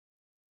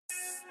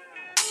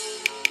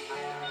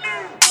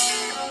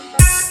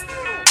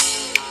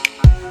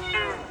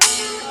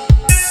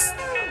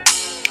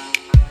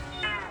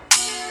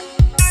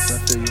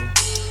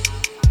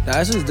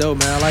That's just dope,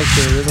 man. I like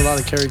it. There's a lot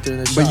of character in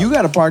this. But you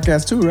got a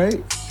podcast too, right?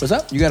 What's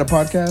up? You got a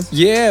podcast?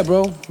 Yeah,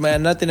 bro.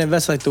 Man, nothing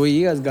invests like the way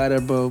you guys got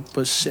it, bro.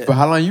 But shit. But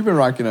how long you been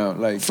rocking out?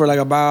 Like For like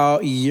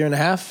about a year and a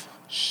half.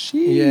 Sheesh.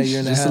 Yeah, a year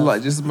and a just half. a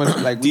lot. Just as much,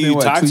 like Do you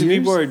what, talk 2 to years?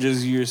 people or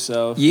just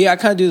yourself? Yeah, I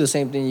kind of do the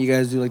same thing you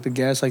guys do, like the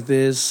guests like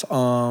this.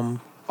 All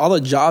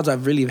the jobs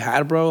I've really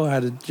had, bro, I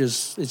had to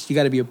just, you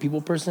got to be a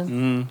people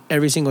person.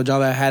 Every single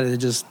job I had, it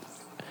just,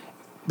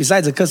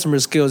 besides the customer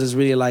skills, it's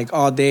really like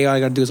all day, all I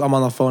got to do is I'm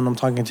on the phone, I'm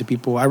talking to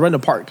people. I run the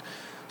park.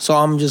 So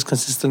I'm just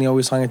consistently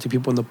always talking to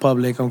people in the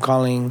public. I'm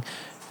calling,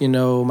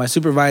 my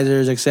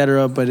supervisors,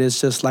 etc. But it's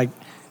just like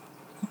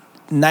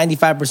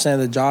 95% of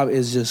the job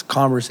is just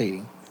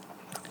conversating.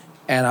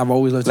 And I've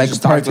always loved to Like a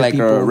just park, talk to like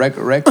people. a rec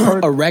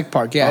park? A rec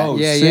park, yeah. Oh,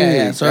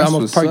 yeah. So sick. I'm a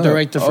That's park what's up.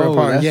 director for a Oh,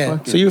 park, that's yeah.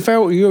 fucking- So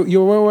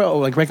you're aware of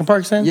like wrecking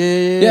parks then?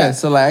 Yeah.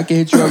 So like I can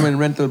hit you up and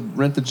rent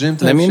the gym.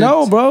 Type Let me shit.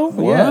 know, bro.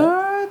 What?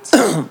 Yeah. What's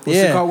it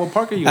Yeah. called? What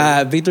park are you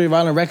at? Victory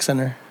Violin Rec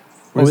Center.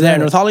 Where's Over there that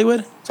in North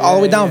Hollywood. It's all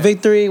the way down yeah.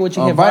 Victory, what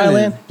you Oh, get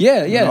Violin. violin.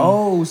 Yeah.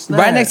 Oh, snap.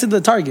 Right next to the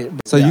Target.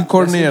 So Yeah. you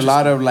coordinate a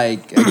lot of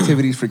like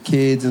activities for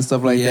kids and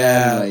stuff like that,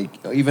 Yeah. and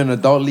like even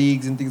adult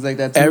leagues and things like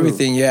that too.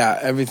 Everything, yeah,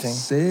 everything.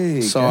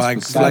 Sick. So, That's like-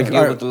 what's Gotta up. like-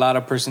 deal with a lot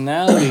of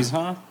personalities,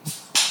 huh?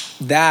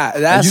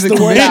 That's you the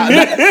the word.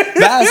 comedian?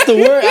 That's the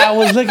word I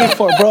was looking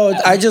for, bro.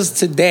 I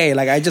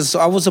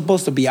was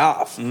supposed to be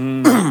off.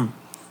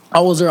 I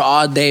was there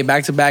all day,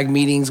 back to back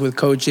meetings with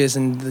coaches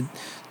and the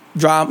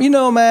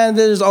drama. Man,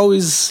 there's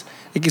always,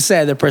 like you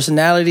said, the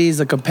personalities,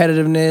 the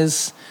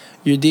competitiveness.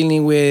 You're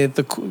dealing with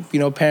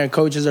the parent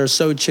coaches are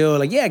so chill,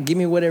 like, yeah, give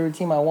me whatever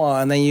team I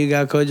want, and then you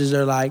got coaches that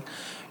are like,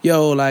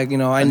 yo, like,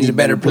 I need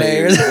better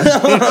players.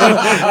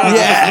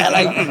 Yeah,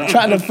 like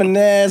trying to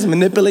finesse,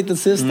 manipulate the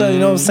system, you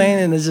know what I'm saying?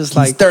 And it's just He's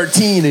like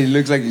 13 and he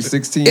looks like he's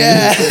 16.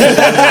 yeah.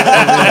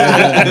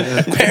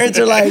 Parents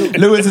are like,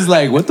 Lewis is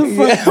like, what the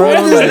fuck, bro?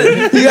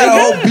 Like, he got a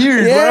whole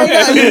beard, yeah, bro.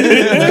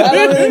 God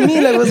don't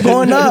me like what's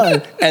going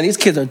on. And these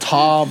kids are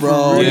tall,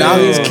 bro. Yeah. Now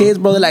these kids,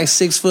 bro, they're like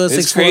 6 foot,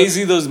 6 It's foot.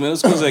 crazy those middle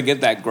schools that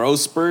get that growth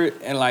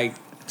spurt and like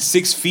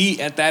 6 feet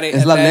at that, It's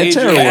at La that age.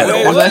 Leche or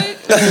Yeah, what?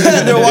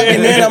 They're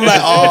walking in. I'm like,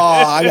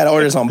 I gotta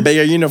order some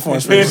bigger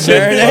uniforms for sure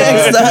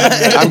next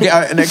time.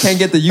 And I can't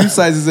get the youth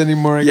sizes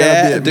anymore. I gotta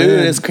Yeah, be a dude,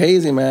 man. it's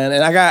crazy, man.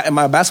 And I got in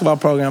my basketball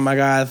program, I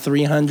got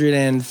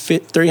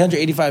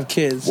 385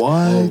 kids.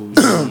 What?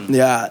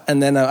 Yeah,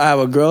 and then I have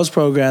a girls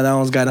program that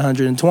one's got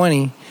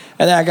 120, and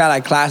then I got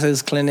like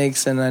classes,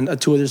 clinics, and then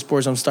 2 other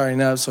sports I'm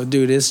starting up. So,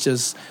 dude, it's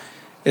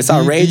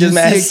outrageous, Do you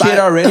man. see a kid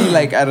already,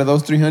 like, out of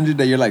those 300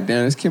 that you're like,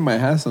 damn, this kid might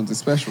have something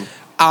special?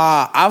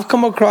 I've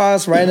come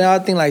across right now, I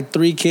think like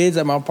 3 kids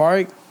at my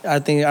park. I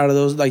think out of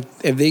those, like,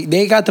 if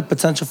they got the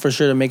potential for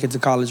sure to make it to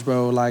college,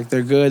 bro. Like,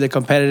 they're good, they're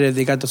competitive,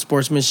 they got the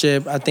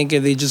sportsmanship. I think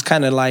if they just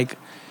kind of like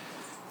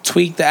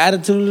tweak the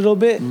attitude a little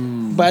bit,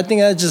 but I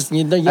think that's just they're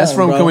young, That's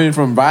from bro. coming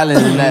from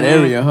violence in that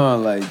area, huh?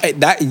 Like, Hey,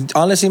 that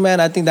honestly, man,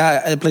 I think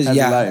that place, That's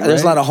a lot,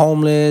 there's a right? lot of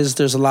homeless.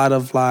 There's a lot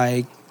of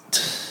like,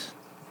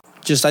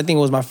 just I think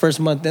it was my first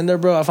month in there,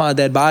 bro. I found a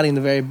dead body in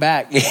the very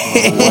back.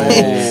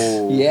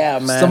 Yeah,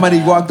 man. somebody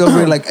walked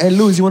over like, hey,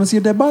 Louis, you want to see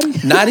a dead body?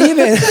 Not even.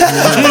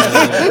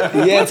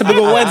 Yeah,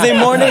 typical Wednesday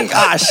morning.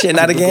 Shit,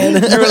 not again.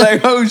 You were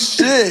like, oh,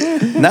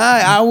 shit. Nah,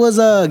 I was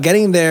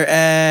getting there,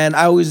 and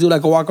I always do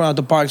like a walk around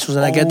the park. So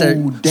when I get there,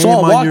 Oh, damn, so I'm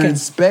on your walking.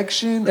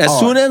 inspection? As Oh.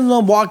 soon as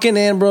I'm walking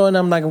in, bro, and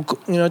I'm like,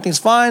 everything's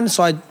fine.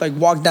 So I like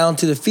walk down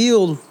to the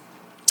field,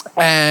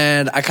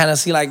 and I kind of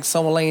see like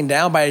someone laying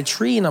down by a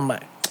tree, and I'm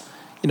like,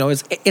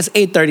 it's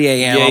 8:30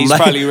 a.m. Yeah, I'm he's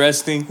like, probably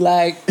resting.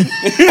 like,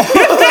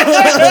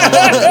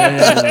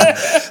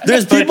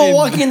 there's people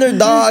walking their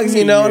dogs,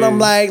 and I'm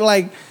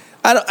like.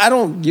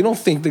 You don't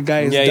think the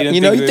guy is, Yeah, you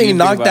you don't think think he anything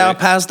knocked about out it.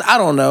 past, I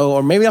don't know,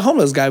 or maybe a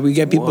homeless guy. We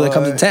get people that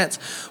come to What? tents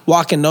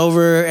walking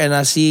over, and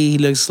I see he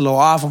looks a little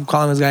off. I'm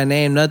calling this guy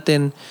name,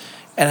 nothing,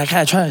 and I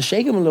kind of try to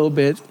shake him a little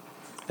bit.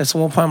 At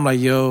one point, I'm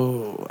like,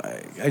 yo,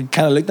 I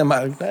kind of looked at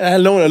I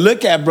had no one to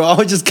look at, bro. I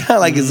was just kind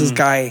of like, is this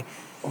guy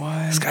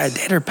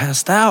dead or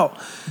passed out?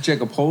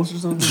 Check a pulse or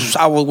something? Once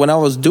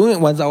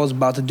I was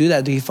about to do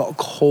that, dude, he felt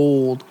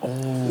cold.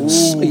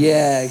 Oh.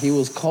 Yeah, he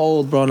was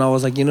cold, bro. And I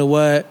was like, you know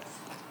what?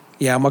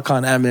 Yeah, I'm going to call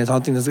an ambulance. I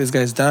don't think this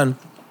guy's done.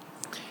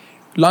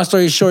 Long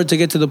story short, to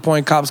get to the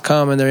point, cops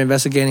come and they're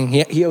investigating.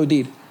 He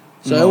OD'd.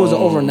 So it was an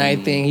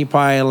overnight thing. He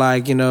probably,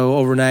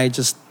 overnight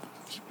just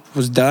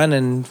was done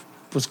and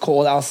was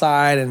cold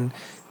outside. And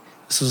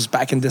this was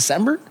back in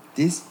December.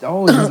 This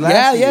was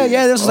last year.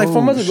 Yeah. This was like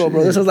 4 months ago, bro.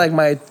 shit. This was like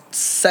my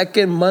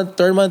third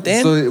month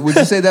in. So would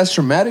you say that's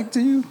traumatic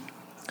to you?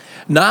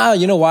 Nah,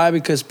 you know why?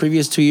 Because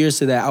previous 2 years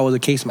to that, I was a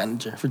case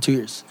manager for 2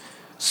 years.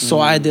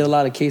 So I did a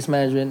lot of case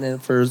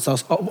management for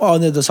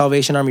under the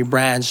Salvation Army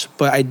branch.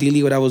 But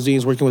ideally, what I was doing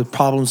is working with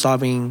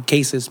problem-solving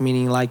cases,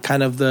 meaning like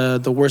kind of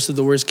the worst of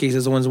the worst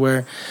cases, the ones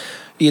where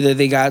either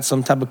they got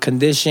some type of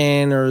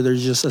condition or they're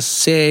just a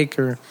sick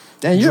or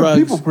Damn, you're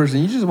drugs. a people person.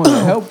 You just want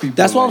to help people.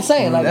 That's what I'm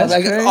saying. Like that's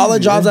crazy, all the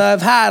jobs man. that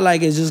I've had,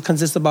 like it just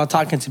consists about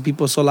talking to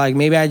people. So like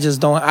maybe I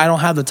don't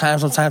have the time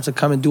sometimes to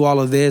come and do all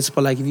of this.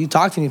 But like if you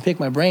talk to me, pick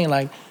my brain,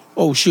 like,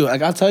 oh shoot,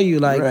 like I'll tell you,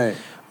 like, Right.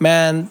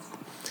 man,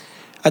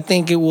 I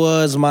think it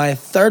was my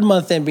 3rd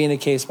month in being a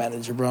case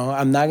manager, bro.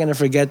 I'm not gonna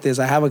forget this.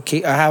 I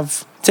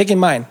have taken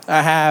mine.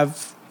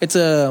 It's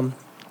a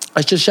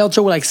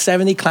shelter with like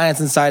 70 clients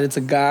inside. It's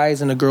a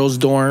guys and a girls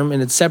dorm,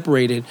 and it's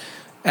separated.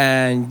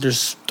 And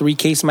there's 3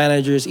 case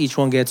managers. Each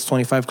one gets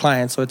 25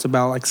 clients. So it's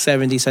about like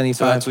 70, 75.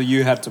 So that's what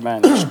you have to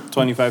manage.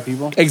 25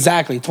 people?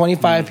 Exactly.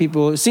 25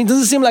 people. Doesn't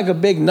seem like a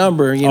big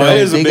number, you know.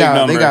 It is a They big got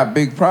number. they got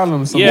big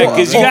problems. Yeah,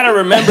 because you got to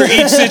remember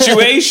each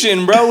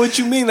situation, bro. What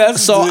you mean?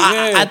 That's So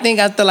yeah. I think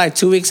after like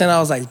 2 weeks, and I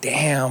was like,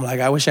 damn,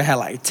 like I wish I had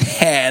like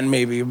 10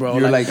 maybe, bro.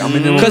 You're like, I'm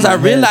in there with because my I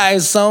head.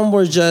 realized some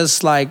were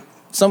just like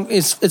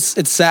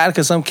it's sad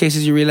because some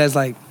cases you realize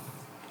like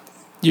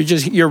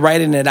you're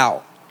writing it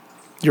out.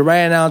 You're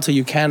writing it out until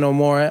you can no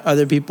more.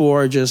 Other people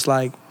are just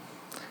like,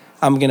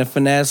 I'm gonna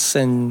finesse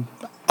and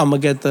I'm gonna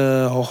get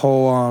the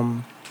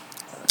whole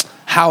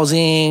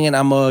housing and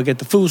I'm gonna get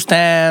the food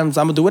stamps.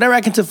 I'm gonna do whatever I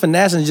can to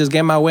finesse and just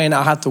get my way and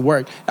I'll have to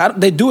work.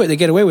 They do it. They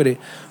get away with it.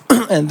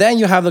 And then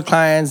you have the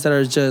clients that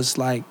are just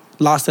like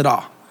lost it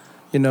all,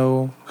 you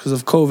know, because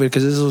of COVID.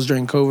 Because this was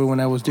during COVID when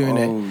I was doing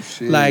it.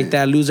 Shit. Like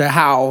that, lose their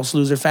house,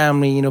 lose their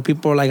family. You know,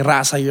 people are like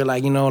Raza. You're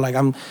like, you know, like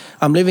I'm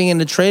living in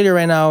the trailer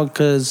right now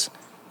because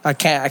I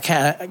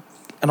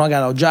don't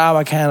got no job.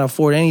 I can't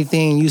afford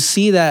anything. You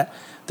see that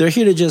they're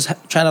here to just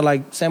trying to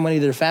like send money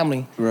to their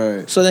family.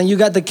 Right. So then you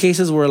got the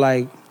cases where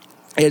like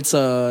it's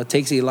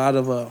takes a lot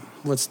of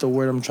what's the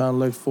word I'm trying to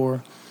look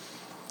for?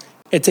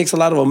 It takes a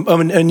lot of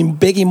a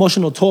big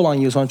emotional toll on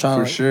you. So I'm trying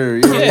For to sure.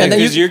 Yeah, And then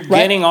because you- you're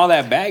getting all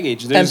that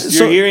baggage. And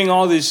so- You're hearing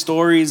all these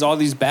stories, all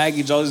these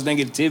baggage, all this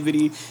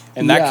negativity,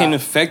 and that Yeah. can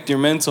affect your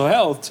mental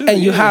health too. And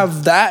you yeah.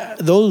 have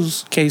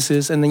those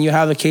cases, and then you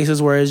have the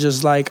cases where it's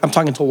just like I'm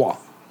talking to a wall.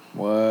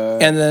 What?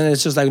 And then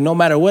it's just like, no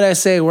matter what I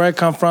say, where I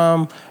come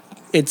from,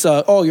 it's,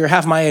 oh, you're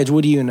half my age.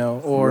 What do you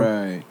know? Or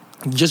Right.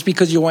 just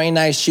because you're wearing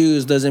nice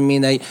shoes doesn't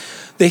mean that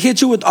they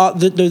hit you with all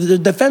the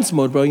defense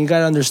mode, bro. You got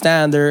to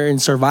understand they're in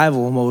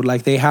survival mode.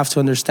 Like, they have to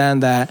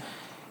understand that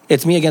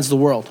it's me against the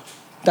world.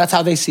 That's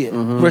how they see it.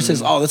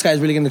 Versus, oh, this guy's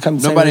really going to come.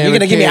 You're going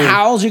to give me a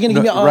house. You're going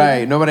to give me a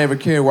right. Nobody ever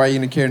cared. Why are you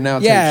gonna care now?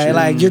 type Yeah, shit.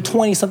 like you're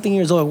 20-something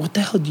years old. What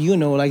the hell do you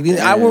know? Like,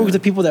 I work with the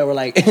people that were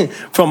like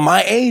from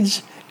my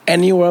age,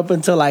 and you were up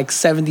until like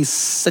 70.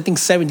 I think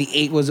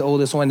 78 was the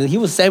oldest one. And he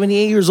was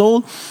 78 years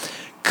old,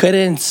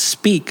 couldn't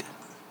speak.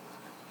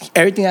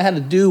 Everything I had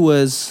to do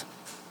was,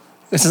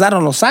 since I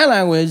don't know sign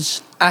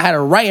language, I had to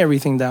write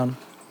everything down.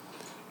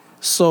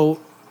 So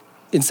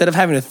instead of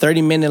having a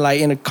 30-minute like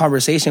in a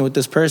conversation with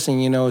this person,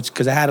 you know,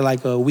 because I had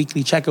like a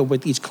weekly checkup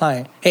with each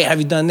client. Hey, have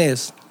you done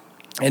this?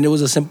 And it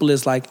was as simple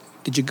as like,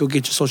 did you go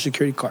get your social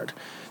security card?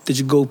 Did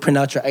you go print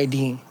out your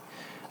ID?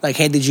 Like,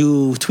 hey, did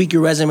you tweak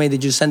your resume?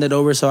 Did you send it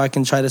over so I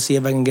can try to see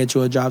if I can get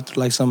you a job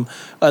through like some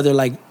other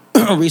like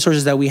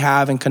resources that we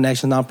have and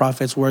connections,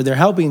 nonprofits where they're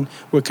helping.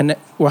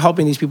 We're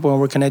helping these people and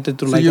we're connected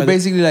through So like you're other-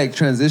 basically like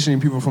transitioning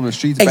people from the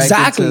streets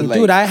Exactly, back into like,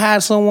 dude. I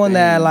had someone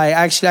that like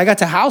actually I got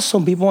to house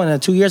some people, and in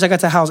 2 years I got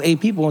to house 8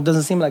 people. It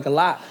doesn't seem like a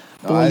lot,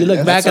 but when you look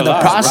back that's at a the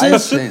lot,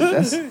 process,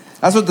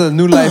 that's what the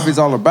new life is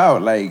all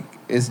about. Like,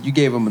 you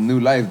gave them a new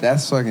life.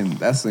 That's fucking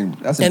that's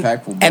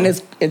impactful. Bro. and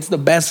it's the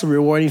best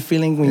rewarding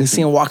feeling when you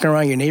see them walking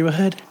around your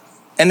neighborhood,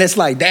 and it's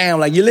like, damn,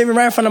 like you're living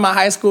right in front of my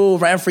high school,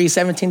 rent free,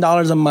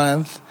 $17 a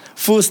month,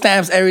 food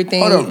stamps,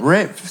 everything. Hold up,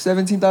 rent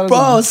 $17. Bro,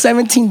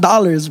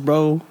 $17,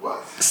 bro.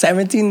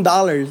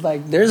 $17.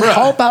 Like, there's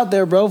hope out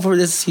there, bro, for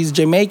this. He's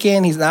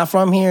Jamaican. He's not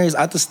from here. He's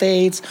out the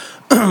States.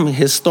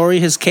 His story,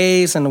 his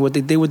case, and what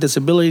they did with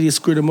disability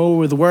screwed him over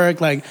with work.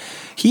 Like,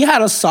 he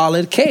had a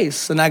solid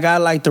case. And I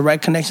got, like,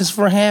 direct connections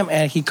for him,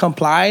 and he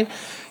complied.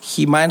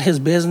 He minded his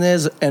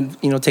business and,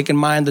 you know, take in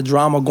mind the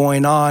drama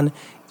going on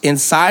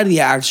inside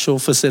the actual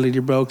facility,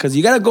 bro. Because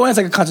you got to go in, it's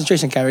like a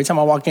concentration camp. Every time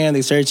I walk in,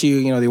 they search you,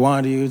 you know, they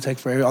want you, take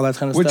for all that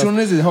kind of Which stuff. one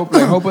is it? Hope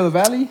of the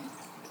Valley?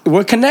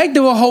 We're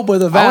connected with Hope of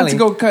the Valley. I went to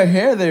go cut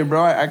hair there,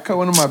 bro. I cut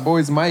one of my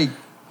boys, Mike.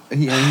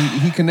 He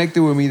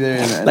connected with me there.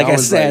 And Like I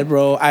was said,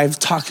 bro, I've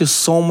talked to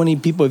so many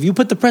people. If you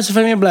put the pressure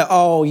for me, I'm like,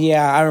 oh,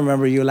 yeah, I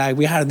remember you. Like,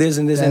 we had this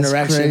and this that's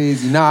interaction.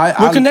 crazy. Nah,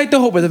 We're connected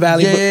Hope of the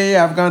Valley. but-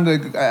 Yeah. I've gone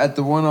to at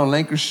the one on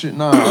Lancashire,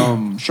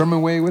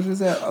 Sherman Way. What is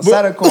that?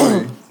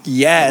 Sadako.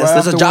 Yes, Right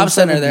there's a after job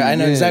center 170, there. I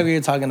know yeah. exactly what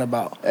you're talking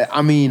about.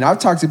 I mean, I've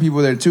talked to people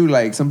there too,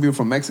 like some people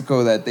from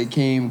Mexico that they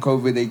came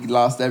COVID, they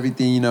lost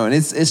everything, you know, and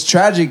it's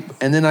tragic.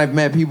 And then I've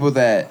met people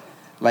that,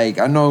 like,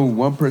 I know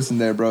one person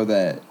there, bro,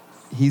 that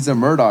he's a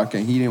Murdoch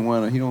and he didn't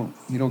want to,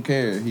 he don't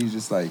care. He's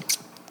just like,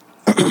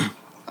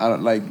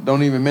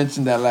 don't even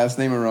mention that last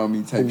name around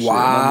me type shit.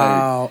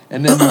 Wow.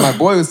 And then my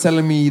boy was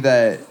telling me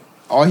that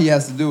all he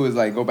has to do is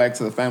like go back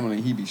to the family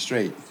and he'd be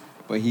straight.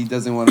 But he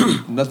doesn't want to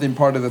be nothing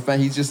part of the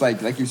family. He's just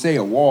like you say,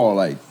 a wall.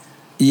 Like,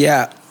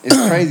 Yeah. it's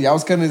crazy. I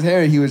was cutting his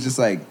hair. He was just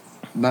like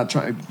not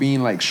trying,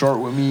 being like short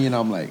with me, and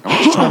I'm like,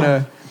 I'm just trying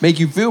to make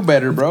you feel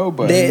better, bro.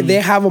 But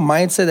They have a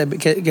mindset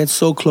that gets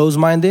so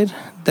close-minded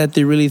that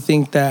they really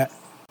think that,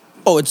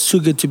 oh, it's too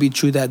good to be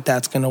true that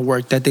that's going to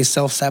work, that they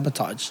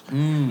self-sabotage.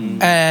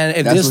 And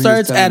if That's this what he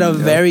starts was at a telling me,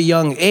 yeah. very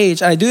young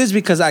age, and I do this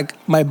because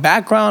my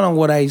background on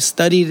what I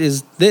studied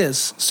is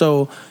this.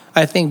 So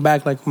I think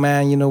back like,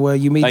 man, you know what?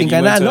 You may Like think you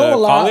I went know to a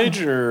lot.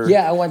 college or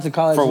Yeah, I went to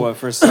college. for what?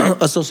 For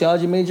start? A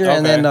sociology major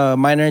and Okay. then a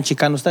minor in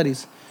Chicano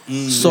studies.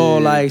 So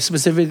like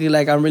specifically,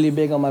 like I'm really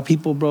big on my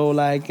people, bro.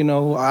 Like you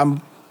know,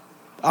 I'm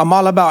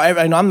all about.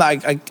 I know I'm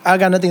not. I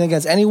got nothing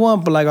against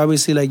anyone, but like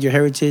obviously, like your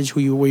heritage,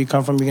 where you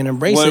come from, you're gonna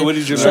embrace it. What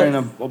did you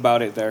learn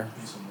about it there?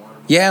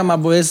 Yeah, my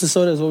boy, it's the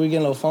sodas. What we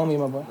getting a little foamy,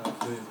 my boy.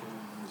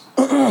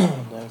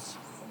 Nice.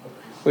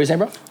 What you saying,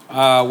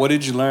 bro? What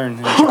did you learn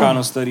in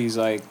Chicano studies,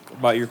 like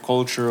about your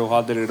culture?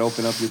 How did it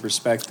open up your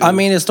perspective? I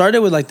mean, it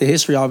started with like the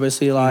history,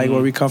 obviously, like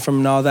where we come from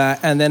and all that,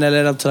 and then it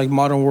led up to like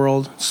modern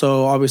world.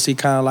 So obviously,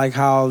 kind of like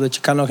how the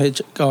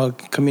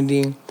Chicano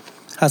community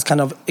has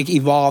kind of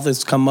evolved.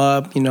 It's come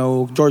up. You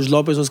know, George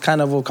Lopez was kind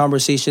of a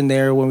conversation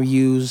there when we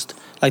used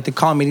like the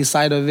comedy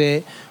side of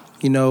it.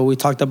 You know, we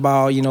talked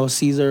about, you know,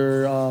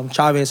 Cesar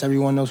Chavez.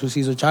 Everyone knows who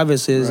Cesar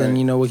Chavez is and,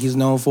 you know, what he's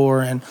known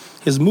for and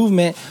his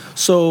movement.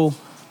 So,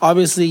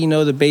 obviously, you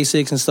know, the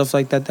basics and stuff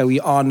like that we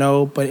all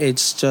know, but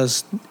it's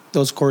just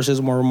those courses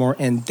were more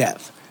in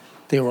depth.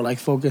 They were, like,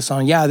 focused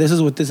on, this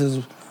is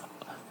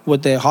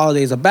what the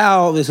holiday is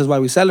about. This is why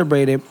we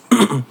celebrate it.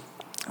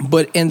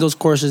 But in those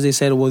courses, they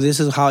said, well, this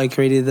is how it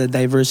created the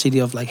diversity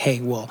of, like,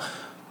 hey, well,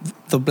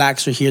 the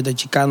blacks are here, the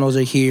Chicanos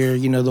are here,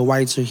 you know, the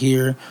whites are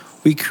here.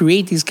 We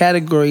create these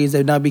categories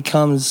that now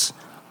becomes,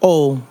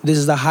 oh, this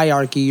is the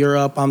hierarchy. You're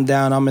up, I'm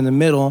down, I'm in the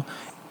middle.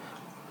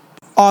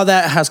 All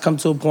that has come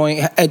to a point.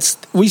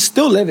 We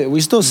still live it.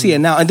 We still see it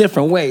now in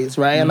different ways,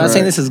 right? I'm not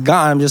saying this is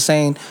gone. I'm just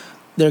saying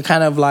they're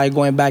kind of like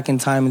going back in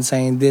time and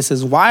saying this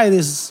is why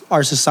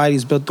our society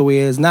is built the way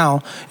it is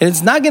now. And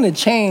it's not going to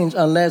change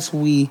unless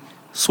we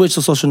switch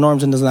the social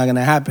norms, and it's not going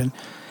to happen.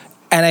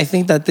 And I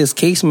think that this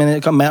case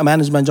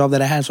management job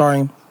that I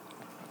had,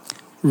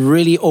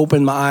 really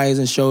opened my eyes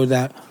and showed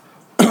that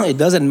it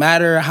doesn't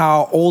matter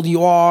how old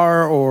you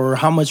are or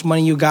how much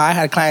money you got. I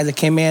had clients that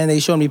came in, they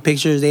showed me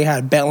pictures. They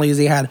had Bentleys,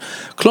 they had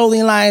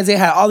clothing lines, they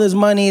had all this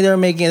money. They're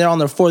on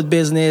their fourth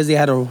business. They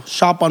had a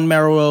shop on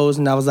Melrose,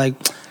 and I was like,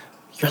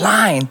 "You're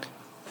lying.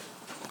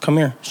 Come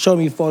here, show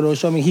me photos.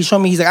 Show me." He showed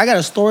me. He's like, "I got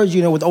a storage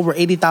unit with over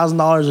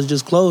 $80,000 of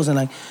just clothes," and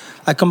like,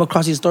 I come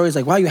across these stories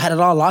like, "Wow, you had it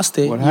all, lost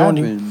it." What You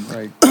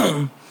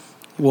happened?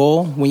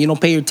 well, when you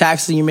don't pay your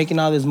taxes and you're making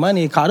all this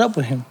money, it caught up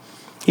with him.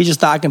 He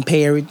just thought I can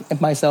pay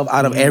myself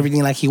out of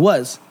everything like he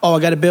was. Oh, I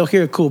got a bill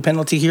here. Cool.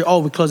 Penalty here. Oh,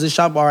 we closed this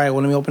shop. All right,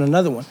 well, let me open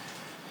another one.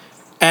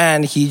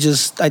 And he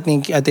just, I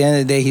think at the end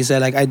of the day, he said,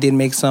 like, I did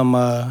make some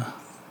I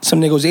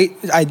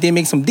did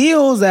make some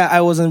deals that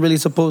I wasn't really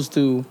supposed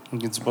to.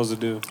 You're supposed to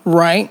do.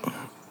 Right.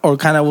 Or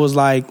kind of was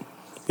like,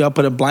 y'all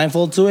put a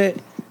blindfold to it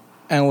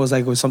and was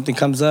like, when something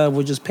comes up,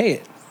 we'll just pay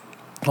it.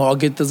 Or I'll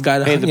get this guy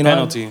to Pay the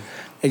penalty.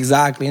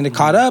 Exactly. And it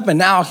caught up, and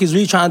now he's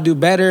really trying to do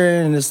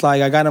better. And it's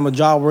like I got him a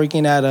job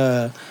working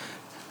at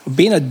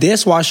being a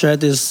dishwasher at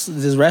this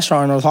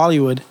restaurant in North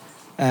Hollywood.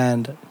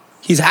 And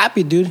he's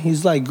happy, dude.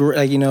 He's like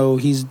you know,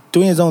 he's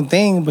doing his own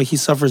thing, but he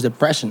suffers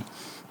depression.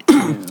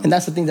 And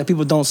that's the thing that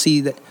people don't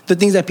see, the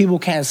things that people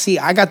can't see.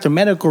 I got their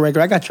medical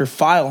record. I got your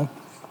file.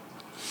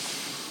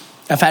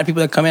 I've had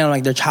people that come in and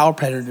like they're child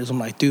predators. I'm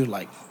like, dude,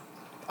 like,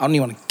 I don't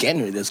even want to get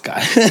near this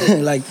guy.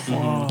 like,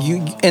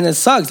 and it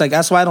sucks. Like,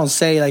 that's why I don't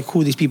say like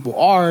who these people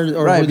are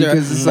or Right, who they're.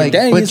 because it's like,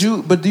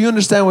 but do you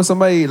understand when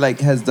somebody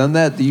like has done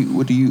that?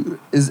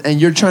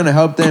 And you're trying to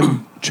help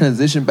them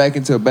transition back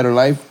into a better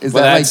life? Is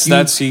Well, that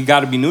that's you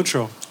got to be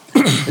neutral.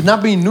 it's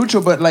not being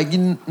neutral, but like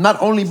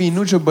not only being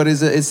neutral, but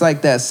it's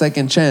like that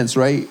second chance,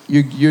 right?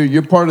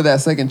 You're part of that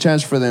second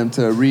chance for them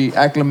to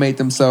reacclimate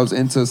themselves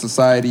into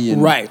society,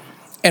 and right.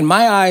 In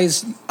my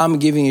eyes, I'm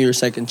giving you your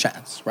second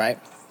chance, right?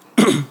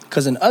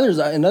 Because in others,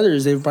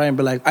 they've probably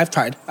been like, I've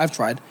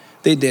tried.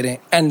 They didn't.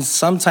 And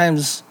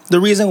sometimes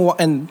the reason why,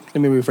 and let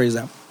me rephrase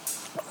that.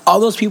 All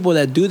those people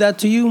that do that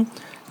to you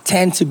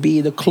tend to be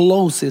the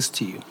closest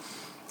to you.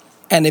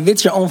 And if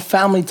it's your own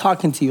family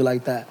talking to you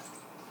like that,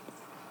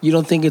 you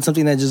don't think it's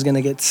something that's just going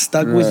to get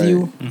stuck with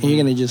you and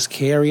you're going to just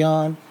carry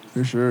on.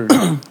 for sure.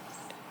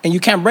 And you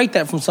can't break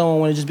that from someone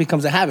when it just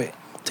becomes a habit.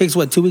 It takes,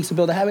 2 weeks to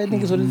build a habit, I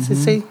think is what it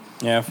say?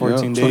 Yeah,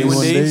 14 Yep,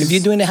 21 days. If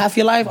you're doing it half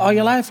your life, all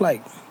your life,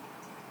 like,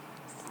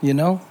 you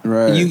know?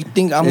 Right. You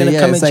think I'm going to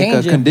come and it's like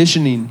change a it.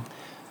 conditioning.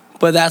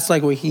 But that's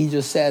like what he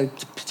just said,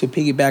 to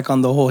piggyback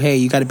on the whole, hey,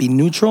 you got to be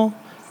neutral.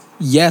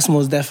 Yes,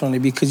 most definitely,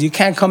 because you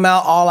can't come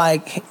out all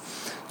like,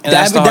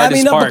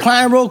 dabbing up a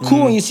client real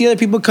cool, and you see other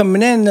people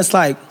coming in, and it's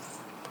like,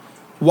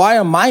 why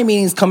are my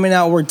meetings coming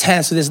out where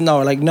tense? So this,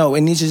 no,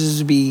 it needs to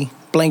just be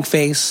blank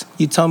face.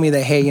 You tell me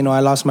that, hey, you know,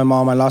 I lost my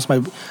mom, I lost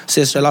my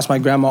sister, I lost my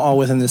grandma all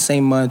within the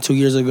same month 2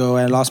 years ago,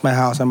 and I lost my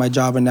house and my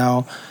job, and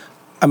now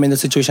I'm in the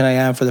situation I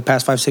am for the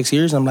past 5-6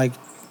 years. I'm like,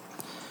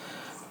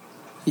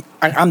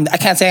 I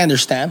can't say I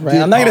understand, right?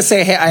 I'm not gonna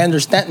say, hey, I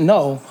understand.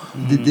 No.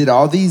 Did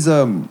all these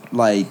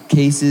like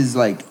cases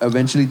like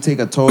eventually take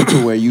a toll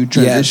to where you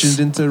transitioned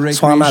into recreation?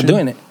 That's why I'm not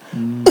doing it.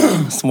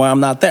 That's why I'm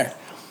not there.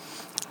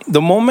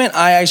 The moment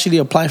I actually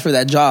applied for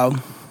that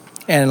job,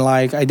 and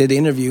like I did the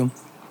interview,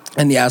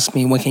 and they asked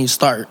me, when can you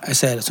start? I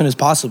said, as soon as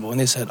possible. And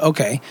they said,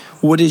 okay,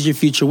 what is your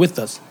future with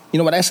us? You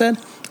know what I said?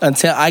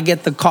 Until I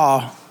get the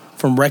call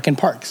from Rec and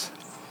Parks.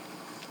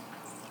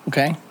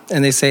 Okay?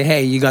 And they say,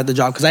 hey, you got the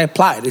job. Because I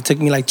applied. It took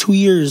me like 2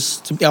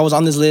 years. I was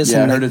on this list.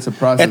 Yeah, and I heard it's a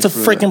process. It's a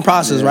freaking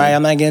process, yeah. right?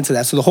 I'm not getting into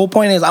that. So the whole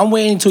point is I'm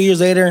waiting 2 years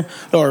later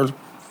or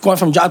going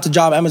from job to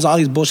job, Amazon, all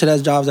these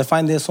bullshit-ass jobs. I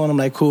find this one. I'm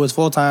like, cool, it's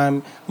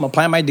full-time. I'm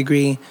applying my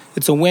degree.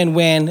 It's a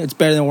win-win. It's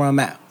better than where I'm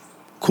at.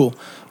 Cool.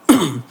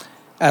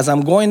 As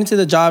I'm going into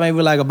the job,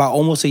 maybe like about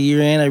almost a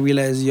year in, I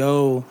realize,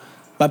 yo,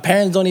 my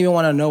parents don't even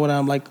want to know what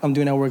I'm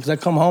doing at work. Because I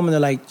come home and they're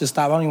like, just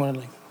stop. I don't even want to,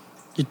 like,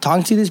 you're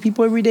talking to these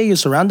people every day. You're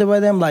surrounded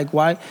by them. Like,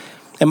 why?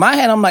 In my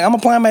head, I'm like, I'm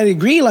applying my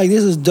degree. Like,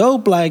 this is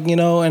dope. Like, you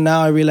know, and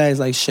now I realize,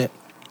 like, shit.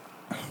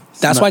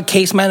 That's why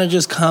case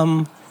managers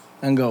come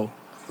and go.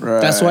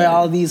 Right. That's why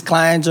all these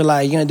clients are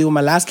like, you're going to do what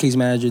my last case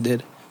manager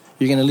did.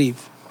 You're going to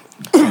leave.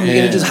 You're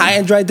going to just high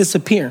and dry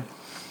disappear.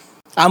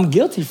 I'm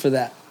guilty for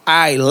that.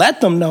 I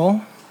let them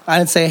know. I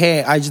didn't say,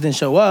 hey, I just didn't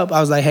show up. I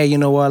was like, hey, you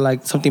know what?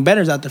 Like, something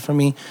better is out there for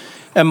me.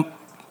 And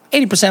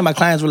 80% of my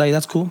clients were like,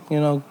 that's cool. You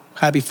know,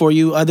 happy for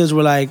you. Others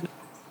were like,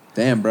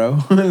 damn, bro.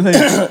 Like,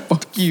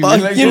 fuck you.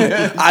 fuck Like, you.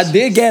 I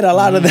did get a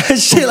lot of that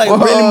shit. Like,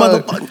 really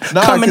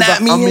motherfucker coming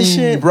at me and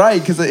shit. Right,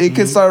 because it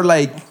could start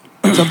like,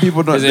 some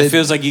people don't. Because it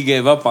feels like you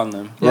gave up on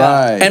them. Yeah.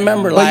 Right. And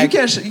remember, but like,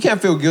 you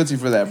can't feel guilty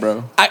for that,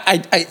 bro.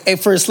 I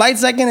for a slight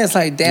second, it's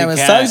like, damn, You it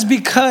can't. sucks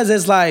because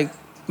it's like,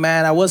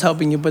 man, I was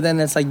helping you, but then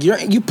it's like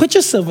you put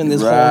yourself in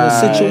this Right.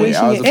 whole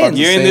situation I was you're about in. to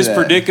You're in say this that.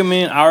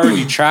 predicament. I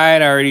already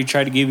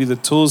tried to give you the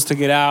tools to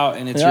get out,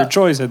 and it's Yeah. your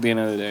choice at the end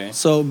of the day.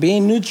 So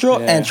being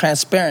neutral Yeah. and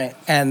transparent,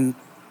 and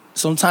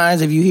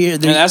sometimes if you hear,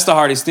 And that's the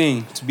hardest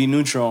thing, to be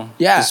neutral.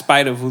 Yeah.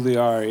 Despite of who they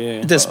are,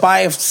 yeah.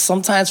 despite if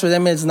sometimes for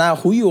them it's not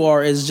who you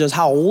are, it's just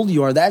how old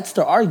you are. That's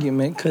the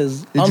argument.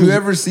 Because Did you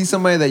ever see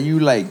somebody that you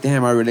like,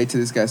 damn, I relate to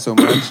this guy so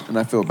much, and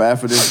I feel bad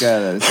for this guy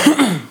that it's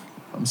like,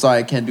 I'm sorry,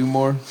 I can't do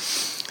more?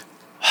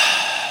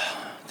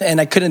 and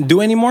I couldn't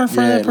do anymore for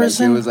that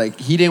person? Like, it was like,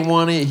 he didn't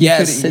want it. He Yes,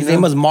 couldn't, his you name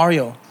know? was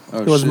Mario.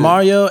 Oh, it was shit.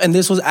 Mario, and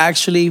this was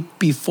actually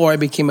before I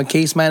became a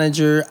case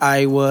manager.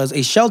 I was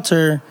a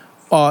shelter,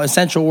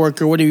 essential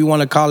worker, whatever you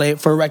want to call it.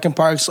 For Rec and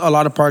Parks, a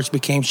lot of parks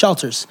became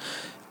shelters.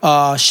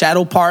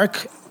 Shadow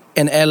Park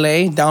in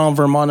LA, down on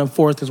Vermont and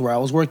 4th is where I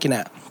was working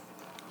at.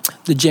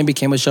 The gym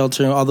became a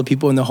shelter, and all the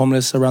people in the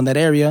homeless around that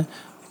area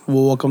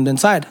were welcomed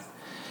inside.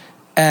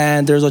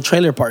 And there's a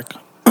trailer park.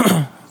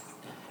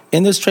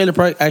 In this trailer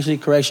park, actually,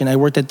 correction, I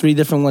worked at 3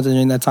 different ones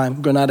during that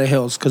time. Granada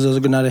Hills, because there's a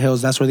Granada Hills.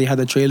 That's where they had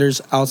the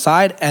trailers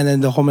outside, and then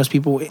the homeless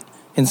people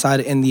inside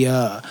in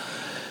the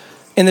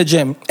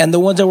gym. And the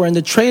ones that were in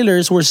the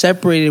trailers were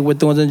separated with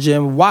the ones in the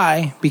gym.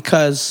 Why?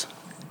 Because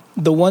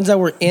the ones that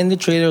were in the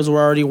trailers were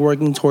already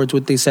working towards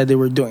what they said they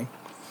were doing.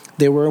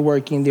 They were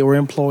working, they were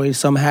employed.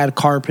 Some had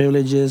car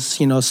privileges,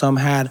 you know, some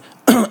had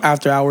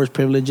after-hours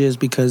privileges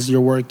because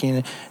you're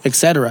working,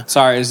 etc.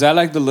 Sorry, is that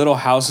like the little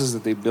houses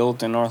that they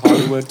built in North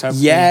Hollywood type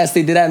Yes,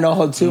 they did that in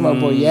NoHo too, my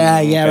boy. Yeah,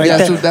 right Yeah,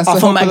 there. that's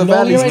Off the of Hope of the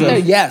Valley Magnolia right stuff. there.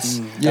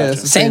 Yes. Yeah,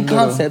 it's the Same little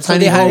concept. So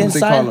tiny they had homes, they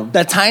call inside them.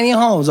 the tiny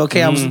homes.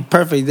 Okay, I'm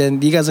perfect.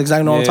 Then you guys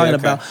exactly know what I'm talking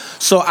okay. about.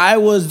 So I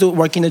was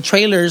working the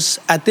trailers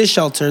at this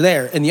shelter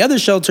there. In the other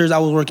shelters, I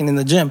was working in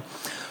the gym.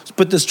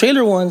 But this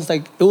trailer ones,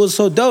 like, it was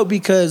so dope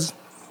because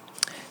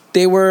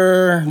you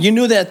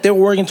knew that they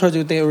were working towards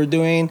what they were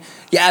doing.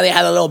 Yeah, they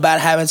had a little bad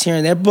habits here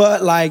and there,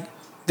 but like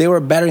they were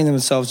bettering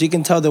themselves. You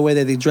can tell the way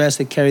that they dress,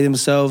 they carry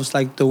themselves,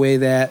 like the way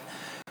that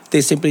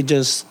they simply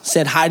just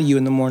said hi to you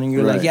in the morning.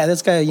 You're like, Right. yeah,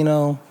 this guy, you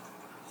know,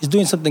 he's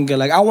doing something good.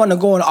 Like, I want to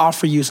go and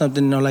offer you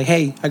something, you know, like,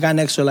 hey, I got an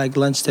extra like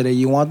lunch today.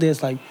 You want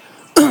this? Like,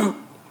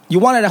 you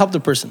wanted to help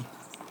the person.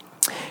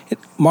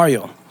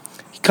 Mario,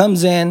 he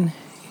comes in,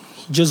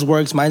 he just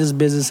works, minds his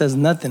business, says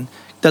nothing.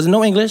 Doesn't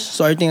know English,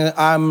 so everything,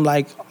 I'm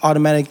like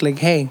automatically like,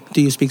 hey,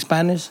 do you speak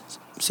Spanish?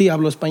 Sí,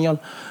 hablo español.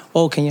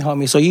 Oh, can you help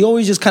me? So he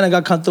always just kind of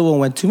got comfortable and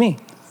went to me.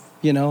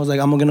 You know, I was like,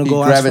 I'm going to He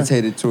go ask for-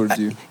 gravitated towards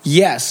you.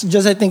 Yes,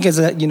 just I think it's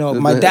a, you know,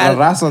 The- my the dad.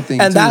 raza thing,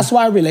 and too. that's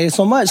why I relate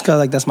so much, because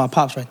like that's my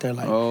pops right there.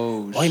 Like,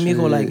 Oh, oye,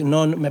 mijo, shit. like,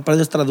 no, me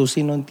puedes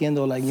traducir, no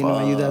entiendo, like, you know,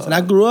 ayudas. And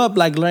I grew up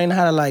like learning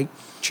how to like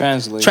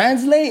Translate.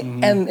 translate.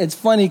 And it's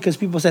funny because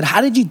people said,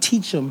 how did you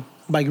teach them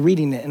by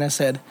reading it? And I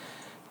said,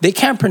 they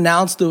can't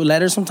pronounce the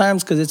letters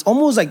sometimes because it's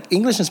almost like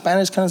English and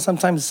Spanish kind of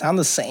sometimes sound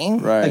the same.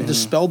 Right. Like,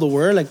 just spell the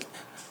word, like,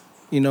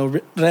 you know,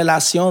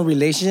 relación,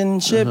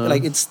 relationship.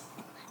 Like,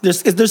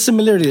 there's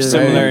similarities.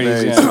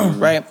 Similarities, Very yeah.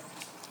 Right?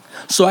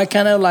 So I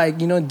kind of like,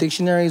 you know, in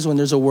dictionaries, when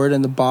there's a word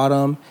in the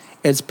bottom,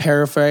 it's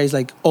paraphrased,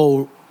 like,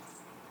 oh,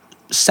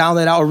 sound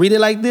it out or read it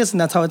like this,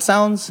 and that's how it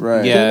sounds.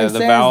 Right. Yeah, Does it the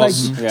make sense?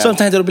 vowels. Like, Yeah.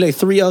 sometimes it'll be like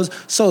 3 O's.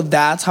 So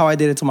that's how I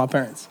did it to my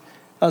parents.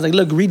 I was like,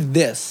 look, read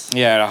this.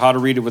 Yeah, how to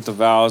read it with the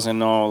vowels and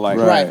know like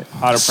Right.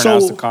 how to So,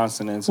 pronounce the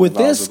consonants. and With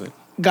vowels this of it.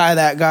 guy,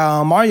 that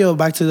guy, Mario,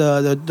 back to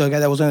the guy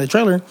that was in the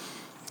trailer,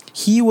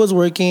 he was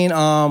working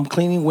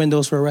cleaning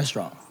windows for a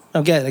restaurant.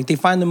 Okay, like they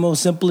find the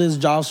most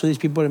simplest jobs for these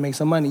people to make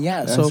some money.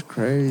 Yeah, That's so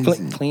crazy.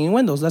 cleaning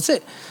windows, that's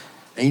it.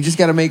 And you just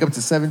got to make up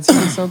to 17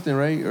 or something,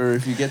 right? Or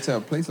if you get to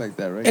a place like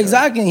that, right?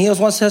 Exactly. And he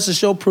just wants us to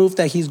show proof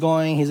that he's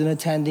going, he's in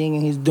attending,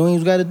 and he's doing what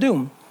he's got to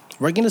do.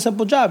 Working a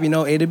simple job, you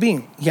know, A to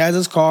B. He has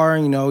his car,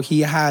 you know,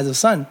 he has a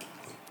son.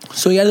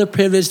 So he had the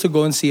privilege to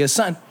go and see his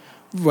son,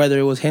 whether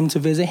it was him to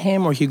visit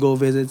him or he go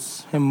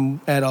visits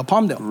him at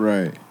Palmdale.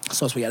 Right.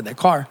 So we had that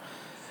car.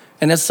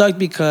 And it sucked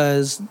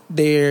because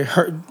they're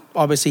hurt.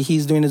 Obviously,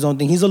 he's doing his own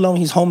thing. He's alone.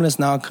 He's homeless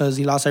now because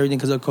he lost everything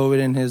because of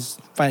COVID and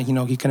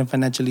he couldn't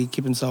financially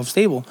keep himself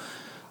stable.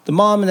 The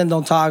mom and them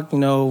don't talk,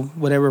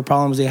 whatever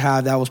problems they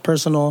have, that was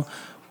personal.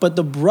 But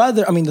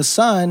the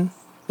son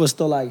was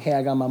still like, hey,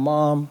 I got my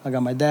mom, I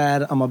got my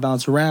dad, I'm going to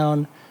bounce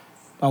around.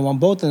 I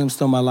want both of them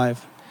still in my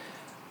life.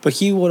 But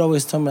he would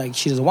always tell me, like,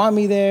 she doesn't want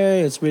me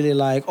there. It's really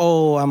like,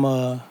 oh,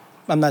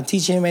 I'm not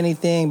teaching him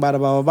anything, blah, blah,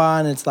 blah, blah.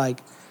 And it's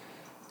like,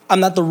 I'm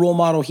not the role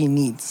model he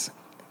needs.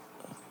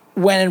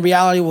 When in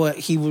reality, what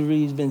he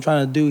really has been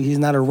trying to do, he's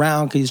not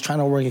around because he's trying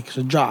to work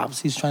extra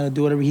jobs. He's trying to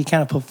do whatever he can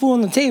to put food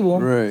on the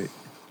table. Right.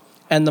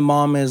 And the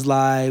mom is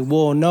like,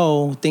 well,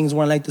 no, things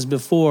weren't like this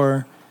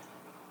before.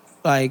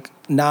 Like,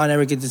 now I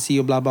never get to see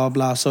you, blah, blah,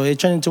 blah. So it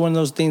turned into one of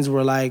those things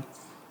where, like,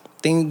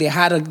 they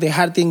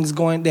had things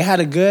going, they had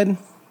it good,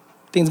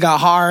 things got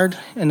hard,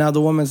 and now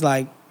the woman's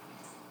like,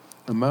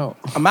 I'm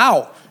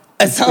out.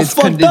 It sounds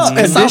fucked up.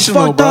 It sounds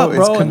fucked up, bro.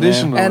 It's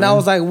conditional. And I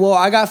was like, well,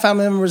 I got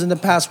family members in the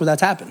past where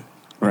that's happened.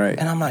 Right.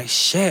 And I'm like,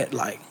 shit,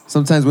 like.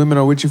 Sometimes women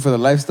are with you for the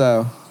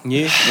lifestyle.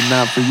 Yeah. And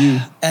not for you.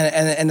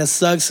 And it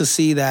sucks to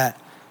see that.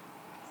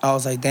 I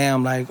was like,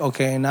 damn, like,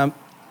 okay, and I'm,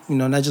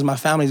 not just my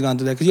family's gone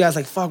through that. Because you guys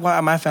like, fuck, why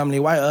my family?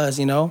 Why us,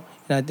 And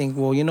I think,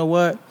 well, you know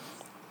what?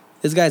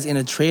 This guy's in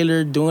a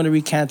trailer doing a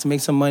recant to make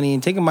some money.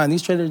 And take in mind,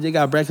 these trailers, they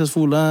got breakfast,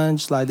 food,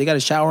 lunch. Like, they got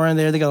a shower in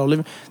there. They got a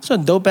living.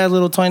 Some dope-ass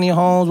little tiny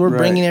homes. We're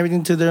bringing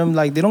everything to them.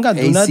 Like, they don't got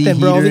to do nothing,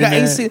 bro. They got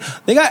AC.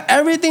 They got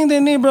everything they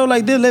need, bro.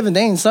 Like, they're living.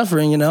 They ain't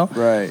suffering,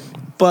 Right.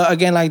 But,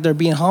 again, like, they're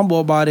being humble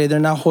about it. They're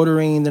not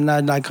hoarding. They're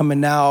not, like,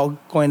 coming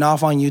out, going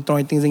off on you,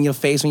 throwing things in your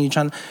face when you're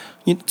trying to...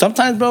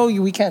 sometimes, bro,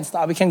 we can't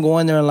stop. We can't go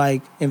in there and,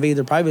 like, invade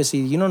their privacy.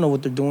 You don't know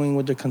what they're doing,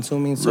 what they're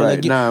consuming. So,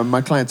 right. Like,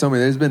 My client told me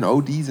there's been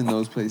ODs in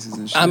those places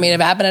and shit. I mean, if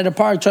it happened at a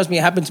park, trust me,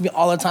 it happened to me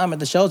all the time at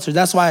the shelter.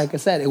 That's why, like I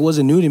said, it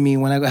wasn't new to me.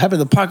 When it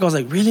happened at the park, I was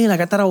like, really?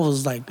 Like, I thought I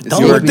was, like,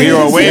 done with this. You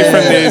were away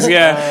from this,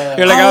 yeah.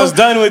 You're like, I was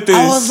done with this.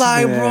 I was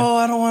like, bro,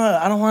 I don't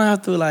want to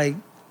have to, like...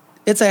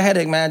 It's a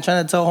headache, man.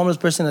 Trying to tell a homeless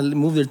person to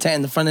move their tent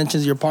in the front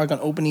entrance of your park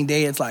on opening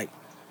day, it's like...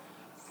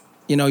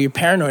 you're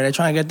paranoid. They're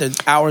trying to get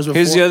the hours before.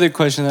 Here's the other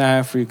question that I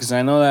have for you, because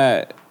I know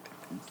that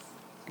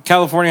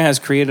California has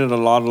created a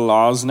lot of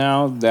laws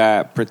now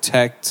that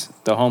protect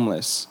the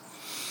homeless,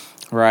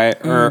 right?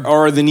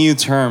 Or the new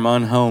term,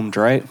 unhomed,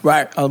 right?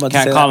 Right. I was about to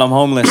say Can't call them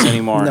homeless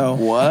anymore. No.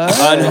 What?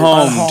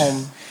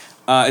 Unhomed.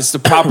 It's the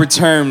proper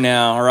term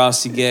now, or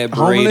else you get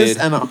Homeless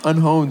berated. and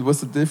unhomed,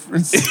 what's the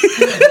difference?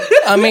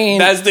 I mean...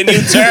 That's the new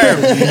term.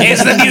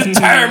 It's the new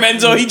term,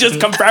 Enzo. He just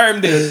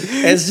confirmed it.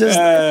 It's just...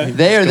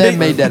 They or them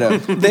made that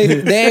up.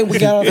 we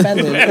got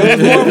offended.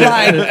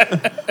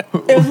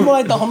 It was more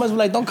like the homeless were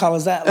like, don't call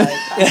us that. Like,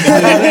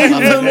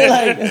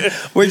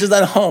 we're just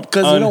at home.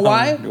 Because you know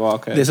why? Well,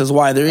 okay. This is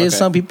why. There is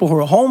some people who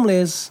are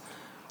homeless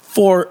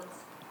for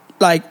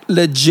like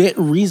legit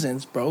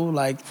reasons, bro.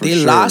 Like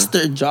they lost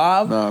their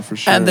job. No, for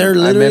sure. And they're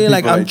literally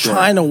like, I'm like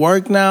trying to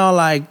work now.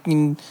 Like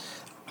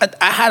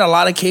I had a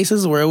lot of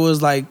cases where it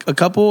was like a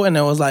couple and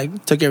it was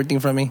like, took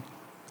everything from me.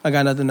 I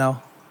got nothing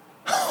now.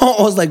 I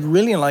was like,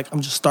 really? And like,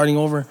 I'm just starting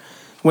over.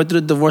 Went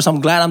through the divorce.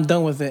 I'm glad I'm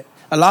done with it.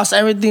 I lost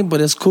everything,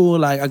 but it's cool.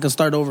 Like, I can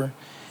start over.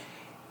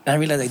 And I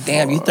realized, like,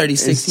 damn, you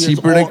 36 it's years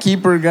cheaper old. to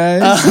keep her,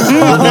 guys.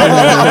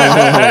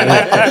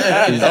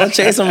 Don't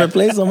chase them,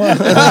 replace them, huh?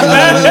 Hey,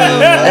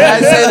 I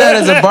say that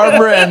as a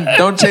barber, and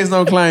don't chase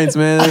no clients,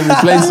 man.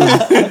 Replace them.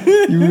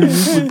 You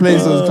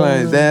replace those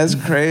clients. That's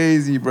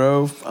crazy,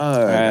 bro. Fuck.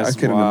 I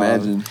couldn't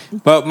imagine.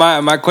 But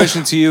my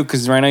question to you,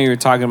 because right now you were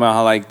talking about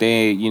how like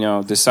they,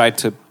 decide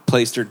to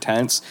place their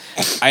tents.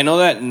 I know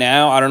that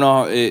now, I don't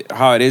know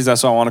how it is.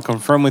 That's what I want to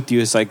confirm with you.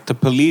 It's like the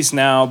police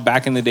now,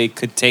 back in the day,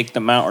 could take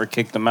them out or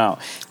kick them out.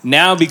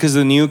 Now, because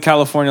of the new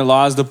California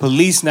laws, the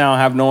police now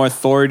have no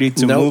authority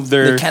to move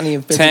their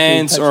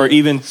tents or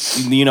even,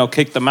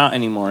 kick them out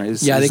anymore. Is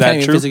they that can't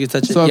even true? physically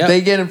touch it. So if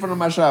they get in front of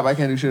my shop, I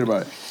can't do shit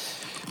about it.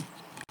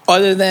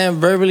 Other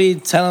than verbally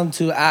tell them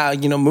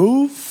to,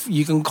 move,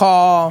 you can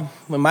call.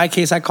 In my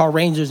case, I call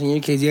Rangers. In your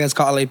case, you guys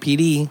call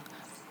LAPD.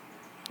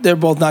 They're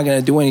both not going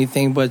to do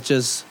anything but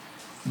just...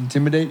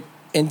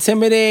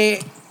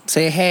 Intimidate,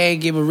 say, hey,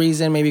 give a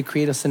reason, maybe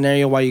create a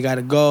scenario why you got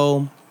to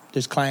go.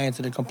 There's clients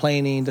that are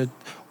complaining.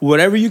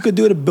 Whatever you could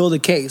do to build a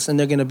case. And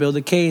they're going to build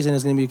a case, and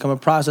it's going to become a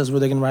process where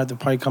they're going to have to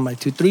probably come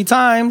like 2-3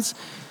 times.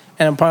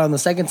 And probably on the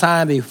second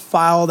time, they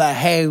file that,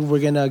 hey, we're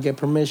going to get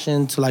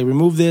permission to, like,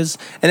 remove this.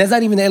 And it's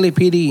not even the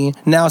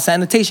LAPD. Now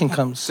sanitation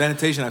comes.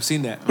 Sanitation, I've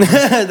seen that.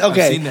 Okay.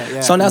 I've seen that,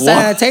 yeah. So now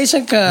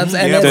sanitation comes.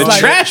 And The it's like,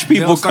 trash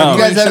people come.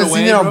 You guys haven't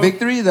seen it on bro.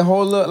 Victory? The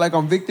whole like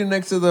on Victory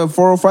next to the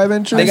 405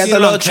 entrance? they got the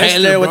little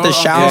trailer with the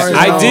showers.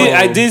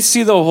 I did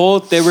see the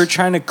whole. They were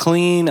trying to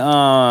clean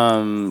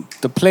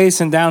the place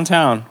in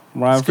downtown.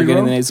 Well, I'm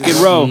forgetting the name. Skid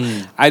Row.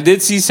 I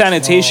did see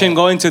sanitation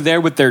going to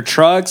there with their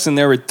trucks, and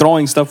they were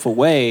throwing stuff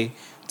away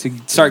to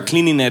start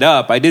cleaning it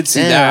up. I did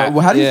see Damn. that.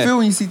 Well, how do you Yeah. feel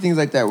when you see things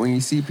like that? When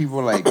you see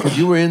people like, because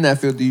you were in that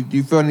field, do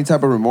you feel any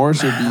type of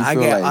remorse, or do you I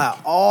feel get like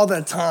all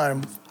the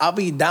time. I'll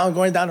be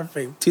going down the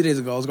freeway. 2 days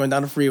ago, I was going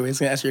down the freeway. It's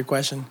gonna answer your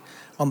question.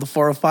 On the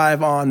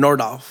 405 on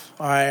Nordhoff.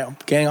 All right, I'm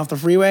getting off the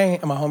freeway,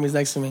 and my homie's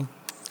next to me.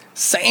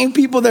 Same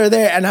people that are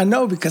there, and I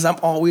know because I'm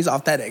always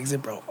off that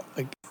exit, bro.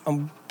 Like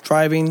I'm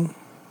driving,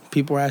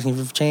 people are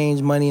asking for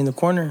change, money in the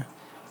corner.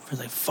 I was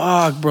like,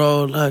 "Fuck,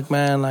 bro, look,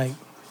 man, like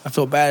I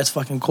feel bad. It's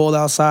fucking cold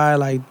outside.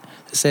 Like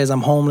it says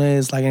I'm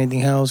homeless. Like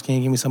anything else, can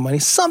you give me some money?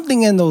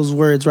 Something in those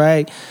words,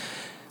 right?"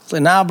 It's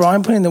like, "Nah, bro,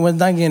 I'm putting the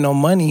not getting no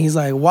money." He's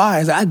like, "Why?"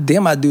 He's like, "I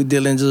did my due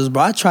diligence,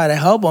 bro. I try to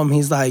help him."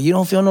 He's like, "You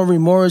don't feel no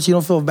remorse? You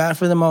don't feel bad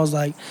for them?" I was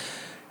like,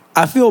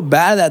 I feel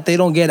bad that they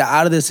don't get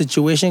out of this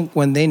situation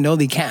when they know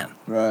they can.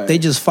 Right. They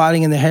just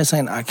fighting in their head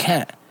saying, "I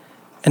can't."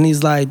 And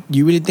he's like,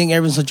 "You really think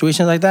every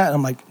situation is like that?" And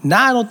I'm like,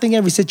 "Nah, I don't think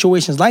every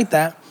situation is like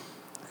that."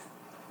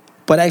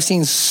 But I've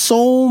seen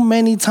so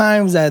many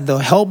times that the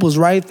help was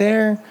right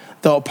there.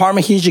 The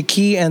apartment, here's your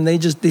key, and they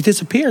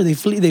disappear. They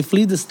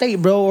flee the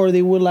state, bro, or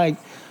they would like,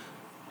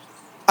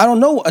 I don't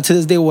know to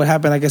this day what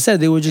happened. Like I said,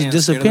 they would just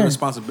disappear.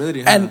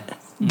 Responsibility, huh? And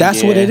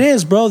that's what it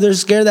is, bro. They're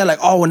scared that like,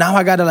 oh, well, now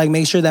I gotta like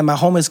make sure that my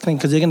home is clean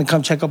because they're gonna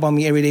come check up on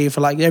me every day for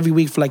like every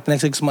week for like the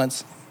next 6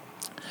 months.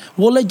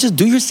 Well, like just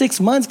do your 6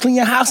 months, clean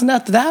your house, and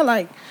after that,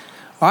 like,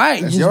 all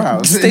right, That's your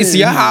house. Stay to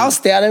your house,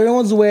 stay out of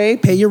everyone's way,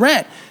 pay your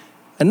rent.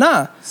 And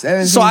nah.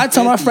 So I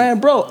tell my friend,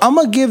 bro, I'm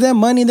gonna give them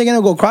money. They're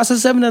gonna go across the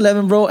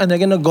 7-Eleven, bro, and they're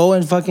gonna go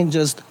and fucking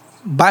just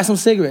buy some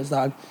cigarettes,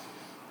 dog.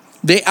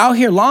 They out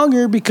here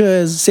longer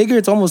because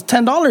cigarettes almost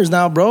 $10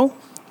 now, bro.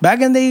 Back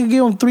then they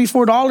give them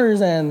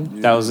 $3-4,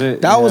 and That was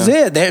it. that was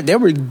it.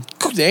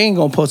 They ain't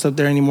gonna post up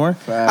there anymore.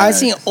 Facts. I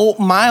seen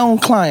my own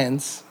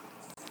clients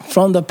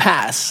from the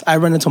past. I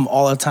run into them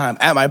all the time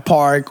at my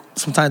park.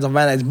 Sometimes on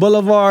Van Nuys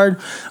Boulevard.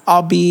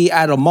 I'll be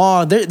at a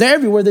mall. They're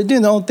everywhere. They're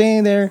doing their own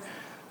thing. They're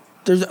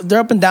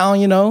up and down,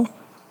 you know.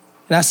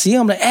 And I see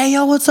them like, "Hey,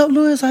 yo, what's up,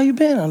 Louis? How you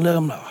been?" And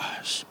I'm like, "Oh,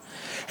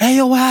 hey,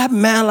 yo, what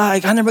happened, man?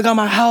 Like, I never got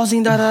my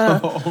housing, da-da."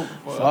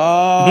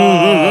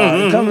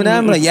 Coming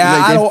at me like, "Yeah,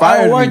 Like, I they don't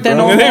fired work me, there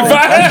bro. no more."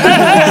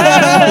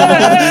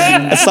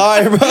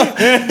 Sorry, bro.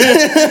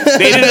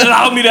 They didn't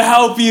allow me to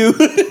help you.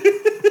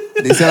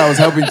 they said I was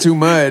helping too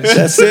much?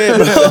 That's it,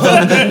 bro.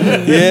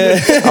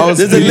 Yeah. I was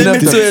There's a beating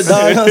limit up to it,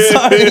 dog. I'm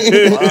sorry.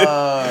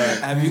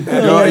 Have you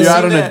You're guys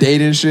out seen on a that?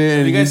 date and shit. Have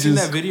And you guys you seen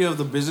just, that video of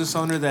the business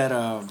owner that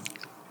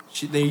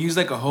they use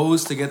like a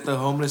hose to get the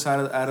homeless out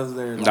of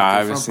their like, Nah, I their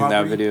haven't front seen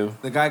that property? video.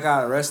 The guy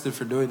got arrested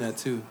for doing that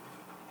too.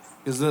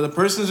 Because the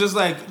person's just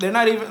like, they're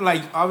not even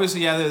like,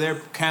 obviously, yeah, they're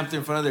camped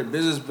in front of their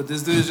business, but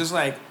this dude is just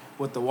like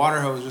with the water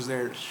hose just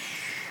there,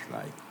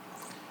 like,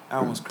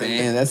 that was crazy.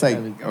 damn, that's like,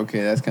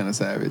 okay, that's kind of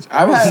savage.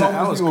 I've had that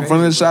homeless was people in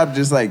front of the crazy, shop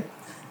just like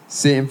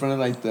sit in front of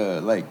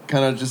like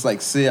kind of just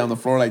like sit on the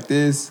floor like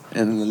this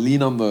and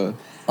lean on the.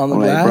 On the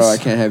I'm glass? like, bro, I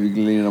can't have you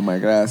leaning on my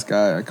glass,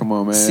 guy. Come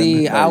on, man.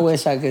 See, I Like,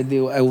 wish I could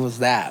do it was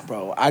that,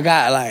 bro. I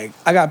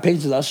got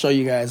pictures I'll show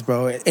you guys,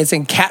 bro. It's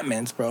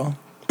encampments, bro.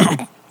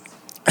 I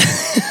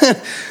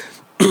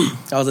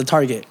was at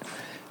Target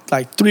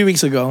like 3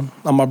 weeks ago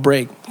on my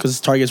break because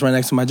Target's right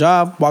next to my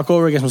job. Walk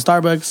over, get some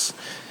Starbucks.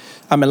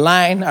 I'm in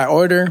line, I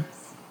order,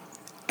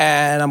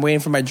 and I'm waiting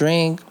for my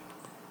drink.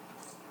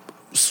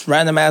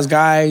 Random ass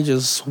guy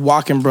just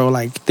walking, bro,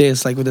 like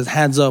this, like with his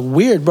hands up.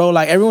 Weird, bro.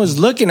 Like everyone's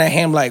looking at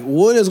him like,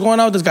 what is going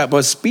on with this guy?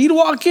 But speed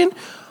walking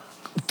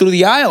through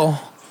the aisle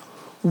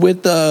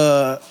with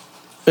it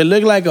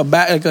looked like a you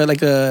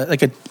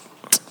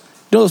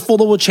know those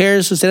foldable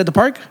chairs to sit at the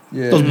park?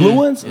 Yeah. Those blue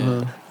ones?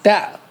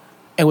 That.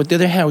 And with the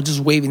other hand, we're just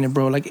waving it,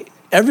 bro. Like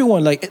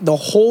everyone, like the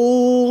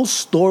whole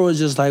store was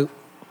just like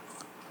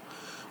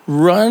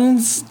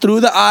runs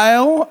through the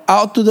aisle,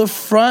 out through the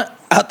front,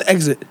 out the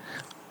exit.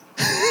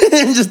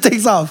 And just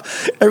takes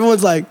off.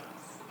 Everyone's like,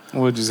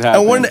 What just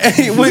happened?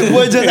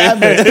 what just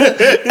happened?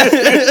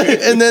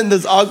 And then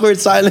this awkward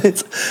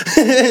silence.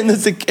 And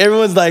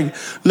everyone's like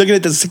looking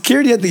at the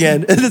security at the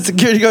end. And the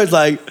security guard's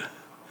like,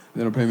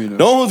 they don't pay me enough.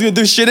 no one's gonna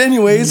do shit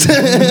anyways.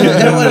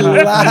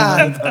 Everyone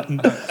laughed.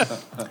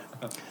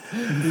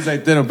 He's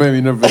like, they don't pay me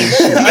enough for this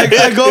shit.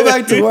 I go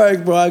back to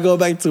work, bro. I go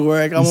back to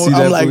work. I'm see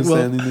that like, fool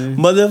well, standing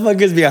there?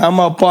 motherfuckers behind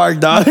my park,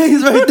 dog.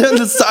 He's right there on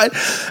the side.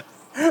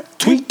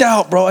 Tweaked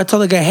out, bro. I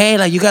told the guy, hey,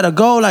 like, you gotta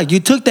go. Like, you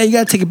took that, you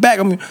gotta take it back.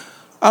 I mean,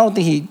 I don't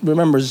think he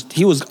remembers.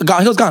 He was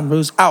gone. He was gone, but he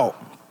was out.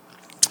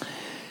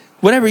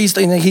 Whatever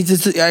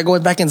I go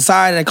back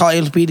inside. I call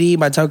LPD.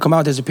 By the time I come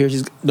out, disappears.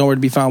 He's nowhere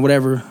to be found.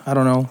 Whatever. I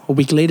don't know. A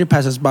week later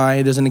passes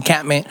by. There's an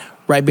encampment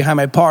right behind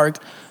my park.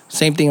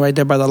 Same thing right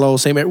there by the little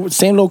same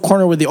little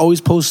corner where they always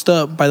post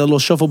up by the little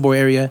shuffleboard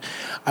area.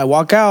 I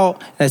walk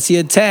out and I see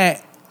a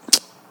tent.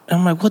 And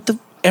I'm like, what the?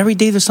 Every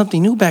day there's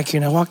something new back here.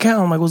 And I walk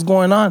out. I'm like, what's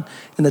going on?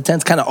 And the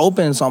tent's kind of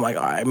open. So I'm like,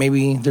 all right,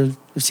 maybe there's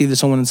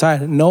someone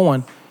inside. No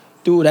one.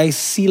 Dude, I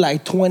see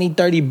like 20,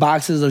 30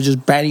 boxes of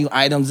just brand new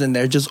items in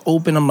there, just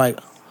open. I'm like,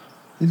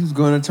 He was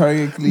going to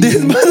Target. This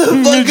Clean.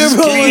 motherfucker, bro, was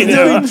clean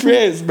doing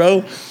trips,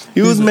 bro.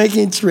 He was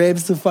making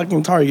trips to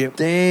fucking Target.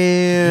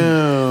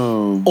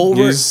 Damn.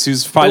 Over, He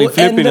was probably it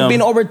ended flipping up being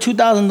them. over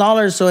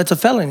 $2,000, so it's a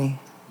felony.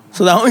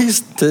 So that one,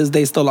 he's to this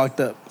day still locked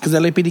up because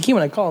LAPD came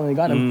when I called and they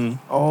got him.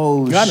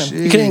 Oh, Got him.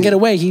 shit. He couldn't get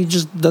away. He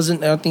just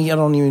doesn't. I don't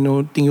even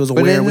know. Think he was But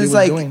aware of then what he it's was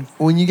like, doing.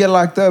 when you get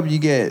locked up, you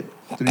get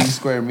 3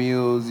 square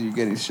meals, you're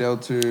getting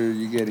shelter,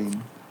 you're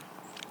getting,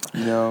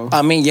 you know.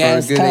 I mean, yeah, for a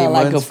it's good kind 8 of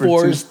like a months for two.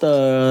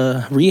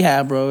 forced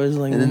rehab, bro. It's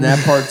like, And then that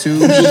part too.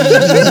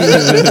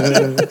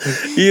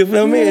 you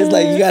feel me? It's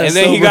like you gotta. And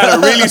then he sober got to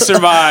up. really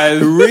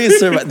survive. really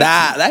survive.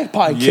 That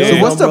probably Yeah. killed So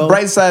him, what's the bro.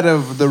 bright side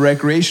of the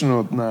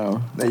recreational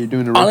now that you're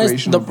doing the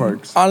recreational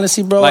parks?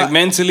 Honestly, bro, Like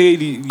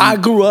mentally, I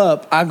grew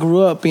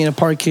up being a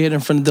park kid in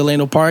front of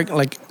Delano Park.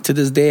 Like to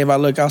this day, if I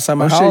look outside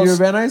my Oh house, shit, you're a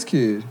Van Nuys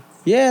kid.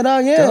 yeah,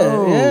 dog, yeah,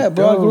 Dope, yeah,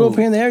 bro. I grew up dope.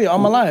 here in the area all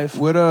my life.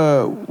 What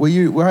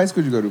high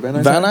school did you go to? Van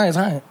Nuys. Van High? Nuys,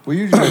 hi. What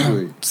year did you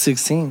graduate?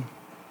 16.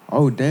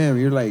 Oh damn,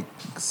 you're like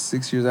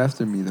 6 years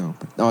after me though.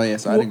 Oh yeah,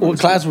 so I didn't go What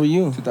to class school. were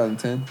you?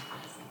 2010.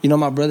 You know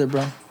my brother,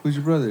 bro. Who's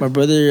your brother? My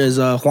brother is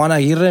Juan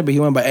Aguirre, but he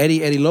went by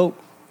Eddie Lope.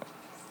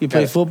 He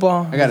played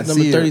football. I gotta He's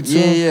see number him. 32.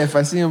 Yeah. If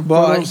I see him,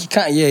 But photos, he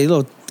he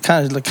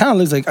kind of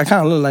looks like I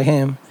kind of look like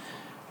him.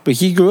 But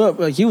he grew up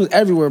like he was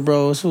everywhere,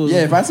 bro. So it was, yeah.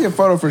 If I see a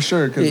photo for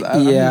sure, because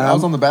Yeah. I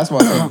was on the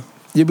basketball team.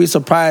 you'd be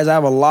surprised. I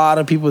have a lot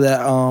of people that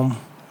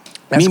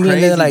That's meet me and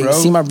crazy, they like bro.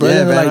 see my brother Yeah,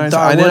 and they're Van like, Nuys.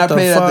 dog, And then what I the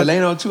played fuck? at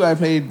Delano too. I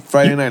played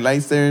Friday Night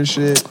Lights there and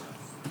shit.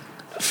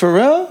 For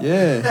real?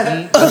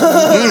 Yeah.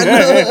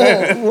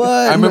 What?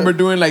 I remember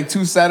doing like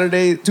 2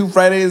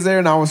 Fridays there,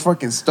 and I was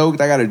fucking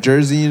stoked. I got a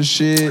jersey and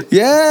shit.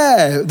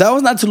 Yeah, that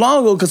was not too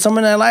long ago because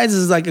Summer Night Lights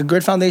is like a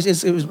great foundation.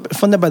 It was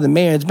funded by the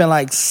mayor. It's been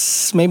like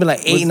maybe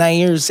like 8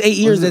 years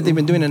that they've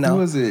been doing it Who now.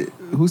 was it?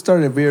 Who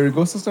started?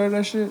 Villaraigosa started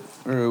that shit,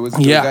 or was it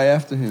Yeah. the guy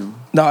after him?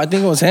 No, I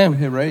think it was him.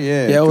 Him, right?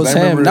 Yeah. Yeah, it 'Cause was I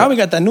him. remember- Now we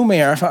got that new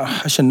mayor.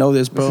 I should know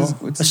this, bro.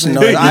 what's I his should name?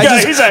 know it. I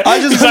he's just like, I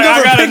looked up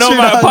a gotta know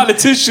picture, my dog.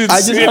 politicians I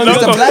just in looked up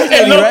local, the black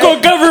lady, in local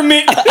right?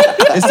 government.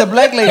 It's the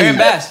black lady. Mayor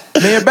Bass.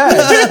 Mayor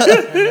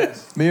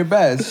Bass. Mayor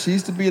Bass. She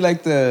used to be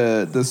like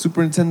the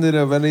superintendent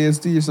of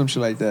LASD or some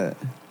shit like that.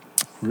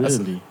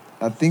 Really?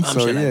 I think so.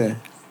 shit like Yeah. that.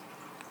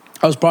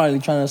 I was probably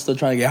still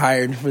trying to get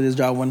hired for this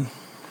job when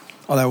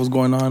all that was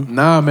going on.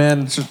 Nah,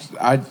 man. it's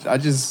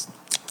just-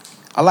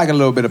 I like a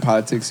little bit of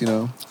politics, you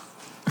know.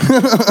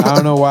 I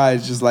don't know why.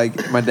 It's just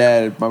like my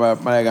dad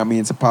got me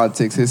into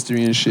politics,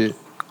 history, and shit.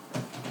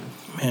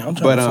 Man, I'm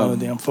trying But, to find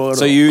a damn photo.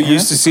 So you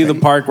used to see the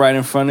park right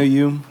in front of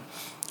you,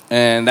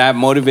 and that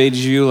motivated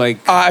you.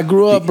 Like, I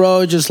grew up,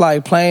 bro, just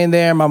like playing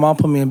there. My mom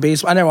put me in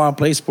baseball. I never want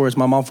to play sports.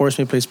 My mom forced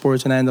me to play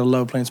sports, and I ended up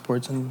loving playing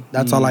sports, and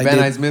that's all I Van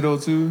did. Nuys Middle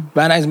too.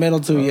 Van Nuys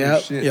Middle too, Oh, yeah.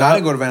 shit. Yeah. I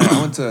didn't go to Van Nuys.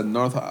 I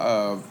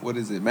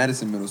went to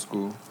Madison Middle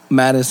School.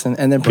 Madison,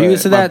 and then But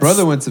previous to my that,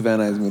 brother went to Van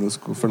Nuys Middle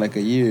School for like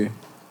a year.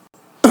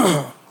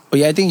 Oh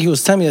yeah, I think he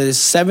was telling me that it's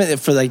 7th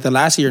for like the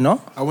last year, no?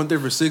 I went there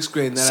for 6th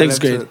grade. And then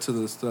Sixth I left grade. to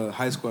the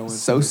high school I went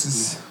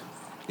Sosis.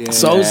 to. Yeah.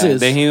 Sosis.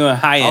 then he went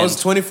high I was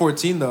end.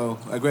 2014 though.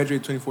 I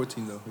graduated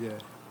 2014 though. Yeah.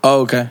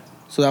 Oh, okay.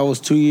 So that was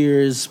 2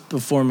 years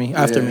before me,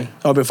 after Yeah. me.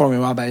 Oh, before me,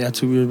 my bad. Yeah,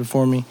 2 years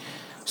before me.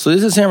 So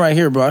this is him right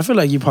here, bro. I feel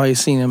like you probably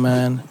seen him,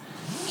 man.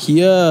 He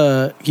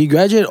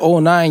graduated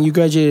 09. You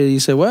graduated, you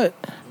said what?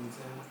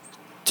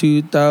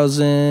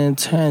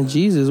 2010.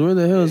 Jesus, where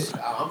the hell is...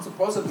 I'm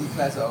supposed to be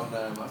class of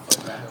 09.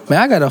 Man,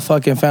 I got a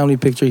fucking family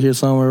picture here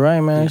somewhere, right,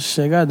 man?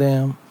 Shit,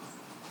 goddamn.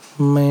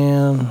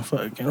 Man,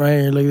 fucking right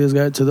here. Look at this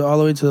guy all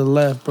the way to the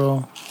left,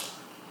 bro.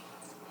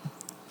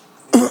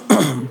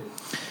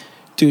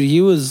 Dude,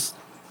 he was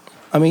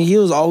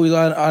always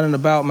out and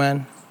about,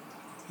 man.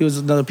 He was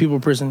another people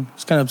person.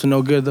 He's kind of up to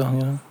no good, though,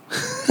 you know?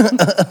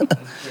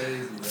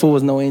 Fool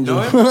was no angel.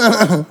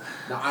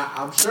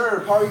 I'm sure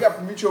probably got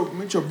from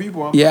mutual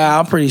people. Yeah,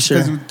 I'm pretty sure.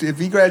 Because if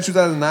he graduated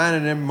 2009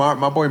 and then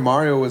my boy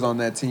Mario was on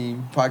that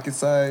team, Pocket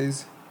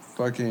Size,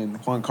 fucking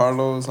Juan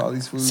Carlos, all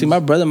these fools. See, my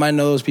brother might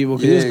know those people.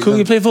 'Cause Yeah, he was cool.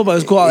 He played football. He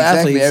was cool, all the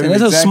Exactly, athletes.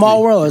 And it's a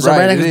small world. It's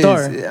right next it door.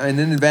 is. And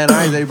then in Van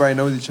Nuys, everybody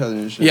knows each other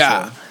and shit.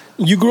 Yeah. so.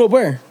 You grew up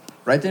where?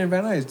 Right there in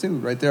Van Nuys, too.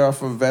 Right there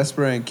off of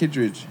Vesper and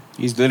Kittredge.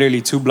 He's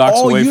literally 2 blocks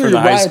Oh, away you're from the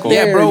high right school.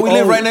 there. Yeah, bro. We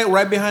live Oh.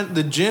 right behind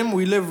the gym.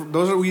 We live.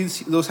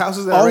 Those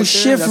houses that Oh, are right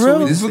shit, there. for That's where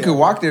real? we This fool stay. could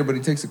walk there, but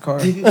he takes a car.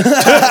 He can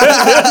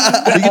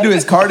do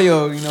his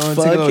cardio, you know, and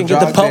take a little Fucking jog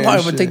get the pump there and out,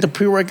 but shit. take the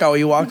pre-workout when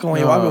you walk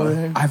over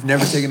there. I've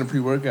never taken a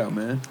pre-workout,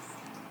 man.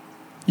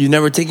 You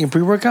never taken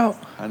pre-workout?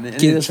 I didn't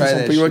Get us try some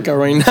that pre-workout shit.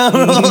 right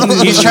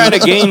now. He's trying to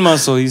gain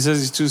muscle. He says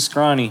he's too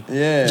scrawny.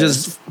 Yeah.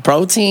 Just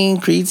protein,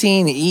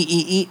 creatine, and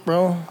eat,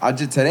 bro.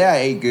 Today I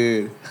ate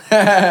good. Today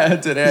I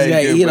gotta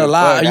ate good. eat a but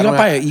lot. fuck, You I gotta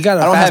don't have- you got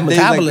a I don't fast have days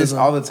like this metabolism.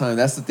 all the time.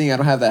 That's the thing. I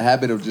don't have that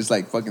habit of just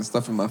like fucking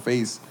stuffing my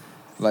face.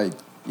 Like,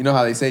 you know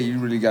how they say you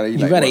really gotta eat You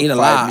like gotta what, eat a 5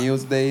 lot.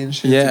 meals a day and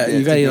shit. Yeah, to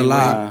you gotta to eat a gain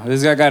lot. weight.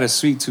 This guy got a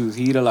sweet tooth.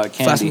 He eat a lot of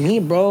Fast candy. me,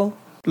 bro.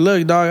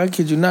 Look, dog, I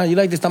kid you not. You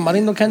like this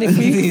tamarindo candy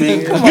for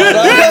you? Come on,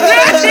 dog.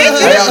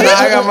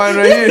 I got mine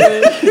right here.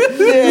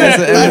 Yeah,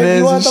 some M&Ms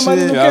You want and some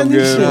shit. Yeah, I'm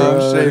good, No,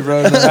 bro. I'm straight,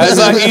 bro. That's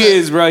how he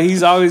is, bro.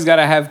 He's always got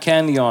to have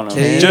candy on him.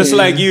 Candy. Just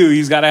like you,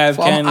 he's got to have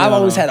candy I've on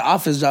always him. had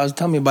office jobs.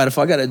 Tell me about it. If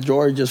I got a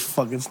drawer, just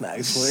fucking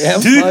snacks for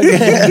you.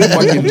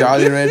 Fucking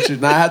Jolly Ranchers.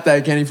 Now I have to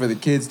have candy for the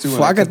kids too.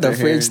 when I got cut the their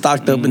fridge hair.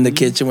 stocked up in the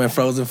kitchen with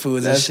frozen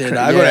foods That's and shit.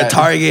 cra- I go yeah. to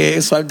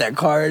Target, swipe that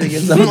card, and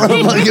get some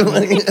motherfucking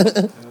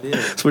money.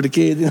 It's for the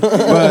kids. You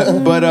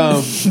know?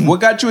 But what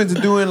got you into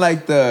doing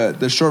like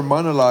the short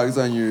monologues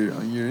on your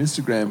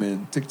Instagram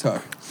and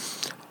TikTok?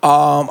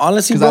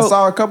 Honestly, Because bro, I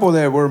saw a couple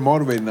that were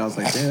motivating. I was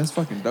like, damn, that's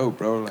fucking dope,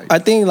 bro. Like, I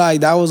think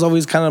like that was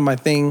always kind of my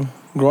thing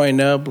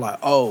growing up. Like,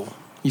 oh,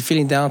 you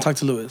feeling down? Talk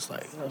to Lewis.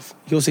 Like,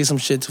 he'll say some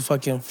shit to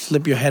fucking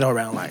flip your head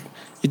around. Like,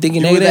 you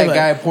thinking you were negative? that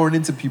like, guy pouring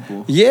into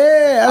people.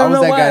 Yeah, I don't was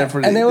know that why. guy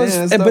for the- and it was,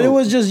 Damn, that's but it dope.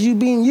 was just you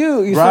being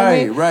you. You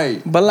Right, feel me?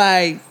 right. But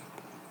like,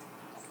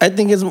 I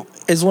think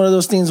it's one of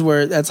those things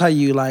where that's how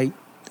you like.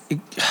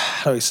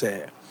 How do you say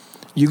it?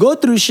 You go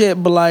through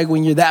shit, but like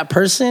when you're that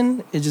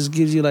person, it just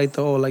gives you like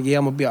the oh, like yeah,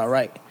 I'm gonna be all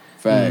right.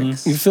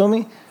 Facts. You feel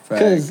me?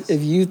 Because Facts.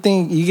 if you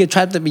think you get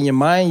trapped up in your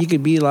mind, you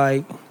could be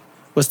like,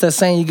 what's that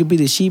saying? You could be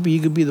the sheep or you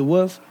could be the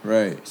wolf.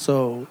 Right.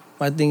 So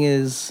my thing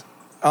is,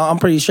 I'm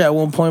pretty sure at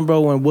one point,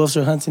 bro, when wolves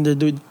are hunting, they're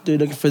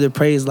looking for their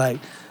prey. Like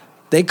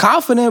they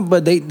confident,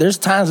 but there's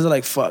times they're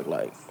like, fuck,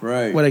 like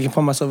Right. where I can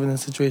put myself in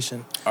this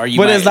situation. Or you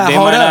But might, it's like, they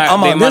hold might up, not,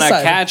 I'm they on might this not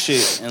side. catch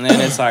it, and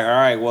then it's like, all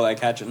right, well, I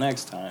catch it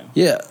next time.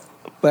 Yeah,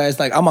 but it's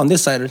like I'm on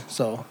this side,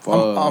 so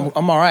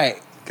I'm all right.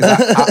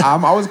 Because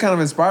I'm always kind of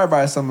inspired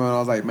by someone. I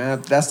was like,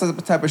 man, that's the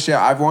type of shit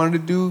I've wanted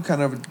to do,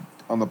 kind of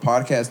on the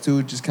podcast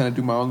too. Just kind of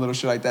do my own little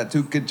shit like that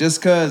too.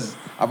 Just because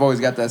I've always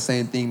got that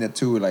same thing that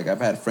too. Like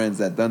I've had friends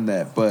that done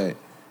that, but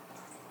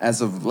as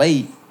of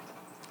late,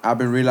 I've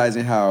been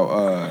realizing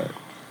how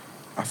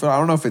I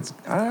don't know if it's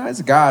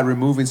God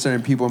removing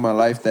certain people in my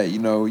life that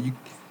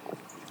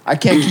I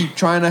can't keep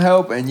trying to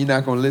help and you're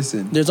not gonna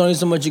listen. There's only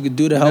so much you could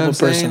do to You know help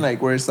what a I'm saying? person. Like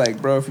where it's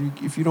like, bro,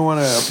 if you don't want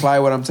to apply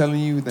what I'm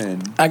telling you,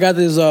 then I got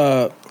this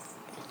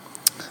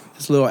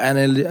little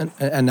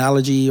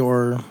analogy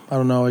or I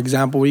don't know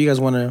example where you guys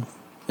want to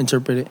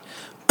interpret it.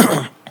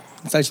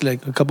 It's actually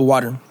like a cup of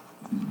water.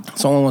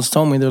 Someone once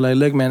told me, they're like,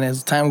 look, man,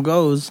 as time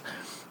goes,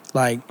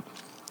 like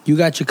you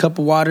got your cup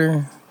of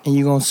water and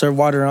you're gonna serve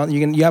water on.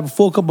 You have a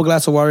full cup of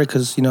glass of water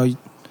because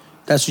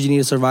that's what you need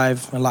to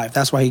survive in life.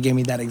 That's why he gave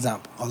me that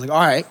example. I was like, all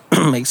right,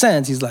 makes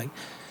sense. He's like,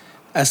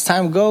 as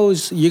time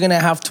goes, you're gonna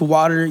have to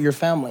water your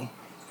family.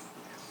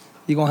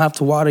 You're gonna have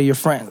to water your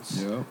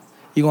friends. Yep.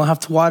 You're gonna have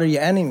to water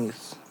your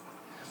enemies.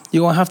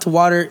 You're gonna have to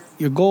water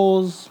your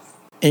goals,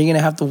 and you're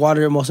gonna have to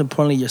water, most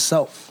importantly,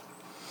 yourself.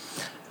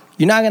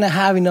 You're not gonna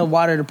have enough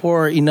water to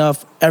pour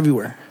enough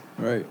everywhere,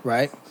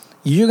 right?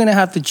 You're gonna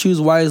have to choose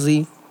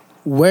wisely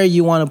where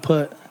you want to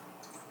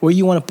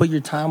put your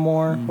time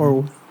more,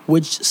 or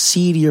which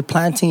seed you're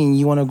planting and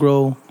you want to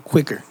grow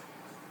quicker.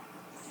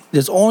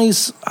 There's only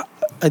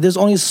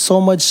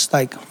so much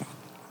like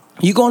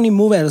you can only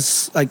move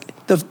as like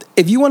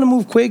if you want to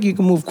move quick, you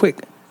can move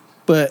quick,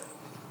 but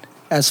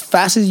as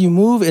fast as you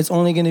move, it's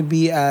only going to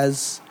be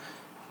as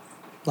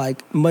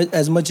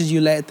much as you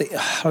let the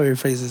how do you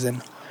phrase this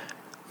in.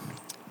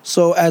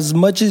 So as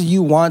much as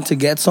you want to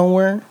get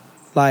somewhere,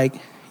 like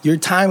your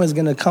time is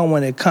going to come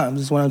when it comes.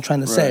 Is what I'm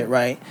trying to say,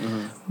 right?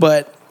 Mm-hmm.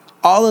 But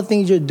all the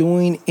things you're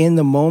doing in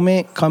the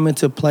moment come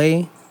into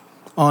play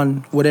on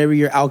whatever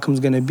your outcome is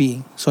going to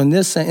be. So in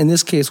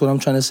this case, what I'm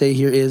trying to say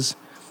here is,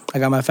 I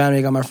got my family,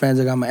 I got my friends,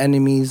 I got my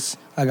enemies,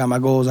 I got my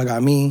goals, I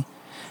got me.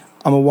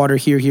 I'm gonna water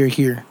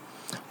here.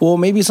 Well,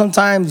 maybe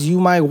sometimes you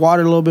might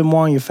water a little bit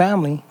more on your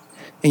family,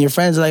 and your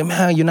friends are like,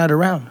 man, you're not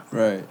around.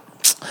 Right.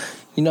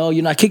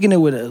 You're not kicking it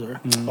with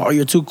us, or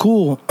you're too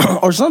cool.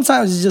 Or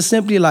sometimes it's just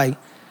simply like,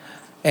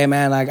 hey,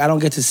 man, like, I don't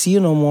get to see you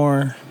no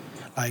more.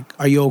 Like,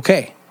 are you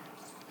okay?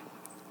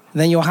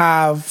 Then you'll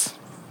have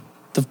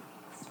the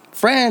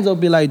friends will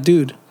be like,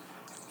 dude,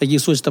 like, you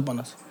switched up on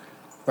us,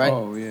 right?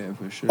 Oh, yeah,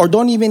 for sure. Or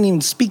don't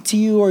even speak to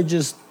you or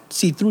just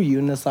see through you.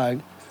 And it's like,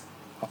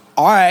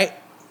 all right,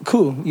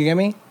 cool. You get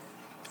me?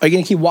 Are you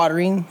going to keep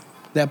watering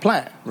that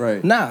plant?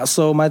 Right. Nah.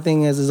 So my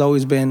thing has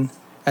always been,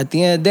 at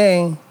the end of the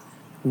day,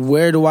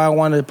 where do I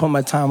want to put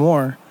my time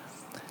more?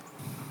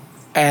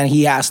 And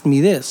he asked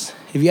me this.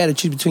 If you had to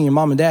choose between your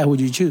mom and dad, who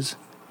would you choose?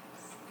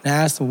 And I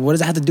asked him, what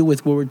does that have to do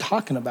with what we're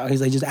talking about? He's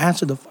like, just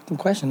answer the fucking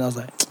question. I was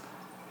like,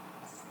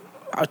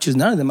 I'll choose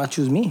none of them. I'll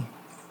choose me.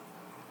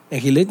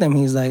 And he looked at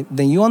me. He's like,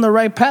 then you on the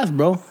right path,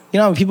 bro. You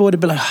know, people would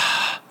have been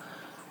like,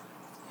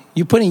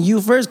 you putting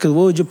you first, because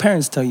what would your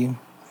parents tell you?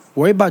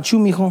 Worry about you,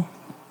 mijo.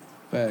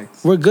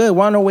 Facts. We're good.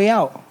 We're on our way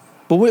out.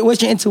 But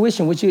what's your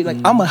intuition? I'm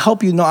going to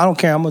help you. No, I don't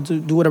care. I'm going to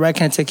do whatever I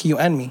can to take care of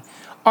your enemy.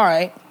 All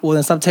right. Well,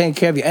 then stop taking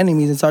care of your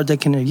enemies and start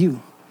taking care of you.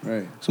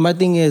 Right. So my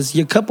thing is,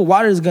 your cup of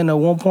water is going to, at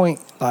one point,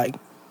 like,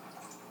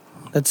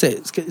 that's it.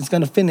 It's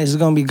going to finish. It's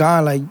going to be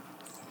gone. Like,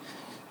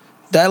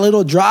 that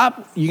little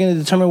drop, you're going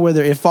to determine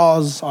whether it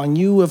falls on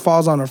you, it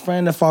falls on a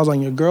friend, it falls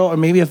on your girl, or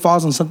maybe it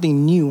falls on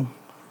something new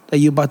that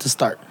you're about to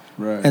start.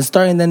 Right. And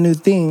starting that new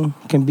thing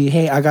can be,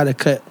 hey, I got to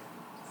cut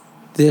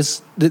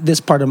this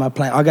part of my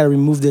plant. I got to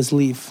remove this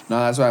leaf. No,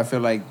 that's why I feel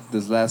like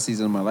this last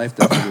season of my life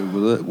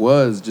definitely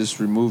was just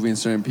removing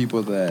certain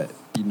people that,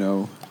 you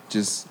know,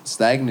 just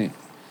stagnant.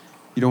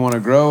 You don't want to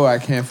grow, I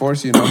can't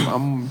force you.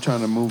 I'm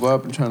trying to move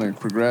up and trying to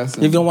progress.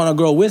 If you don't want to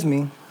grow with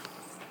me,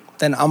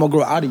 then I'm going to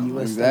grow out of you.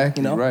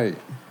 Exactly, you know? right.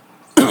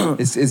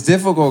 It's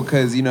difficult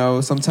because, you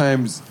know,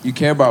 sometimes you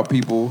care about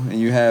people and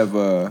you have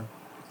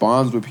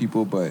bonds with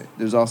people, but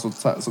there's also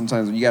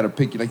sometimes when you got to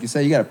pick, like you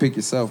said, you got to pick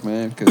yourself,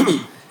 man. Because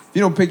if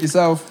you don't pick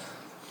yourself,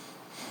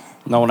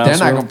 no one else they're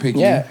not will. going to pick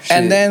Yeah, you. Shit.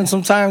 and then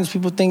sometimes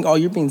people think, oh,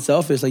 you're being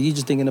selfish. Like, you're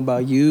just thinking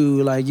about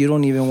you. Like, you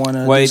don't even want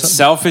to. Well, it's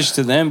selfish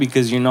to them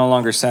because you're no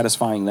longer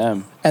satisfying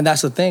them. And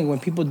that's the thing. When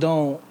people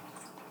don't,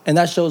 and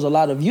that shows a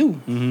lot of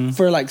you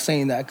for, like,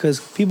 saying that. Because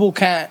people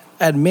can't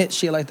admit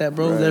shit like that,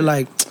 bro. Right. They're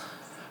like,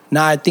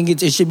 nah, I think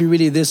it should be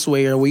really this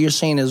way, or what you're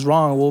saying is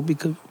wrong. Well,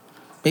 because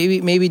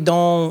maybe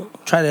don't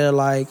try to,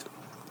 like,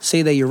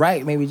 say that you're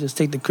right. Maybe just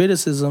take the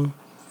criticism.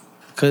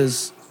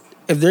 Because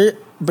if they're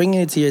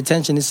bringing it to your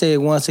attention, they say it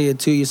once, say it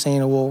two, you're saying,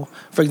 well,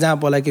 for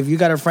example, like if you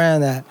got a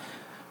friend that,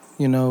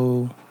 you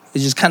know,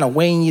 is just kind of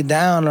weighing you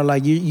down, or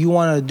like you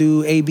want to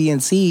do A, B,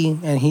 and C,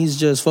 and he's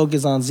just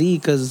focused on Z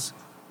because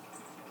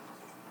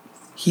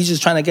he's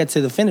just trying to get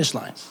to the finish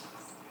line.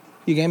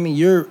 You get me?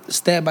 You're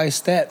step by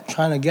step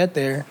trying to get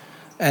there.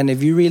 And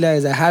if you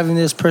realize that having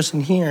this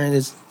person here and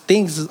this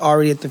thinks is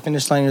already at the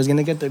finish line is going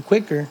to get there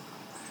quicker,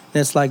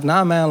 then it's like,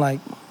 nah, man, like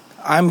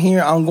I'm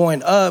here, I'm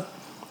going up.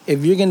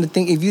 If you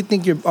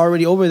think you're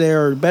already over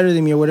there or better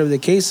than me or whatever the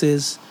case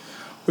is,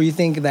 or you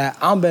think that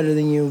I'm better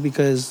than you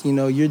because, you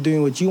know, you're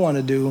doing what you want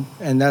to do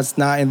and that's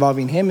not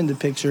involving him in the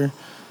picture,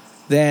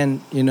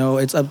 then, you know,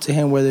 it's up to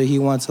him whether he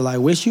wants to, like,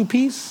 wish you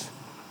peace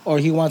or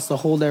he wants to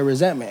hold that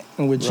resentment.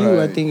 And with you, I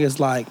Right. think it's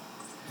like,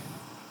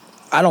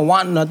 I don't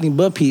want nothing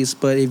but peace,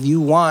 but if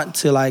you want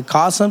to, like,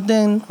 cause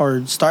something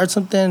or start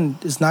something,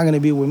 it's not going to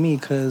be with me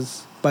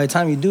because by the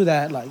time you do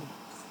that, like,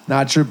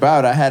 Not trip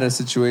out. I had a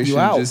situation You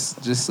out.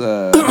 just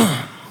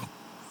to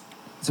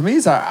me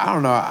it's I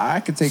don't know.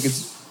 I could take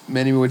it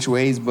many which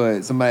ways,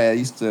 but somebody that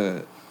used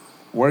to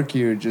work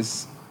here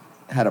just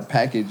had a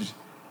package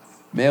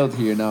mailed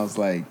here, and I was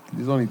like,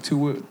 there's only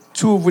two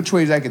of which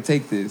ways I could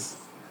take this.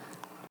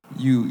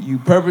 You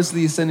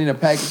purposely sending a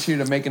package here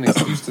to make an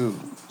excuse to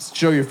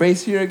show your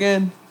face here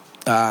again,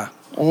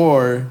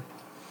 or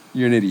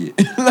you're an idiot.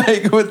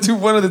 Like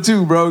one of the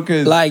two, bro.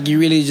 Cause like you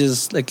really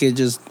just, like, it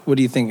just, what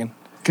are you thinking?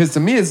 Because to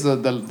me, it's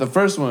the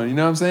first one. You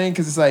know what I'm saying?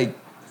 Because it's like,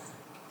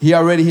 he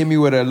already hit me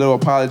with a little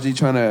apology,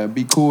 trying to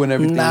be cool and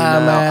everything. Nah,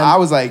 And man. I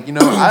was like, you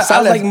know, I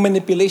Sounds left- like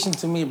manipulation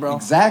to me, bro.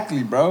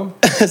 exactly, bro.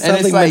 Sounds And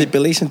it's like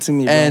manipulation to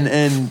me, bro.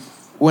 And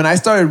when I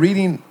started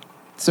reading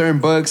certain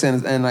books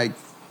and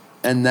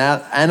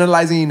that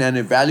analyzing and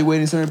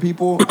evaluating certain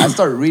people, I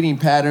started reading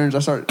patterns. I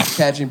started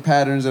catching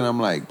patterns, and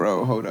I'm like,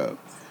 bro, hold up.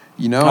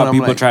 You know, and How I'm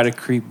people like, try to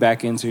creep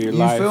back into your you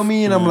life. feel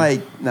me? And I'm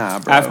like, nah,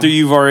 bro. After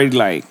you've already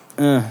like,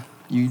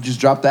 you just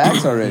dropped the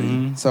axe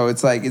already. So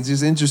it's like, it's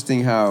just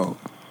interesting how,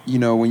 you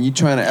know, when you're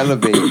trying to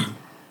elevate,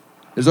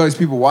 there's always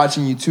people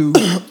watching you too.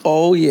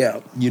 Oh, yeah.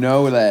 You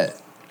know, that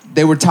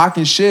they were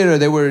talking shit or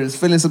they were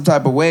feeling some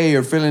type of way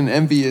or feeling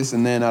envious,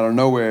 and then out of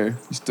nowhere,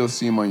 you still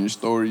see them on your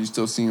story. You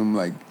still see them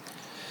like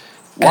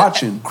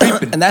watching,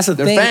 creeping. And that's the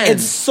They're thing. fans.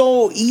 It's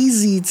so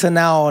easy to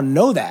now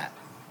know that.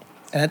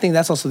 And I think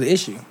that's also the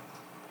issue.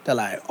 They're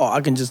like, oh,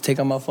 I can just take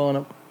on my phone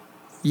up.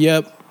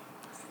 Yep.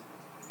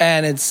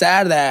 And it's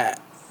sad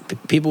that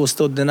people will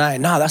still deny,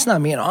 nah, that's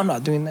not me. No, I'm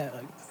not doing that.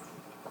 Like,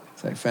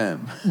 It's like,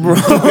 fam.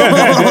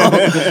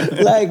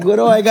 like, what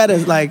do I got to,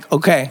 like,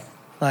 okay.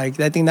 Like,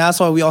 I think that's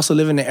why we also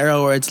live in an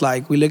era where it's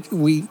like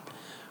we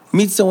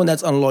meet someone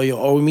that's unloyal,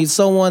 or we meet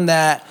someone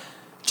that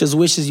just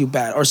wishes you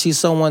bad, or see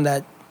someone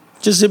that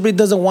just simply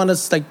doesn't want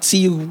us, like, see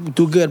you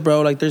do good,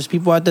 bro. Like, there's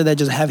people out there that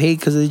just have hate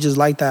because they just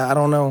like that. I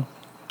don't know.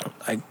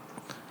 Like,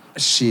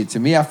 Shit, to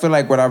me, I feel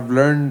like what I've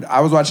learned, I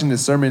was watching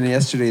this sermon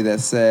yesterday that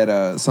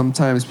said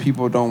sometimes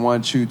people don't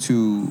want you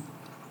to,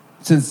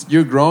 since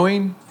you're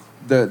growing,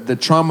 the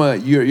trauma,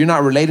 you're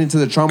not relating to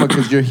the trauma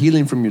because you're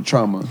healing from your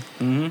trauma.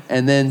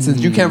 And then since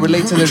you can't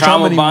relate to the trauma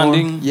Trauma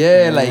anymore,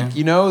 bonding. like,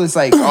 you know, it's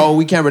like, oh,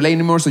 we can't relate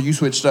anymore, so you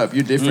switched up.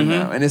 You're different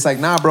now. And it's like,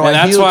 nah, bro, and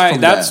I that's healed why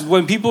from that's that.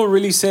 when people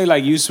really say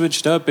like you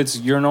switched up. It's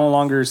you're no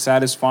longer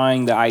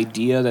satisfying the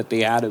idea that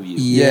they had of you.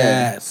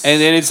 yes.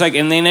 And then it's like,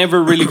 and they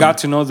never really got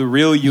to know the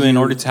real you in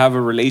order to have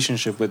a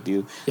relationship with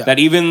you. Yeah. That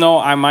even though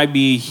I might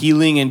be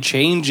healing and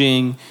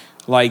changing,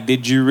 like,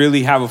 did you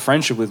really have a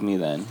friendship with me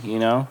then? You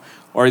know,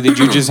 or did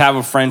you just have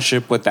a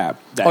friendship with that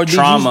or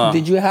trauma?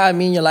 did you have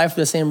me in your life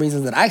for the same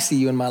reasons that I see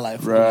you in my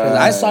life? Right. Because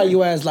I saw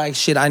you as like,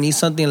 shit, I need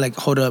something. Like,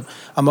 hold up,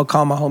 I'm gonna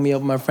call my homie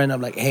up, my friend.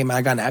 I'm like, hey man,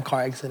 I got in that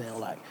car accident.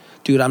 Like,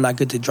 dude, I'm not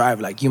good to drive.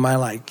 Like, you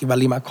mind, like, if I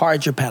leave my car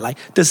at your pad? Like,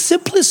 the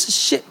simplest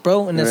shit,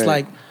 bro. And it's Right.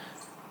 like,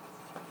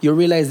 you'll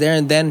realize there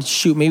and then,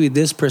 shoot, maybe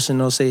this person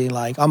will say,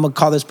 like, I'm gonna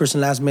call this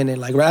person last minute,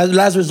 like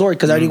last resort,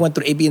 because I already went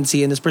through A, B, and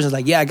C, and this person's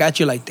like, yeah, I got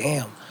you. Like,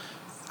 damn,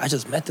 I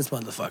just met this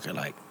motherfucker.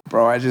 Like,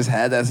 Bro, I just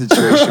had that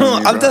situation.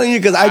 I'm telling you,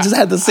 because I just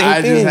had the same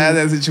I thing. just had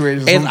that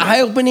situation. It's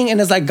eye opening,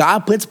 and it's like God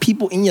puts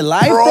people in your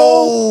life, bro.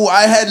 Bro,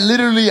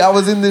 I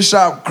was in this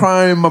shop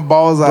crying my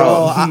balls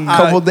out a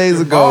couple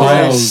days ago.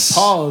 Pause.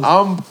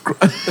 I'm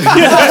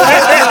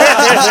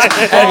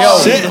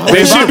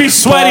They should be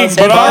sweating,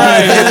 but all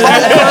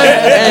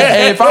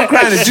right. if I'm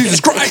crying, it's Jesus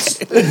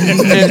Christ.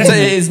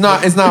 It's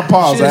not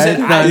pause, right?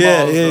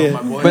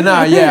 But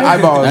nah,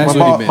 eyeballs. That's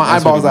My what he meant. That's what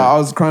eyeballs he out. I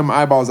was crying my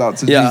eyeballs out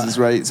to Yeah. Jesus,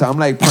 right? So I'm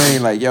like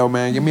praying, like, yo,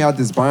 man, get me out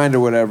this bind or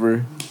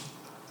whatever.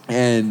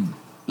 And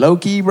low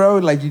key, bro,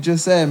 like you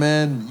just said,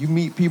 man, you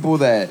meet people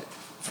that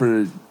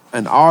for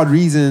an odd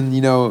reason,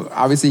 you know,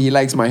 obviously he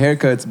likes my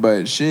haircuts,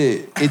 but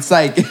shit, it's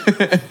like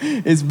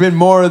it's been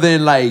more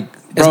than like,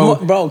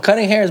 bro.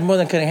 Cutting hair is more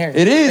than cutting hair.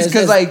 It is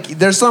because like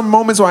there's some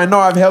moments where I know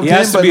I've helped He him,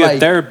 has to but be like a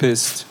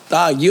therapist.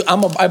 I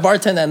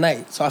bartend at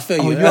night, so I feel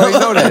you. you already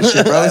know that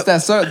shit, bro. It's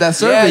that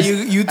service. Yeah,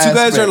 you two guys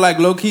aspect. are like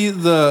low key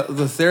the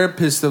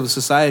therapist of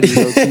society.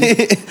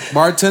 Low-key.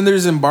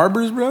 Bartenders and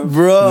barbers, bro.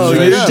 Bro,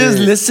 Straight you're up. just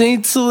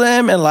listening to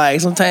them, and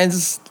like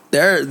sometimes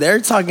they're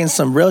talking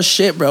some real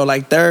shit, bro.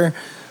 Like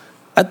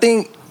I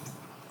think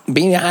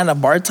being behind a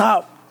bar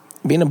top,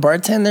 being a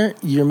bartender,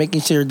 you're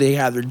making sure they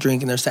have their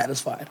drink and they're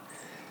satisfied.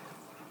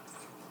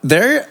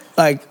 They're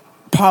like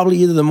probably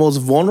either the most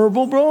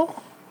vulnerable, bro,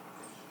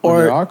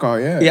 or the alcohol,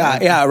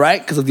 yeah, right,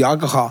 because of the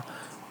alcohol,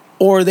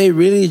 or they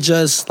really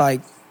just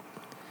like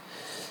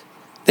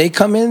they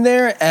come in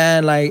there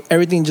and like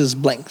everything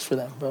just blanks for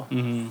them, bro.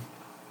 Mm-hmm.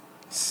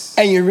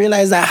 And you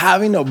realize that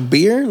having a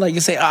beer, like you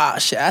say,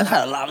 shit, I've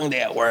had a long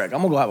day at work. I'm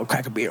gonna go have a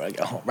crack of beer when I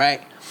get home,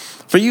 right?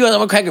 For you guys, I'm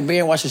gonna crack a beer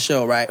and watch the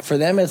show, right? For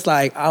them, it's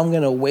like I'm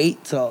gonna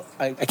wait till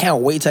I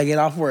can't wait till I get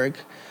off work.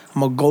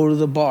 I'm gonna go to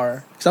the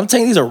bar because I'm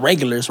telling you, these are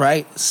regulars,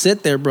 right?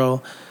 Sit there,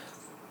 bro.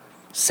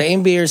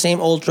 Same beer,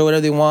 same ultra,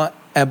 whatever they want,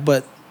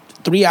 but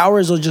 3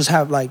 hours they'll just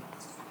have like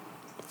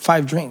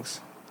 5 drinks.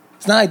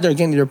 It's not like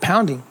they're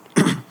pounding,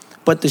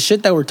 but the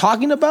shit that we're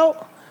talking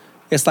about,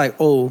 it's like,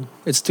 oh,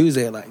 it's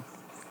Tuesday, like.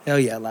 Hell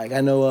yeah, like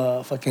I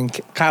know fucking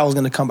Kyle's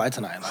gonna come by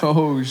tonight. Like,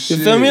 Oh shit!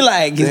 you feel me?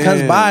 Like he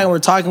comes Damn. by and we're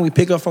talking, we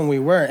pick up from where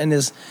we were, and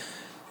it's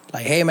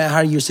like, hey man,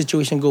 how did your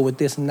situation go with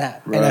this and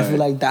that? And I Right. feel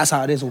like that's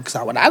how it is. Because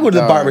when I go to the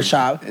Dog,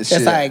 barbershop, it's it's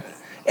shit. like,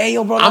 hey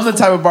yo, bro, I'm the let's-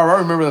 type of barber. I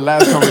remember the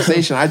last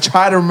conversation. I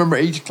try to remember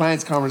each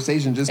client's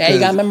conversation just. yeah, you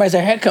 'cause- gotta memorize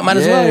their haircut, might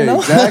as well, you know.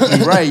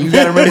 Exactly, right. You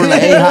gotta remember,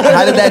 like, hey,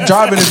 how did that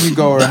job interview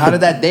go, or how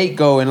did that date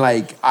go? And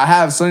like, I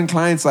have certain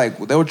clients like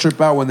they'll trip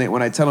out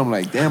when I tell them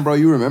like, damn, bro,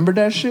 you remember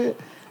that shit?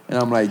 And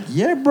I'm like,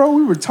 yeah, bro,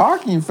 we were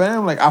talking,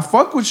 fam. Like, I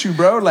fuck with you,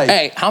 bro. Like,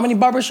 Hey, how many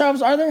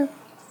barbershops are there?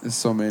 there's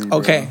so many. Bro.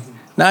 Okay,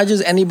 not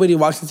just anybody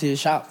walks into your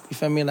shop. You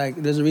feel me? Like,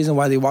 there's a reason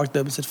why they walked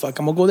up and said, "Fuck,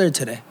 I'm gonna go there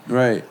today."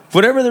 Right.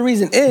 Whatever the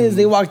reason is,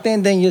 they walked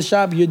in, then your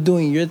shop, you're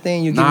doing your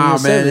thing, you're giving Nah, your man.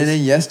 service. And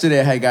then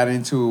yesterday I had got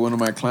into one of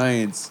my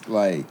clients,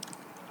 like,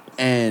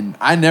 and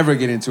I never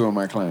get into it with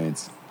my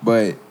clients,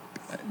 but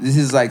this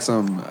is like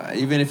some.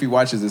 Even if he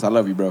watches this, I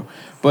love you, bro.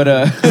 But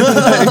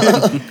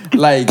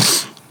like,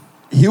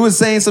 he was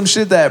saying some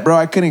shit that, bro,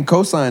 I couldn't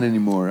co-sign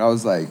anymore. I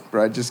was like,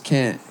 bro, I just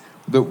can't.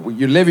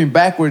 You're living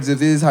backwards if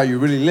this is how you're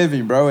really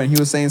living, bro. And he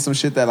was saying some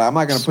shit that like, I'm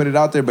not gonna put it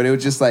out there, but it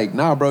was just like,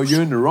 nah, bro,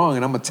 you're in the wrong,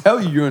 and I'm gonna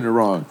tell you you're in the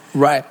wrong.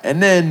 Right.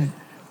 And then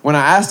when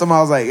I asked him,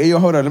 I was like, hey, yo,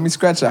 hold on, let me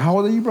scratch that. How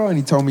old are you, bro? And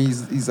he told me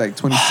he's like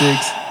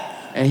 26.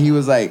 And he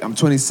was like, I'm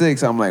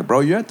 26. I'm like,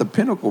 bro, you're at the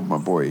pinnacle, my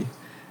boy.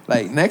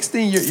 Like, next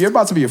thing, you're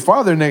about to be a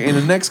father in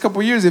the next couple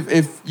of years.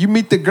 If you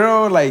meet the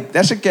girl, like,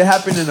 that shit can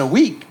happen in a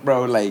week,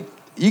 bro. Like,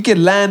 you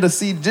can land a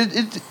seed.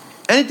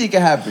 Anything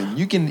can happen.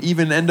 You can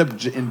even end up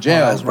in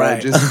jail, that's bro.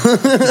 right.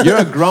 Just, you're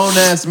a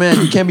grown-ass man.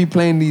 You can't be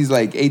playing these,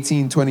 like,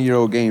 18,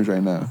 20-year-old games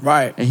right now.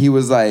 Right. And he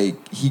was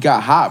like, he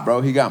got hot,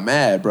 bro. He got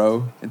mad,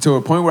 bro. And to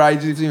a point where I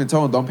just even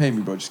told him, don't pay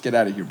me, bro. Just get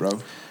out of here, bro.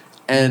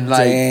 And,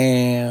 like,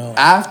 Damn.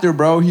 after,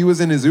 bro, he was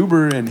in his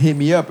Uber and hit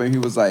me up. And he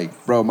was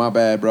like, bro, my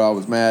bad, bro. I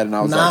was mad. And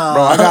I was Nah. like,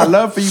 bro, I got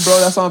love for you, bro.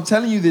 That's why I'm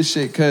telling you this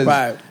shit. Because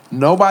Right.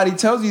 nobody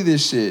tells you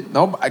this shit.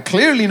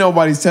 Clearly,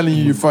 nobody's telling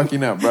you you're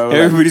fucking up, bro. Like,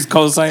 Everybody's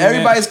co-signing.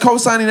 everybody's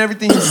co-signing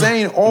everything he's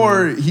saying,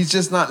 or he's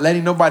just not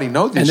letting nobody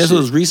know this And this shit.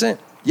 was recent?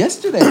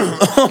 Yesterday.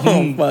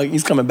 Oh, fuck,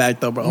 he's coming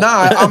back though, bro. Nah,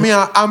 I mean,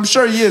 I'm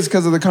sure he is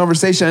because of the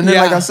conversation. And then,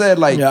 Yeah. like I said,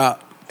 like, Yeah.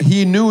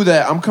 he knew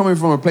that I'm coming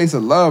from a place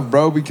of love,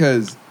 bro,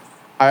 because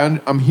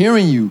I'm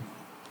hearing you.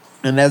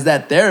 And as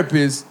that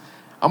therapist,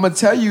 I'm going to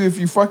tell you if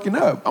you fucking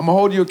up. I'm going to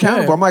hold you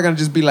accountable. Yeah. I'm not going to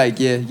just be like,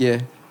 yeah.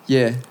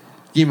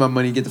 Give me my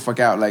money, get the fuck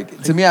out.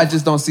 Like, to me, I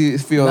just don't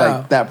feel No.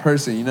 like that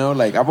person, you know?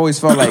 Like, I've always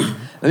felt like,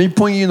 let me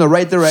point you in the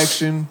right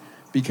direction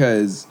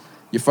because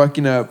you're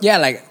fucking up. Yeah,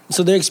 like,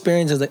 so their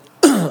experience is like,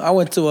 I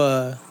went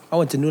to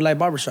New Light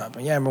Barbershop,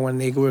 and yeah, I remember when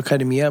they were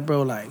cutting me up,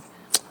 bro, like,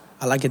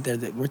 I like it there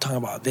that we're talking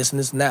about this and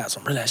this and that,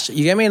 some real ass shit.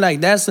 You get me?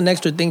 Like, that's an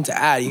extra thing to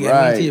add. You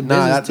get me? To your business,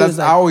 Nah, too. that's, It's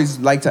like, I always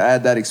like to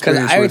add that because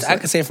experience. where it's I like-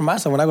 can say for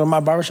myself, when I go to my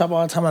barbershop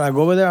all the time and I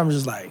go over there, I'm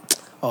just like,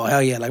 oh,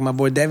 hell yeah. Like, my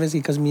boy Devin,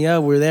 he cuts me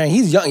up. We're there. And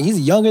he's young. He's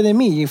younger than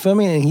me. You feel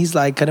me? And he's,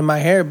 like, cutting my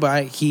hair.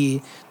 But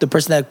the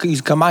person that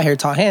used to cut my hair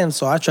taught him.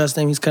 So I trust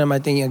him. He's cutting my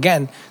thing.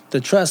 Again, the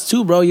trust,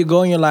 too, bro. You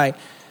go and you're like,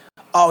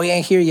 Oh, he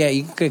ain't here yet.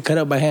 You could cut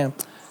up by him.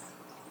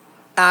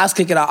 I'll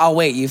kick it out. I'll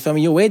wait. You feel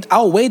me?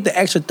 I'll wait the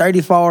extra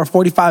 34 or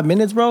 45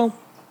 minutes, bro.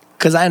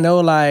 Because I know,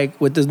 like,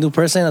 with this new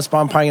person, I'm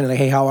probably going to like,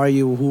 hey, how are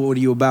you? What are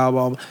you about?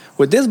 Blah, blah.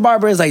 With this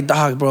barber, it's like,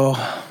 dog, bro,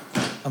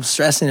 I'm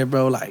stressing it,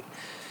 bro. Like,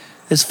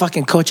 this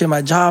fucking coach at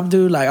my job,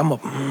 dude. Like, I'm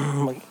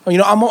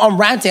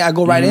ranting. I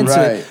go right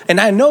into it.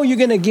 And I know you're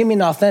going to give me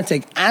an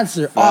authentic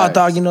answer. Right. Oh,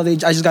 dog, I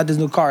just got this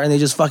new car, and they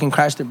just fucking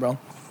crashed it, bro.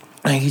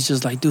 And he's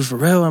just like, dude, for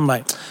real? I'm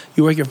like,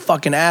 you work your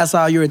fucking ass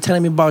out. You were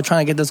telling me about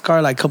trying to get this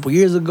car like a couple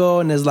years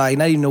ago, and it's like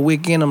not even a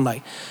weekend. I'm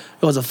like,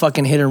 it was a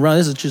fucking hit and run.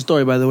 This is a true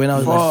story, by the way. And I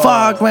was like,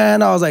 fuck,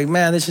 man. I was like,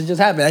 man, this shit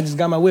just happened. I just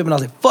got my whip, and I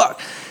was like, fuck.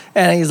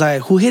 And he's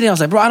like, who hit it? I was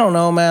like, bro, I don't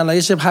know, man. Like,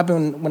 this shit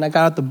happened when I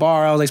got out the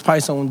bar. I was like,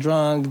 probably someone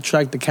drunk,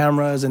 tracked the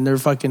cameras, and they're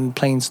fucking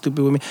playing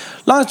stupid with me.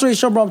 Long story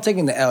short, bro, I'm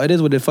taking the L. It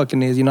is what it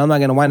fucking is. I'm not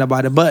going to whine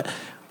about it. But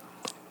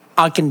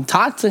I can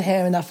talk to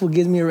him, and that fool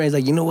gives me a raise.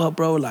 Like, you know what,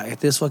 bro? Like, at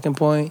this fucking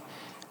point,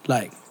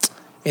 like,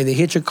 if they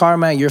hit your car,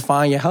 man, you're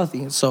fine, you're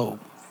healthy. So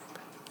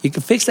you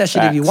can fix that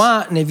shit if you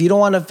want. And if you don't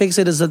want to fix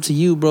it, it's up to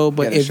you, bro.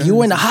 But if you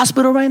were in the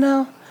hospital right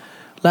now,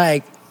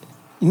 like,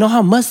 you know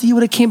how musty you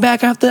would have came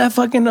back after that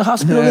fucking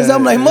hospital?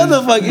 I'm like,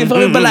 motherfucker. You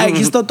feel me? But, like,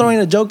 he's still throwing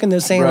a joke in there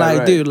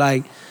saying, dude,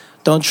 like,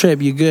 don't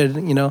trip, you good,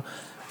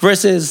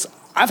 Versus,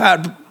 I've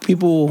had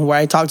people where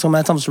I talk to them,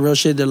 I tell them some real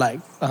shit, they're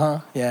like,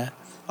 yeah.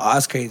 Oh,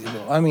 that's crazy,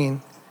 bro. I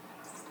mean,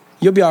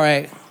 you'll be all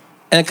right.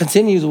 And it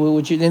continues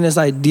with you. Then it's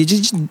like,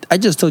 I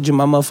just told you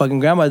my motherfucking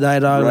grandma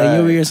died, dog. Right. Like,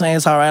 you over here saying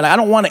it's all right. Like, I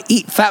don't want to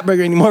eat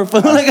Fatburger anymore.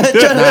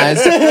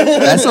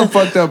 That's some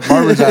fucked up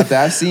barbers out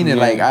there. I've seen it.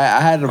 Like, I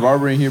had a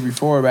barber in here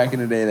before back in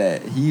the day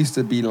that he used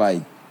to be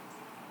like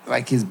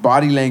his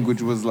body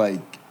language was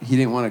like, he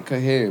didn't want to cut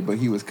hair, but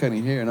he was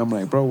cutting hair. And I'm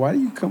like, bro, why do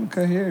you come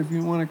cut hair if you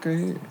don't want to cut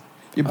hair?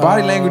 Your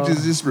body language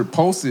is just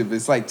repulsive.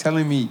 It's like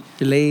telling me.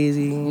 You're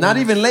lazy. Not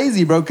even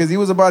lazy, bro, because he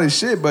was about his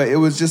shit, but it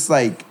was just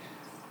like,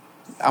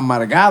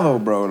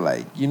 amargado, bro.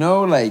 Like,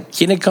 like...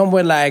 He didn't come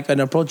with, like, an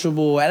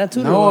approachable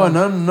attitude? No,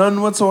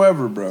 none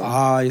whatsoever, bro.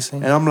 Oh, you see?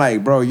 And I'm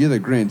like, bro, you're the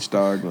Grinch,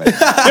 dog. Like, you know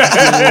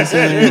what I'm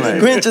saying?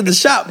 Like, Grinch of the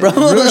shop, bro.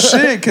 Real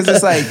shit, because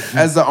it's like,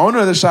 as the owner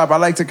of the shop, I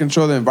like to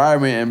control the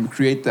environment and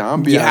create the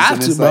ambiance. You have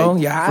and to, it's bro.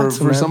 Like, you have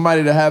to, for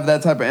somebody to have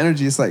that type of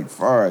energy, it's like,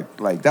 fuck.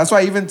 Like, that's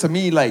why even to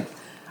me, like,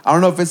 I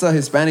don't know if it's a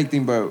Hispanic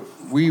thing, but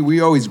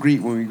we always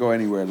greet when we go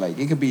anywhere. Like,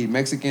 it could be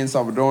Mexican,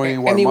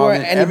 Salvadorian,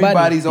 Guatemalan.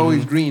 Everybody's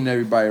always greeting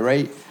everybody,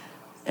 right?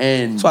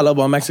 And that's what I love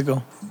about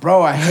Mexico.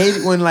 Bro, I hate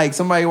it when like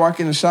somebody walk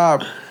in the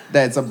shop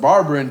that's a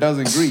barber and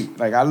doesn't greet.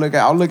 Like I'll look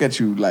at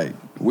you like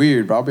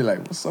weird, bro. I'll be like,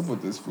 what's up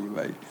with this food?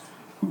 Like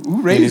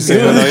who raised you?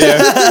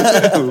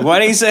 Why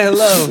didn't you say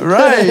hello?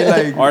 Right.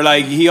 Like, or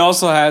like he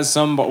also has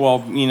some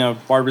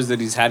barbers that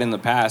he's had in the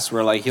past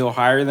where like he'll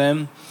hire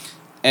them.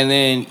 And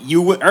then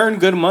you would earn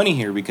good money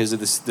here because of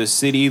the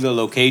city, the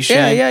location.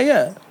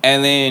 Yeah.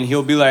 And then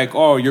he'll be like,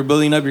 oh, you're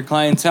building up your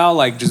clientele.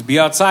 Like, just be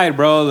outside,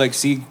 bro. Like,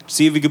 see if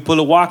you could pull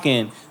a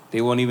walk-in.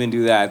 They won't even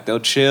do that. They'll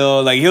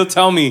chill. Like, he'll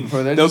tell me.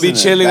 Bro, they'll be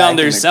chilling on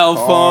their cell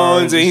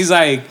phones. And he's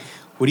like,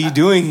 what are you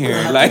doing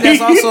here? Like,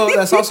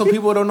 that's also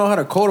people who don't know how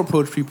to cold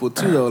approach people,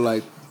 too, though.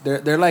 Like,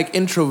 they're like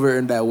introvert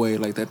in that way.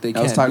 Like, that they can't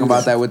I was talking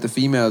about that with the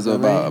females,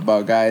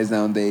 about guys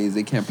nowadays.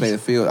 They can't play the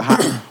field.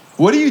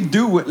 What do you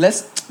do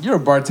with, you're a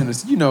bartender,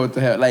 so you know what the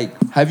hell. Like,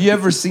 have you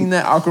ever seen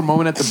that awkward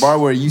moment at the bar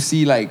where you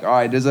see, like, all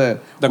right, there's a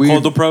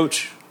cold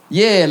approach?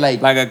 Yeah,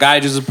 like a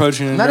guy just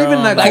approaching a not girl.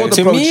 even that like cold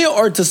to approach. me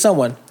or to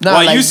someone. Nah,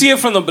 well, like, you see it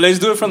let's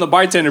do it from the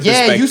bartender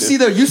perspective.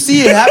 Yeah, you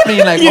see it happening.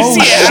 Like, you see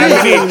it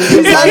happening.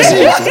 He's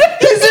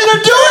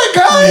gonna do it,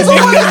 guys. Oh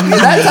my God.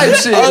 That type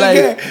shit. Okay.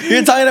 Like,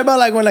 You're talking about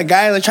like when a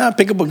guy like trying to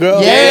pick up a girl.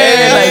 Like,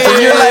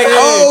 and you're like,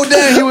 oh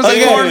damn, he was a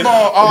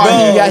cornball.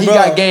 Oh, he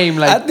got game.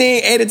 Like, I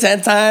think 8 to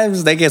 10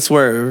 times they get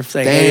swerved.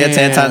 Like, 8 to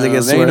 10 times they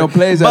get swerved. There ain't no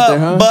plays out there,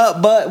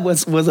 huh? But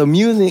what's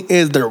amusing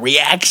is the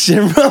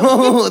reaction,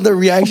 bro. The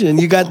reaction.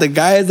 You got the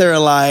guys that are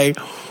like,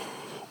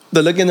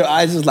 the look in their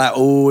eyes is like,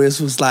 oh, this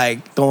was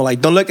like, don't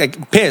look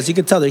like pissed. You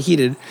can tell they're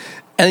heated.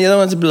 And the other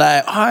ones would be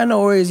like, oh, no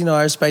worries,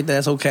 I respect that.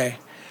 It's okay.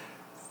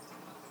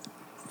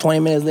 20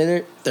 minutes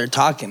later, they're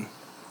talking.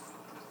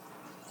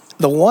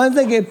 The ones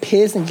that get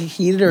pissed and get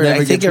heated or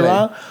like, take it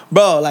wrong,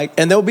 bro, like,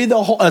 and they'll be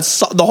the whole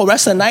rest of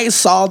the night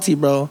salty,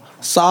 bro.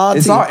 Salty.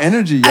 It's all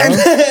energy, yo.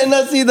 And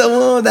I'll see the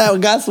one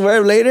that got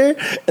swerved later,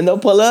 and they'll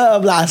pull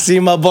up. I'm like, I see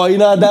my boy,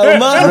 that one.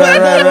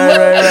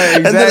 Right,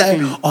 exactly. And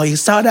they're like, oh, you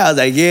saw that? I was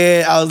like,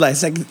 yeah. I was like,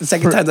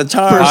 second time's a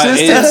charm.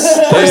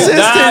 Persistent.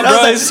 Nah,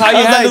 bro, it's how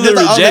you handle the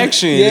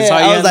rejection. Yeah,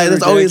 I was like,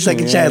 there's always a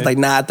second chance. Like,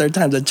 nah, third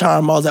time's a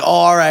charm. I was like, oh,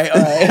 all right.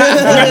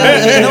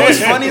 You know what's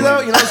funny,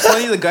 though?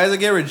 The guys that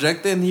get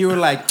rejected, and you were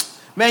like,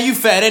 man, you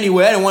fat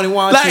anyway. I didn't want to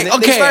watch like, you.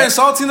 Okay. They start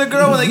insulting the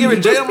girl when they get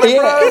rejected. I'm like,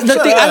 bro, I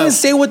didn't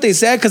say what they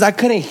said because I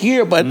couldn't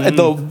hear, but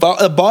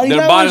the body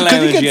language,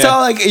 because you can tell,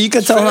 like,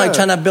 like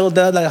trying to build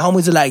up, like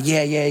homies are like,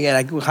 yeah,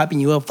 like we're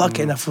hyping you up, fuck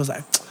it. And I was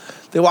like,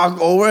 they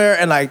walk over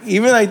and like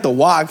even like the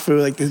walk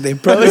through, like they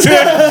probably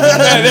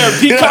they're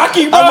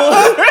peacocking, bro.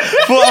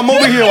 I'm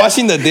over here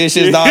washing the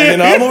dishes, dog.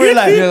 I'm over here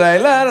like you're like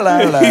la la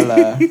la la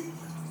la.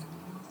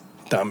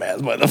 Dumbass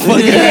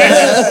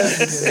motherfucker.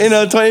 You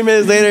know, 20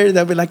 minutes later,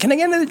 they'll be like, "Can I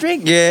get another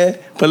drink?" Yeah.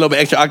 Put a little bit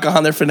extra alcohol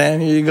in there for them.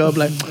 Here you go. I'm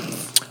like,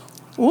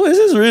 "Well, this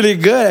is really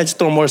good." I just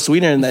throw more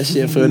sweetener in that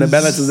shit for and it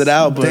balances it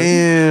out. But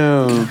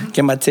Damn.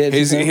 get my tips.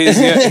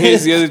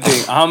 Here's the other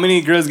thing. How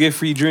many girls get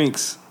free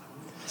drinks?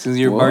 Since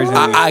you're bartender.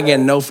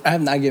 I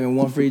have not given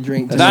one free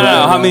drink. No.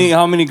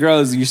 How many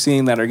girls you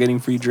seeing that are getting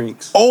free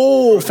drinks?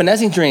 Oh,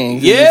 finessing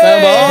drinks. Yeah.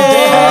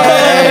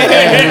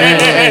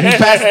 He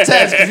passed the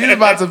test because he's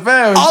about to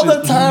fail. All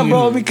the time,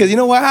 bro. Because you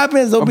know what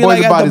happens? They'll My be boy's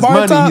like about at the his bar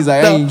money. top. He's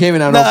like, I ain't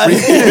giving out no free.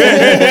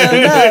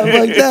 Nah,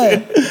 fuck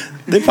that.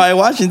 They probably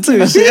watching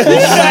too. Shit.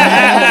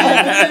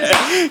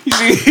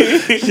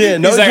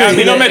 Shit, no He's like, a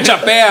mí no me drink.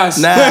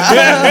 chapeas. Nah,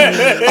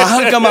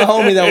 I hook up my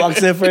homie that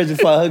walks in first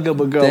before I hook up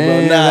a girl,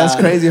 Damn, bro. Nah, that's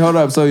crazy. Hold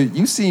up. So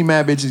you see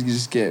mad bitches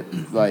just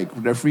get like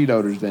they're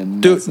freeloaders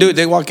then. dude.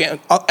 They walk in.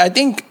 I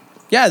think,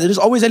 yeah. There's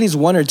always at least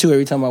one or two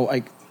every time I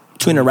like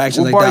two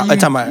interactions What like bar that. Every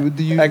time I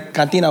do you- like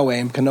Cantina Way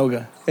in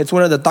Canoga. It's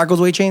one of the Tacos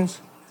Way chains.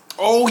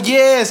 Oh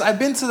yes, I've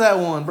been to that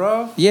one,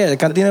 bro. Yeah, the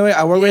Cantina Way.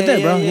 I work right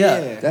there, bro.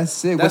 Yeah, That's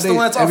sick. That's What the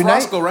one that's off every night?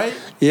 Roscoe, right?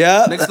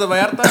 yeah. Next to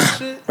Vallarta and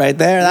shit. Right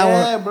there, that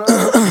one. Yeah, bro.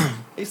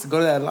 I used to go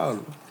to that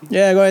loud.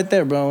 Yeah, go right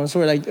there, bro. So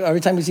like every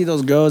time you see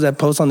those girls that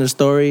post on their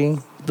story,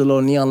 the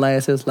little neon light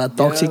that says La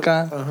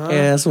Toxica.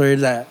 Yeah, that's where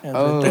it's at. It's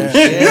Oh, right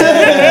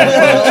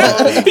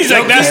there. He's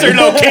like, that's their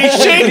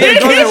location.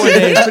 Go there one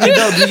day. It's pretty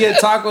dope. You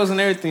get tacos and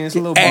everything. It's a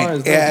little bar.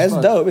 It's dope Yeah, as it's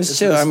fuck. dope. It's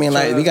chill. I mean,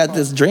 like we got fun.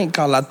 this drink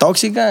called La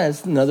Toxica.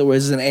 It's, in other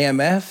words, it's an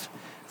AMF.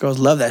 Girls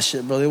love that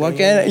shit, bro. They walk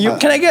in.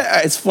 Can I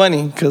get? It's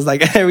funny because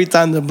like every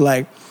time they're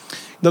like,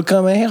 they'll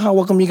come in. Hey, how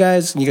welcome you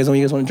guys? You guys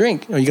want to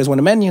drink? Or you guys want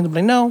a menu? They'll be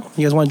like, no.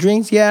 You guys want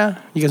drinks? Yeah.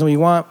 You guys what you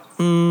want?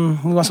 We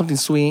want something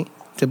sweet.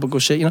 Typical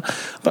shit, you know.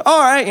 But all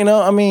right, you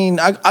know. I mean,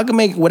 I can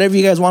make whatever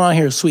you guys want on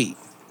here sweet.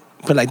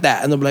 Put it like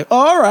that, and they'll be like, oh,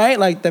 all right.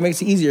 Like that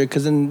makes it easier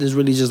because then there's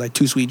really just like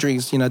two sweet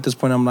drinks. You know, at this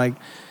point, I'm like,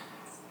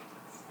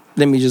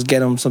 let me just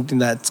get them something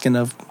that's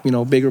gonna, you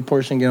know, bigger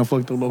portion, get them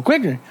fucked a little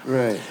quicker.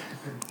 Right.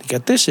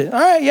 Get this shit. All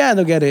right, yeah,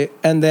 they'll get it.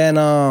 And then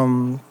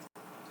I'll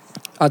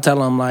tell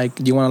them, like,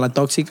 do you want a La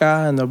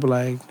Toxica? And they'll be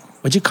like,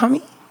 what'd you call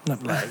me? And I'll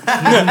be like,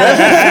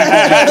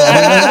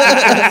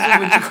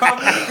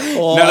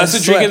 oh, No, that's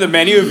a drink in the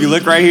menu if you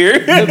look right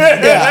here.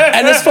 Yeah,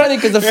 and it's funny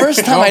because the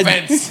first time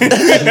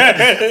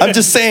I'm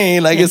just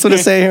saying, like, it's what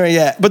it's saying here,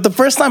 yeah. But the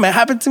first time it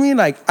happened to me,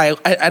 like, I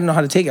didn't know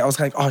how to take it. I was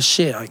like, oh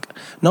shit, like,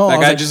 no. That I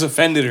was guy like, just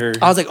offended her.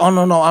 I was like, oh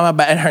no, I'm a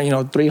bad. And her, you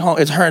know,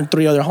 it's her and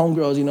three other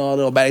homegirls, you know,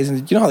 little baddies.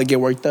 And you know how they get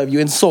worked up. You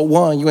insult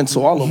one, you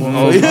insult all of them.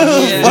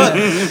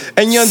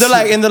 And you know,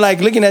 they're like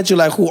looking at you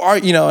like, who are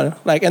you know,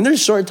 like, and they're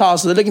short, tall,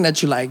 so they're looking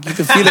at you like you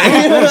can feel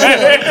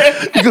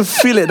it. You can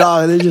feel it,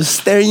 dog. They're just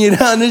staring you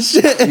down and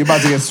shit. You're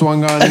about to get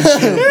swung on and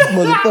shit.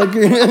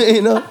 Motherfucker,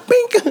 you know,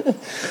 pink.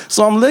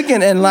 So I'm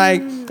looking and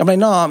like, I'm like,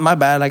 no, my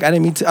bad. Like, I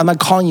didn't mean to. I'm not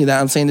calling you that.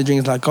 I'm saying the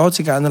drink's like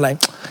Toxica. And they're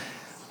like,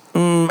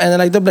 and then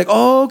like, they'll be like,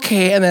 oh,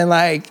 okay. And then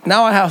like,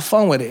 now I have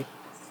fun with it.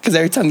 Because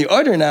every time you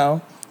order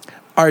now,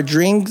 our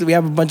drinks, we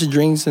have a bunch of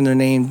drinks and they're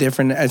named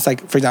different. It's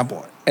like, for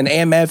example, an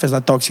AMF is La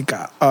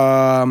Toxica.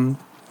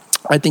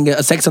 I think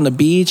a Sex on the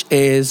Beach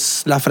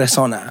is La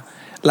Fresona.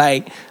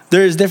 Like,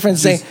 there's different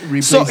Just things.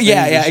 replace So, names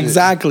yeah, and yeah, shit.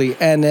 exactly.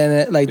 And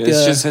then like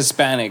It's just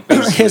Hispanic,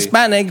 basically.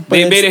 Hispanic, but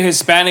They it's- made it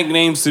Hispanic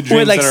names to drinks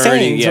with like that are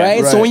already, sayings, yeah.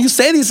 right? So Right. when you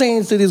say these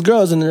sayings to these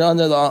girls and they're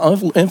under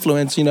the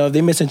influence, you know, if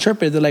they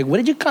misinterpret, they're like, "What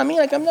did you call me?"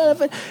 Like, I'm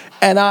not.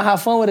 And I'll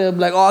have fun with it.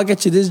 Like, "Oh, I'll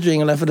get you this drink."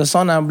 And like for the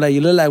sauna, I'm like,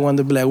 "You look like one."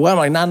 They'll be like, "Well,"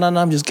 I'm like, "No,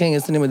 I'm just kidding.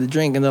 It's the name of the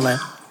drink." And they're like,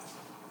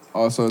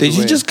 Also, "Did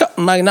you just?"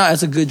 I'm like, "No,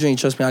 it's a good drink.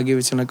 Trust me, I'll give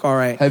it to you." I'm like, all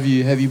right, have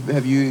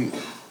you?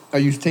 Are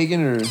you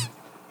taking or?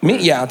 me,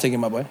 yeah, I'll take it,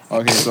 my boy.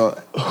 Okay, so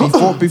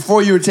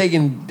before you were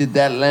taking, did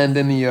that land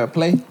any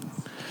play?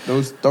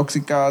 Those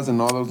toxicas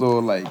and all those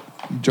little like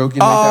joking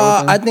like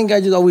that with I them? think I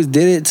just always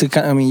did it to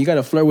kind of, I mean, you got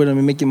to flirt with them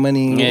and make your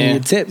money Yeah. and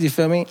your tips, you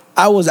feel me?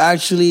 I was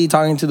actually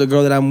talking to the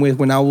girl that I'm with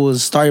when I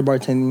was started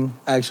bartending,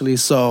 actually,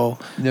 so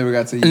Never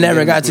got to.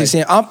 never got to play. see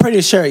it. I'm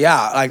pretty sure,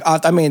 yeah. Like,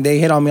 I mean, they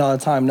hit on me all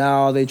the time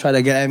now. They try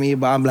to get at me,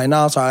 but I'm like,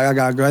 no, sorry, I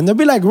got a girl. And they'll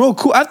be like real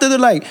cool. After they're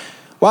like,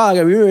 wow,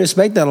 like, we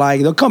respect that.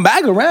 Like, they'll come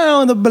back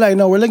around. They'll be like,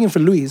 no, we're looking for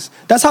Luis.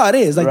 That's how it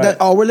is. Like, Right. that,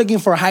 oh, we're looking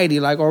for Heidi.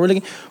 Like, or we're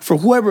looking for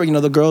whoever, you know,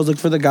 the girls look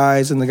for the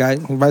guys and the guy,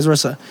 and vice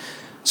versa.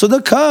 So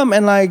they'll come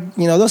and, like,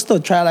 you know, they'll still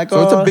try, like,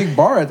 So it's oh, a big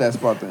bar at that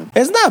spot then.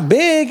 It's not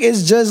big.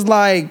 It's just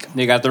like,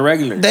 They got the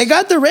regulars. they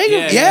got the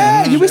regular.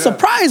 Yeah, Yeah, you'd be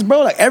surprised,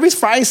 bro. Like every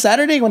Friday,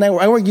 Saturday, when I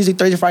work usually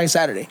Thursday, Friday,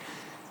 Saturday.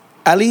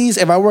 At least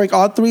if I work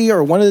all three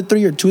or one of the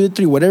three or two of the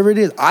three, whatever it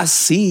is, I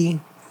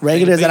see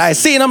regulars that I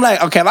see. And I'm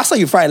like, okay, if I saw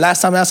you Friday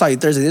last time, I saw you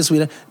Thursday this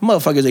week.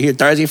 Motherfuckers are here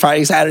Thursday,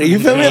 Friday, Saturday. You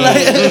feel me? Like,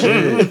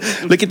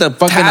 look at the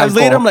tabs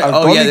later. I'm like,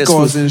 oh yeah, this alcoholicos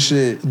was, and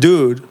shit.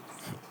 dude,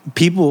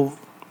 people,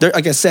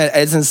 like I said,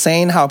 it's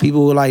insane how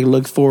people like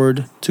look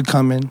forward to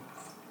coming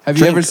Have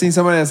you ever seen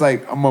someone that's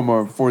like, I'm on my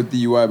 4th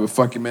DUI, but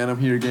fuck it, man, I'm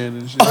here again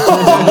and shit.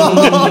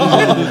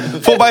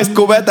 Full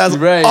bicycle betas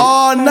Right.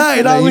 all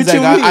night. Like, What he's you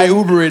like, mean? I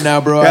Uber it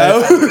now, bro.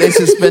 They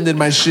suspended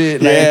my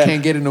shit. Like, I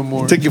can't get it no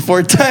more. Took you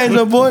 4 times,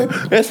 my boy.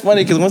 It's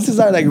funny because once they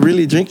start like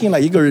really drinking,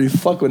 like you can really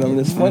fuck with them.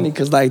 It's funny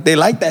because like they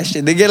like that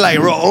shit. They get like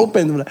real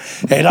open. Like,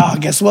 hey dog,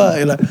 guess what?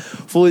 They're like,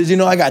 fool, did you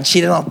know I got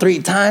cheated on 3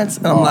 times?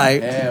 And I'm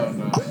like, Hell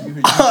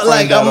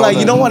no.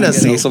 you don't want to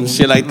say some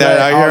shit like that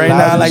out here right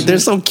now. Like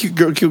there's some cute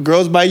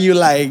girls by you.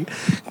 Like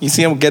you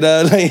see them get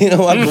up, like,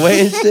 walk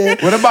away and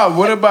shit. What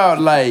about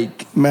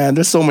like, Man,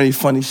 there's so many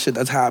funny shit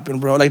that's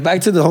happened, bro. Like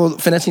back to the whole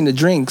finishing the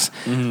drinks.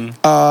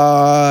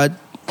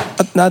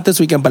 Not this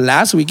weekend, but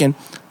last weekend,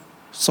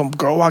 some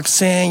girl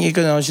walks in. You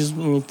can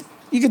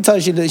tell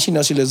she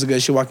knows she lives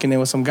good. She walking in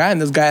with some guy,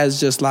 and this guy is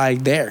just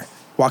like there,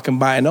 walking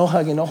by, no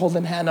hugging, no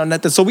holding hand, no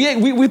nothing. So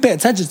we pay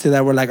attention to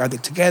that. We're like, are they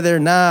together?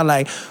 Nah.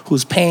 Like,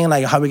 who's paying?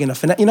 Like, how are we gonna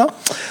finish?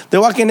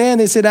 They're walking in.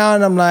 They sit down.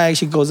 And I'm like,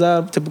 she goes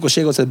up. Typical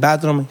shit. Goes to the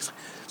bathroom.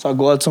 So I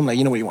go up to him like,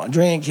 you know what you want to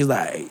drink? He's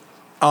like,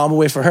 oh, I'm gonna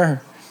wait for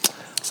her.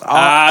 So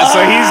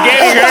he's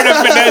getting her to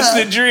finesse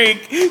the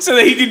drink so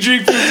that he can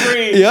drink for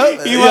free.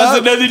 Yep, He wants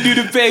another dude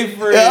to pay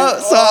for it. Yeah,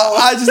 so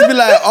I just be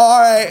like, all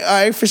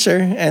right, for sure.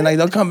 And like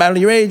they'll come back,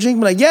 you ready to drink?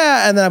 I'm like,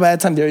 yeah. And then by that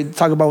time they already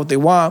talk about what they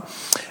want.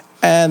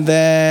 And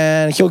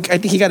then I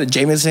think he got a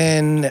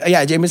Jameson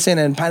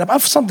and pineapple,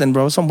 something,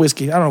 bro, some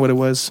whiskey. I don't know what it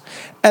was.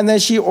 And then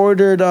she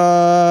ordered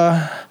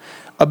a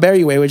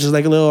berry way, which is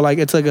like a little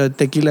it's like a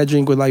tequila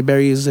drink with like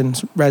berries and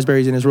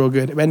raspberries, and it's real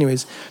good. But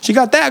anyways, she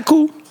got that,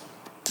 cool.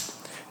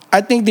 I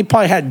think they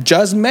probably had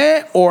just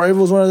met, or it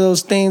was one of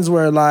those things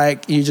where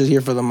like you just here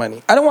for the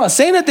money. I don't want to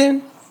say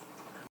nothing,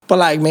 but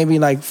like maybe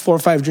like 4 or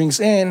 5 drinks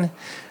in,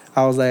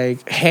 I was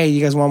like, "Hey,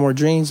 you guys want more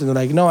drinks?" And they're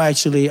like, "No,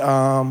 actually." She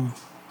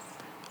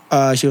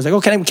was like, "Oh,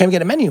 can we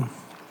get a menu?"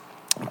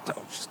 I'm like,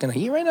 "Oh, she's gonna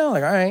eat right now."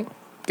 Like, all right,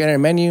 get her a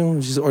menu.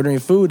 She's ordering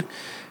food,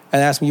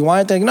 and asked me, "You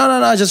want anything?"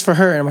 No, just for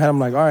her. And in my head, I'm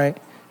like, "All right."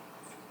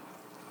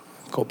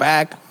 Go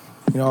back,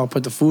 I'll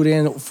put the food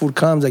in. Food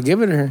comes, I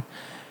give it to her.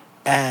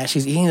 And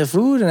she's eating the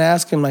food, and I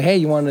ask him, like, hey,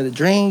 you want another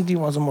drink? Do you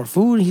want some more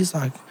food? And he's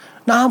like,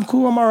 nah, I'm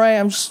cool. I'm all right.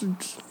 I'm just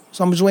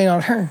waiting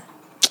on her.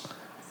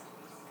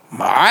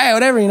 I'm all right,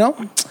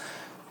 whatever,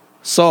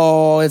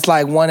 So it's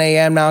like 1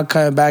 a.m. now,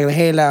 coming back. Like,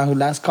 hey,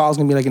 last call's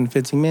going to be like in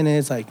 15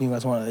 minutes. Like, you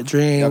guys want another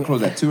drink? y'all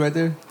close at 2 right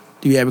there?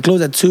 Yeah, we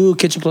closed at 2.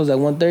 Kitchen closed at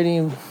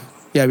 1:30.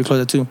 Yeah, we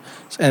closed at 2.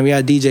 And we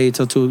had DJ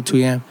till 2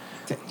 a.m.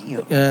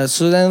 Yeah,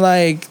 so then,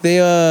 like,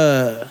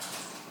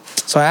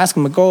 so I asked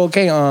him, like, oh,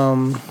 okay,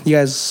 you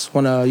guys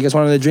want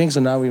another drink? So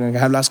now we're going to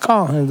have last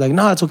call. And he's like,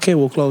 no, it's okay.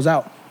 We'll close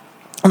out.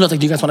 I'm just like,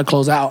 do you guys want to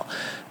close out?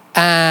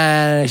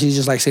 And she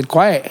just, like, stayed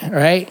quiet,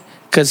 right?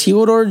 Because he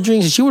would order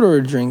drinks and she would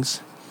order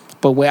drinks.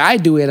 But way I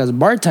do it as a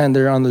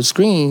bartender on the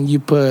screen, you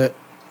put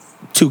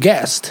 2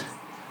 guests.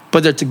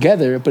 But they're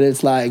together. But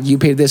it's like, you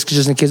pay this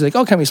just in case. Like,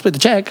 oh, can we split the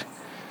check?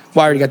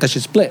 Well, I already got that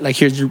shit split. Like,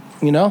 here's your,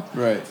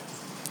 Right.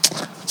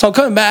 So I'm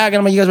coming back, and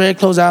I'm like, you guys ready to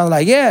close out? I'm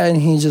like, yeah. And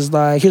he's just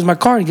like, here's my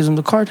card. He gives him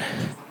the card.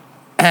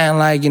 And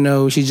like,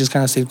 she just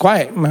kind of stayed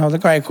quiet. I was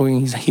like, all right, cool.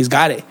 He's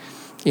got it.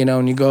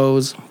 And he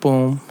goes,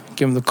 boom,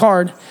 give him the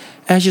card.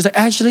 And she's like,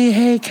 actually,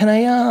 hey, can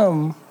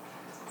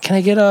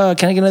I get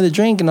another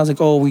drink? And I was like,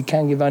 oh, we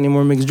can't give out any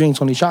more mixed drinks,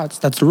 only shots.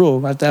 That's the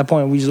rule. At that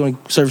point, we just only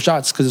serve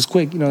shots because it's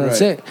quick.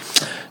 That's Right. it.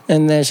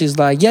 And then she's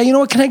like, yeah, you know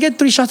what? Can I get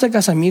 3 shots at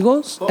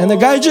Casamigos? And the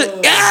guy just,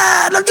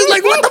 yeah. And I'm just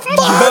like, what the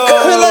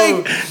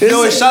fuck?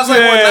 It shots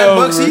like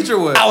what, $9 each or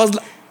what? I was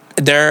like,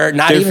 they're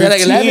not They're even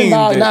like 11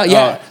 now. $15.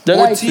 Yeah, they're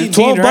like 14,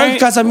 12 right?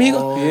 bucks, Casamigos.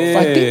 Oh,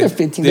 I think they're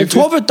 15. They're They're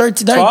 12 or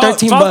 13. They're like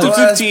 13 12 to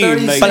bucks.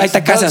 15. But like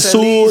the Casa $36 at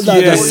Azul, least.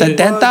 the Yeah. 70,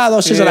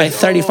 those shits are like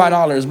Yeah.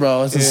 $35,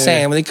 bro. It's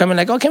insane. When they come in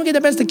like, oh, can we get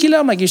the best tequila?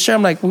 I'm like, you sure?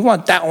 I'm like, we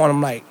want that one.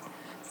 I'm like,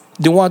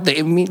 do you want the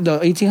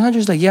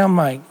 1800s? Like, yeah. I'm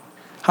like,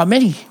 how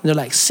many? They're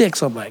like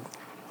 6. I'm like,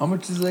 How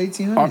much is the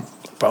 1800?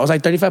 bro, it was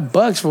like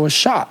 $35 for a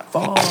shot.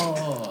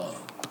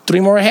 3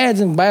 more heads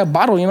and buy a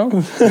bottle,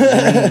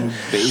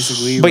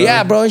 Basically. But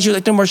yeah, bro, and she was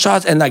like 3 more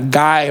shots, and that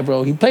guy,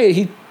 bro, he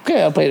played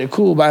it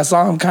cool, but I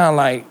saw him kind of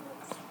like,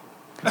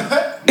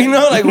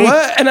 like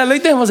what? And I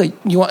looked at him, I was like,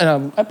 you want?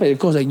 And I played it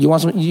cool. I was like, you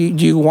want some? Do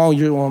you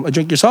want a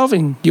drink yourself?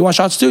 And do you want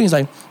shots too? He's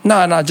like,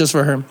 nah, not just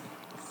for her.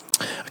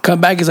 I come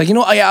back, he's like,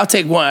 oh yeah, I'll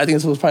take one. I think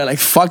this was probably like,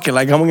 fuck it,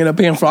 like I'm gonna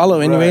pay him for all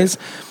of it anyways.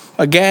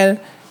 Again,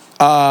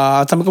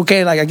 I'm like,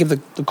 okay, like I give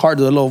the card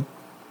to the little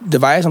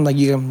device. I'm like,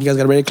 you guys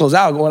got ready to close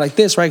out, going like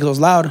this, right? Because it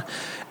was loud.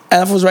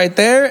 And that fool's right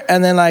there,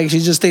 and then like she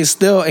just stays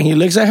still, and he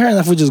looks at her, and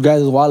that fool just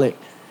grabs his wallet,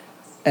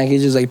 and he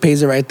just like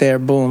pays it right there,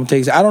 boom,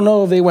 takes it. I don't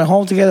know if they went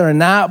home together or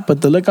not,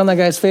 but the look on that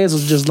guy's face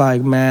was just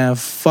like, man,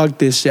 fuck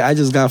this shit. I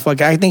just got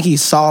fucked. I think he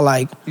saw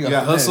like,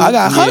 got hustled. I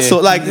got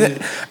hustled, like,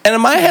 and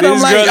in my head, I'm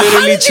This like, girl how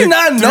literally did you took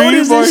not 3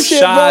 notice more this shit,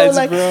 shots,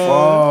 bro? Like,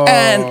 Oh.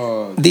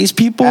 and these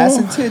people, Ass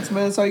and tits,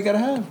 man. That's all you gotta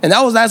have. and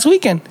that was last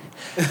weekend.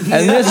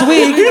 And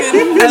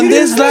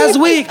this last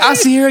week, I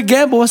see her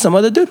again, but with some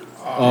other dude.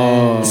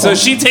 So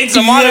she takes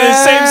him on to the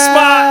same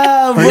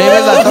spot. Her name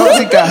is La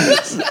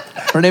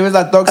Tóxica. Her name is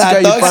La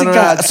Toxica. You find her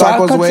at So I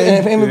Taco's come to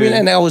Way. MLB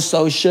and I was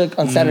so shook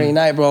on Saturday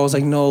night, bro. I was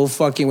like, no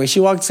fucking way. She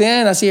walks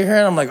in, I see her,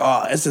 and I'm like,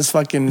 oh, it's this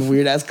fucking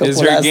weird ass couple. It's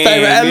her Last game,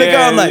 time. I look at her,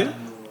 I'm yeah. like,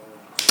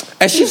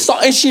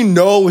 and she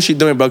know what she's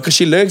doing, bro, because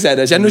she looks at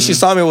us. I knew she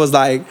saw me, was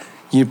like,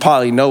 you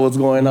probably know what's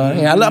going on.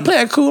 And I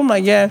play it cool. I'm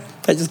like, yeah.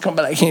 I just come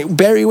back like, hey,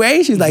 Barry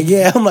Way? She's like,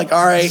 yeah. I'm like,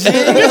 all right.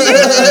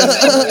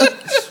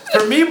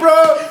 For me, bro,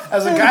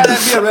 as a guy,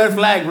 that'd be a red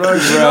flag, bro.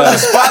 If she knows a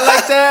spot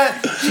like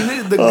that,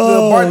 the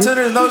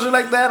bartender knows her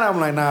like that, I'm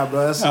like, nah,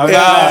 bro. That's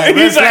Yeah, red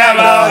he's like, flag,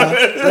 nah. bro.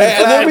 Red And there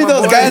flag, be my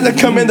those boy. guys that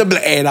come in to be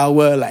like, hey, I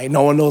will. Like,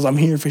 no one knows I'm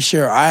here for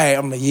sure. All right.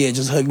 I'm like, yeah,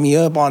 just hook me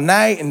up all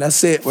night and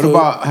that's it. What fool.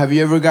 about, have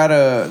you ever got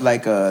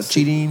a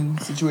cheating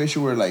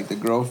situation where like the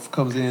girl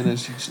comes in and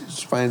she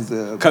finds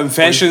the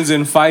Confessions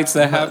and fights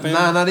that happen.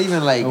 Nah, not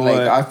even like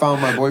What? I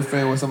found my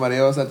boyfriend with somebody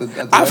else at the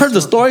I've heard the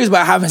restaurant. stories, but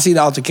I haven't seen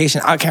the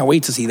altercation. I can't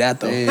wait to see that,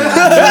 though. Yeah.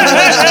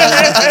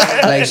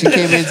 Like she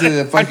came into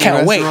the fucking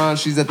can't wait. restaurant.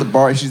 She's at the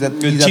bar. He's at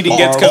The the cheating bar.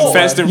 gets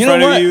confessed in You know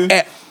front what? of you.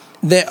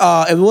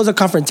 It was a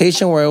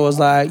confrontation where it was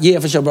like, yeah,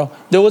 for sure, bro.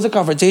 There was a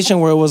confrontation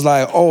where it was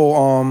like,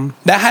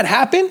 that had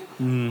happened,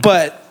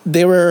 but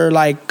they were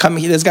like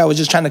coming. This guy was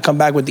just trying to come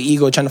back with the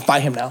ego, trying to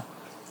fight him now,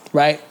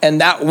 right?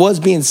 And that was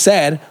being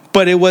said,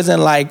 but it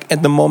wasn't like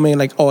at the moment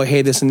like, oh,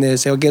 hey, this and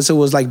this. I guess it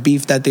was like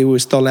beef that they were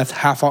still left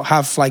half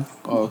like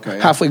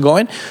halfway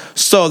going.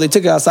 So they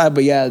took it outside,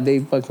 but yeah, they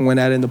fucking went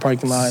at it in the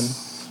parking lot. And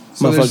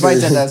So there's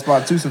fights at motherfuckers- that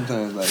spot too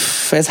sometimes. Like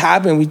it's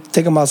happened. We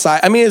take them outside.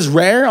 I mean, it's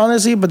rare,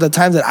 honestly, but the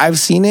times that I've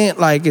seen it,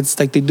 like, it's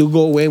like they do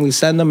go away and we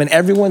send them. And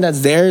everyone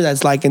that's there,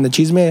 that's like in the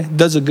cheese man,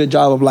 does a good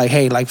job of like,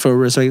 hey, like, for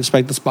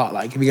respect the spot.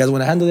 Like, if you guys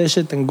want to handle this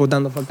shit, then go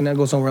down the fucking there,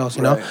 go somewhere else,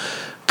 you know? Right.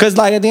 Because,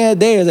 like, at the end of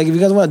the day, it's like, if you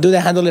guys want to do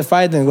that, handle it,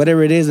 fight, then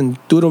whatever it is, and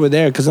do it over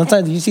there. Because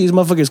sometimes you see these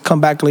motherfuckers come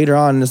back later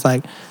on and it's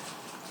like,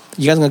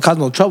 you guys gonna cause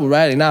no trouble,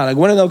 right? Like, nah, like,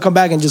 one of them come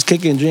back and just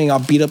kick it and drink, I'll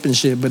beat up and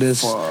shit, but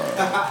it's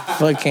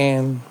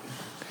fucking.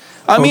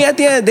 I mean, at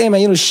the end of the day, man,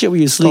 you know shit where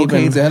you sleep.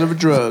 cocaine's a hell of a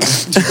drug.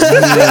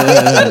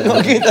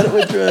 Cocaine out of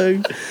a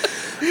drug.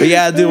 But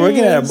yeah, dude,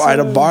 working at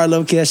a bar,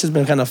 low key, that's just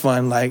been kind of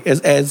fun. Like,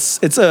 it's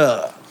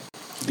a.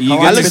 You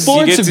I get look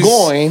forward you get to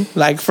going.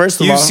 Like,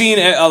 first of all, You've seen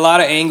a lot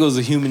of angles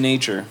of human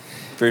nature,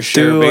 for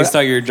sure, Dude, based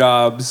on your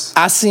jobs.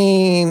 I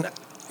seen.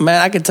 Man,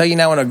 I can tell you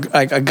now when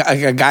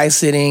a guy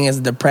sitting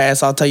is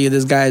depressed. I'll tell you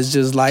this guy is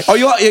just like,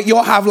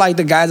 you'll have like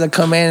the guys that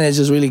come in and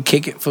just really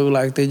kick it, fool.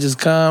 Like they just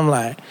come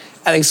like,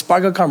 and they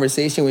spark a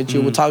conversation with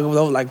you. We'll talk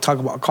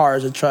about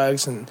cars or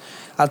trucks, and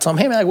I'll tell them,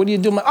 hey man, like, what do you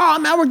do? I'm like, oh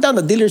man, I work down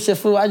the dealership,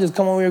 fool. I just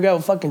come over here, grab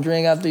a fucking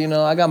drink after,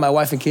 I got my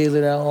wife and kids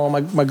later at home.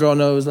 My girl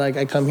knows like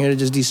I come here to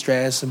just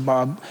de-stress and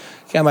got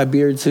my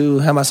beer too.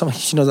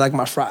 She knows I like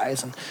my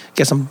fries and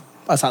get some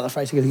outside the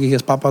fries. She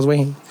gets Papa's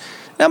way. And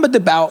I'm at the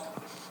bout.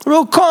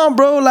 Real calm,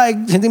 bro. Like,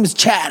 his name is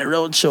Chad, a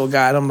real chill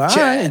guy. And I'm like, all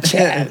right,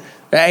 Chad.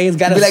 Right? He's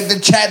got Be like the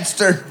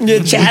Chadster.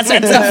 yeah, Chad.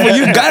 Well,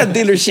 you got a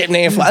dealership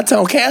name for. I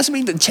tell him, can I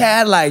speak to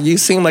Chad? Like, you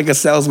seem like a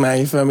salesman.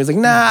 You feel me? He's like,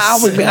 nah, I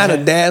was behind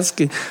a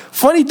desk.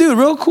 Funny dude,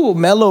 real cool,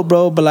 mellow,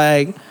 bro. But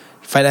like,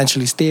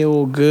 financially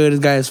stable, good. This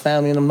guy has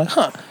family, and I'm like,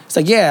 huh? It's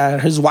like, yeah.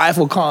 His wife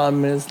will call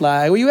him, and it's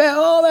like, where you at?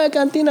 Oh, man,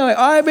 Cantina. Like,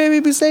 all right, baby,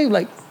 be safe.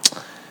 Like,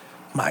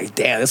 my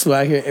damn, that's what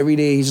I hear every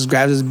day. He just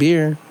grabs his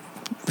beer.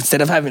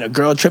 Instead of having a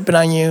girl tripping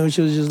on you,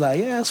 she was just like,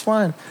 yeah, it's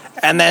fine.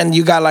 And then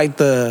you got like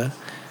let's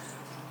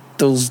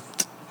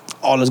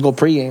go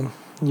pregame.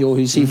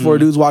 You see four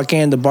dudes walk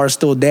in, the bar's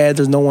still dead,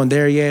 there's no one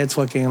there yet. It's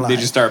fucking like, They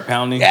just start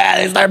pounding. yeah,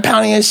 they start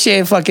pounding and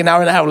shit. Fucking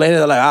hour and a half later,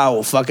 they're like, oh,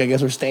 well, fuck, I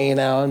guess we're staying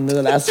out. And then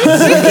the last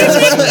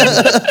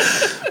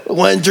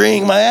one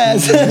drink, my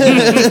ass.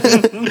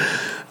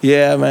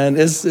 Yeah, man,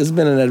 it's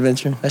been an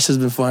adventure. That's just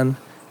been fun.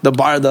 The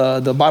bar,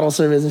 the bottle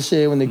service and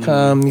shit, when they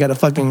come, you gotta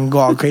fucking go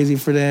all crazy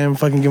for them.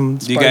 Fucking give them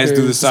Do you guys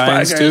do the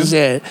signs too?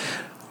 Shit.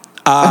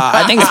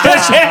 I think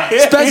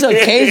special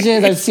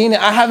occasions, I've seen it.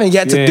 I haven't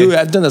yet to Yeah. do it.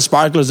 I've done the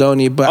sparklers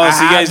only, but Oh, I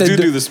so you have guys to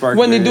do the sparkler,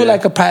 when they do yeah.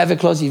 like a private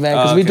close event,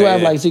 because we do Okay,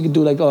 have yeah. like, so you can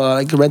do like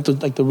rent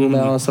the room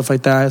out and stuff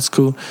like that. It's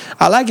cool.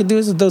 I like it, dude.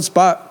 It's a dope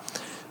spot.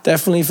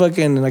 Definitely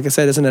fucking, like I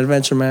said, it's an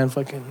adventure, man.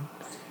 Fucking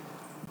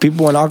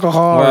people and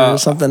alcohol Well, or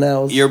something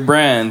else. Your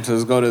brand,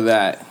 let's go to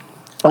that.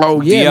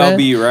 Oh yeah,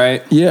 DLB, man.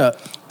 right? Yeah.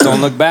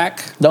 Don't look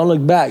back. Don't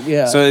look back.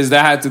 Yeah. So does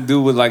that have to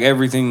do with like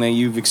everything that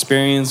you've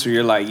experienced, or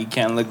you're like you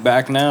can't look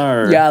back now,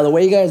 or yeah, the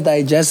way you guys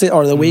digest it,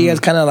 or the way you guys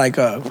kind of like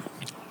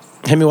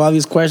hit me with all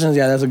these questions.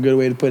 Yeah, that's a good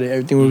way to put it.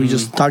 Everything we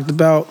just talked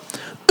about,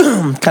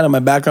 kind of my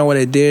background, what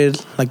I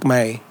did, like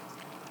my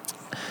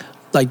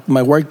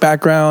work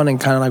background,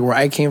 and kind of like where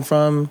I came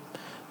from.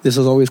 This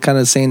was always kind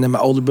of saying that my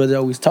older brother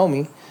always told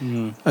me.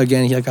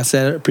 Again, like I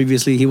said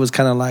previously, he was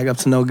kind of like up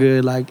to no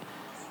good, like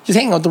just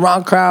hanging with the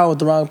wrong crowd, with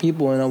the wrong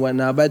people and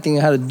whatnot. But I think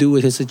it had to do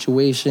with his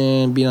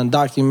situation, being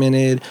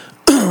undocumented.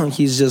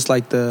 He's just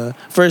like the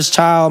first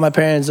child. My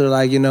parents are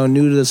like,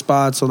 new to the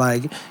spot. So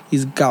like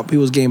he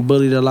was getting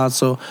bullied a lot.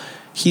 So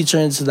he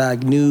turned to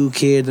that new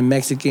kid, the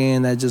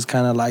Mexican that just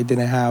kind of like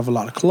didn't have a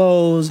lot of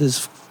clothes.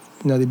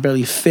 They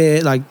barely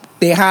fit. Like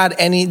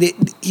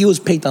he was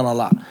picked on a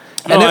lot.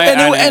 And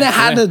it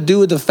had to do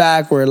with the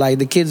fact where like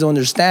the kids don't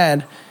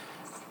understand.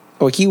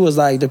 or he was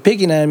like, they're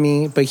picking at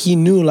me, but he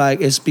knew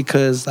like it's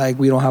because like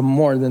we don't have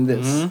more than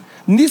this.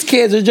 And these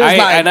kids are just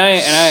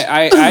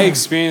I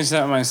experienced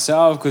that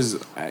myself because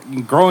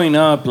growing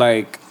up,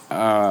 like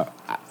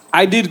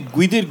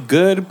we did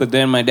good, but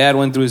then my dad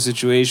went through a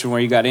situation where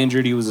he got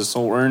injured. He was a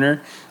sole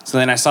earner, so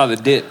then I saw the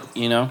dip,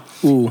 you know.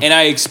 Ooh. And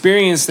I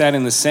experienced that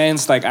in the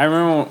sense, like I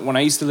remember when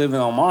I used to live in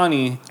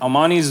Almani.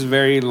 Almani is a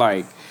very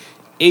like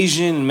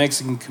Asian and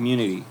Mexican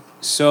community.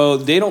 So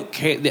they don't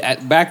care.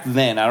 Back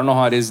then, I don't know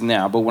how it is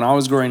now, but when I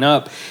was growing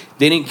up,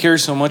 they didn't care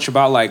so much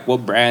about like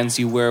what brands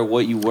you wear,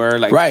 what you wear.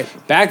 Like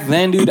back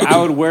then, dude, I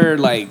would wear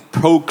like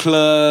Pro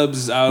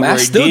Clubs. I would wear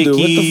Dickies. What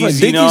the fuck?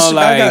 Dickies, you know,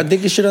 like I got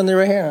Dickies shit on there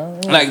right here.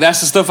 Like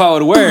that's the stuff I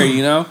would wear,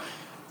 you know.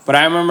 But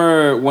I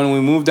remember when we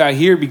moved out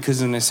here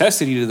because of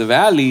necessity to the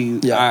Valley,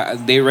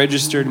 they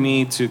registered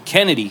me to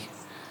Kennedy.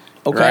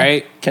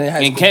 Okay.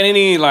 Right?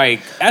 Kennedy,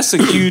 like, that's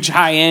a huge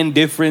high-end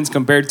difference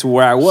compared to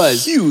where I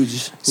was.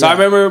 Huge. So I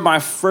remember my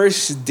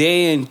first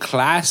day in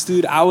class,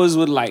 dude, I was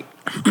with, like,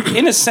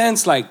 in a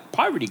sense, like,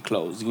 poverty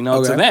clothes, you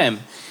know, to them.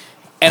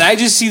 And I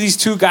just see these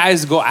two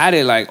guys go at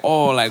it like,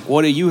 oh, like,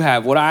 what do you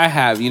have? What do I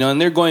have? You know,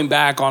 and they're going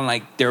back on,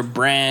 like, their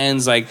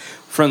brands, like,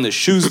 from the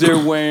shoes they're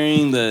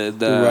wearing,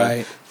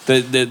 the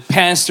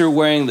pants they're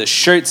wearing, the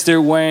shirts they're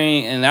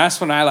wearing. And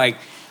that's when I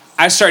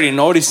started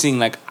noticing,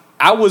 like,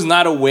 I was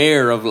not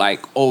aware of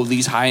like, oh,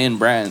 these high-end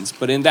brands.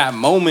 But in that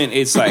moment,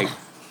 it's like,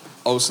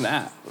 oh,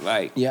 snap.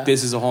 Like,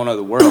 this is a whole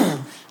other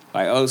world.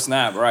 Like, oh,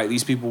 snap. Right,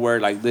 these people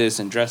wear like this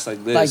and dress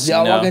like this. Like,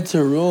 I walk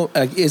into a room,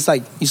 like, it's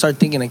like you start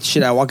thinking like,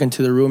 shit, I walk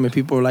into the room and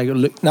people are like,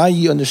 look, now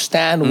you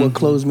understand what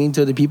clothes mean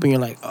to other people and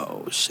you're like,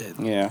 oh, shit.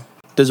 Yeah.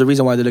 There's a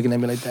reason why they're looking at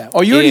me like that.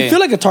 Or you already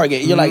feel like a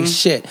target. You're like,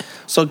 shit.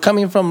 So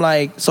coming from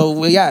like, that's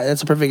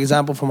a perfect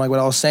example from like what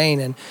I was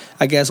saying. And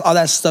I guess all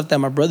that stuff that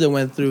my brother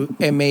went through,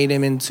 it made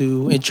him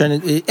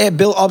it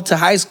built up to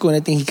high school.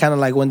 And I think he kind of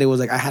like one day was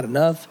like, I had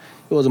enough.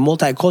 It was a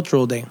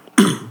multicultural day.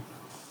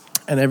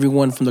 And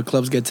everyone from the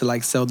clubs get to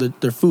like sell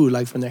their food,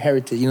 like from their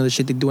heritage, you know, the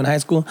shit they do in high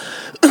school.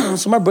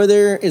 So my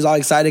brother is all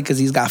excited because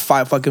he's got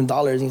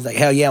 $5 and he's like,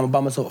 hell yeah, I'm gonna buy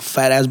myself a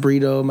fat ass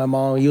burrito. My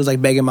mom, he was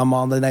like begging my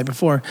mom the night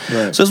before.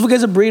 Right. So this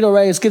gets a burrito,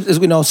 right?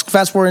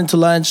 Fast forward into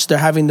lunch, they're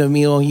having the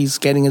meal. He's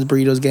getting his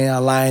burritos, getting out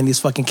of line.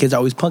 These fucking kids are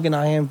always punking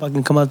on him,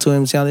 fucking come up to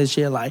him, say all this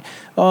shit like,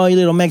 oh, you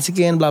little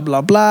Mexican, blah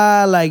blah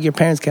blah. Like your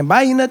parents can't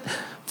buy you nothing.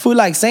 Food,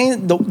 like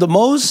saying the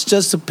most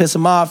just to piss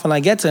him off and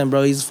like get to him,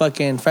 bro. He's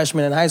fucking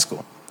freshman in high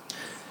school.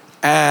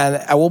 And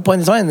at one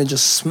point in time, they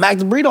just smacked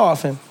the burrito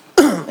off him.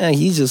 And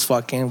he just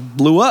fucking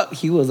blew up.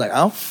 He was like,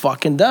 I'm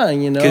fucking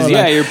done, you know? Because,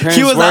 like, your parents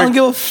he was, I don't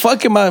give a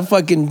fuck if my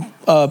fucking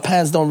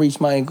pants don't reach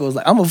my ankles.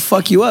 Like, I'm going to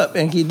fuck you up.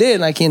 And he did.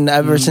 Like,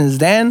 ever since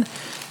then,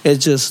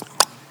 it's just...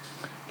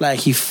 Like,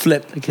 he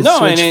flipped. Like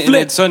and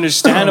it's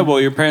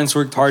understandable. Your parents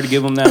worked hard to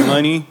give him that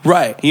money.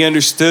 Right. He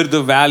understood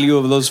the value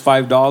of those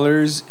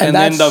 $5. And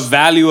then the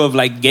value of,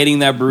 like, getting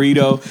that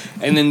burrito.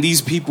 And then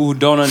these people who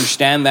don't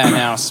understand that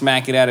now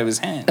smack it out of his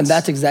hands. And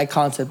that's the exact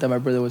concept that my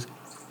brother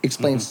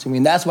explains to me.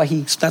 And that's why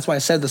I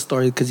said the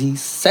story. Because he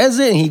says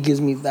it and he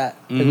gives me that.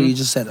 Like what you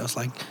just said. I was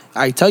like,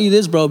 I tell you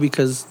this, bro,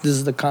 because this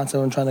is the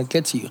concept I'm trying to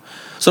get to you.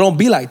 So don't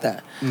be like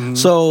that.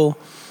 So,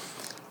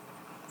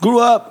 grew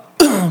up.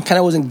 Kind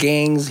of was in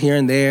gangs here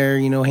and there,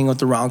 you know, hanging with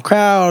the wrong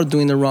crowd,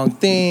 doing the wrong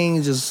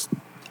thing. Just,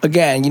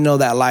 again, you know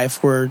that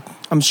life where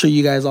I'm sure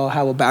you guys all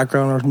have a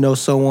background or know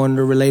someone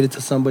or related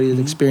to somebody that's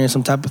experienced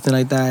some type of thing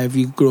like that. If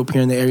you grew up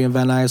here in the area in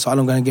Van Nuys, so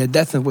I'm going to get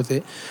death with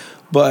it.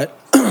 But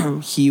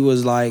he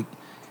was like,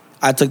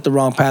 I took the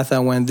wrong path. I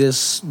went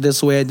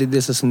this way. I did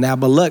this and that.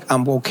 But look,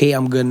 I'm okay.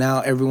 I'm good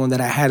now. Everyone that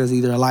I had is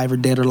either alive or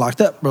dead or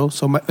locked up, bro.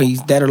 So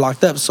he's dead or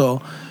locked up.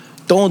 So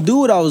don't do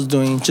what I was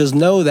doing. Just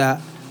know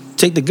that.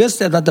 Take the good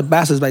steps, not the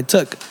bad steps I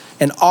took.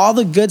 And all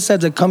the good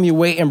steps that come your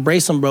way,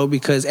 embrace them, bro.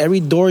 Because every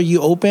door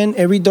you open,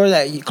 every door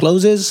that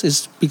closes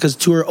is because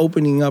two are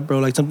opening up, bro.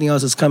 Like something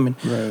else is coming.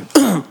 Right.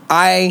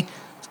 I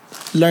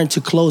learned to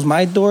close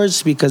my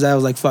doors because I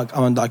was like, fuck,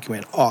 I'm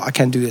undocumented. Oh, I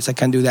can't do this. I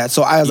can't do that.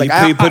 So I was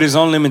he put his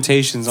own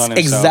limitations on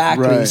himself.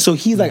 Exactly. Right. So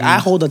he's like, I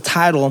hold a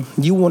title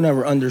you will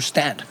never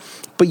understand.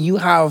 But you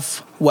have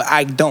what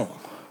I don't.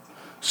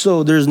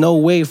 So there's no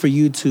way for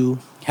you to...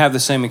 have the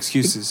same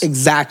excuses.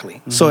 Exactly.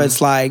 So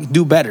it's like,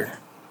 do better.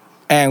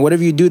 And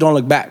whatever you do, don't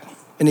look back.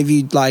 And if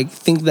you like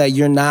think that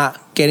you're not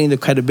getting the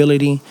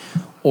credibility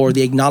or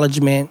the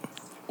acknowledgement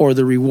or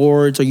the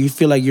rewards, or you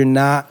feel like you're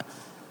not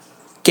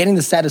getting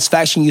the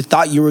satisfaction you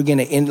thought you were going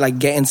to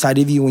get inside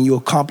of you when you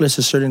accomplish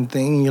a certain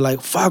thing, and you're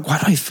like, fuck, why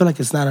do I feel like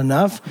it's not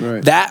enough?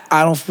 Right. That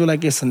I don't feel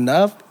like it's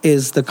enough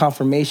is the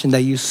confirmation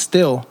that you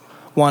still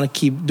want to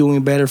keep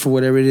doing better for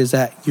whatever it is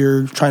that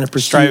you're trying to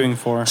pursue.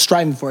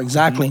 Striving for,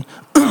 exactly.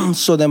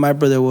 So then my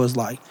brother was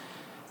like,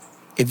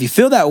 if you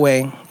feel that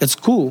way, it's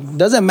cool.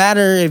 Doesn't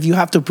matter if you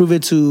have to prove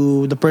it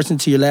to the person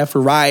to your left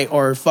or right,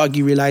 or fuck,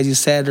 you realize you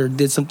said or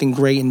did something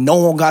great and no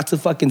one got to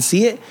fucking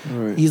see it.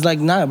 Right. He's like,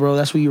 nah, bro,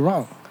 that's where you're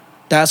wrong.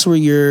 That's where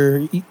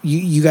you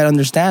got to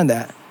understand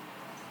that.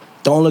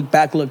 Don't look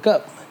back, look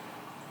up.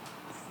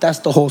 That's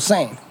the whole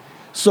saying.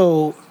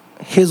 So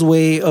his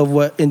way of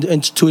what,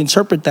 and to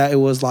interpret that, it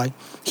was like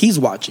he's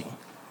watching.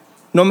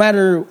 No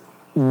matter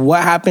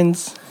what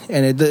happens,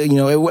 and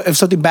if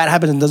something bad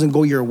happens and doesn't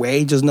go your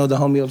way, just know the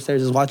homie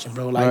upstairs is watching,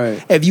 bro. Like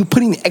Right. if you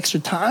put in the extra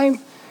time,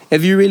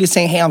 if you're really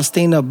saying, hey, I'm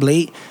staying up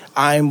late,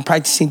 I'm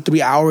practicing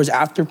 3 hours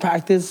after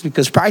practice,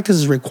 because practice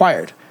is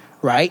required,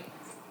 right?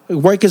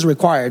 Work is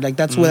required. Like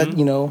that's what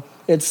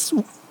it's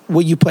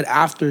what you put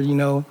after.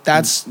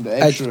 That's The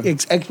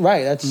extra.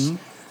 right.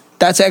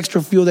 That's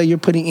extra fuel that you're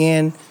putting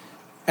in.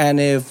 And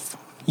if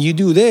you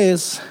do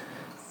this,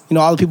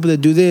 all the people that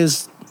do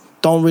this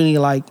don't really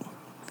like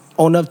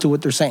own up to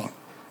what they're saying.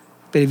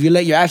 But if you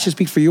let your actions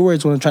speak for your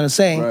words, what I'm trying to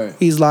say, Right.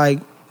 he's like,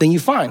 then you're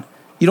fine.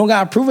 You don't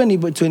gotta prove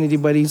anybody to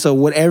anybody. So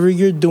whatever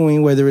you're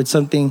doing, whether it's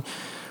something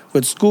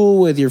with school,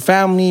 with your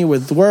family,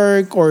 with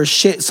work, or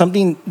shit,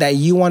 something that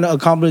you want to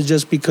accomplish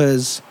just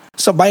because.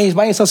 So buy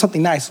yourself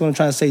something nice. What I'm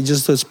trying to say,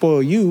 just to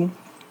spoil you,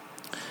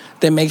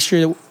 then make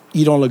sure that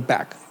you don't look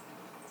back.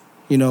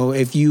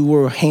 If you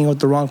were hanging with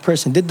the wrong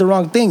person, did the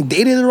wrong thing,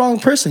 dated the wrong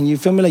person, you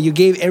feel me? Like you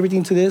gave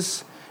everything to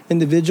this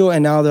individual,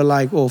 and now they're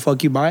like, oh,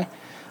 fuck you, bye.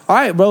 All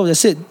right, bro,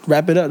 that's it.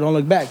 Wrap it up. Don't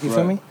look back. You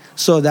feel me?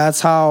 So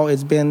that's how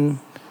it's been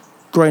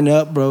growing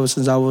up, bro,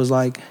 since I was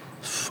like,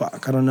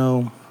 I don't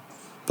know,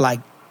 like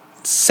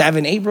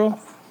 7, 8, bro.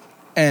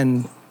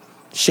 And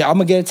shit, I'm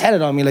going to get it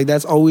tatted on me. Like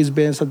that's always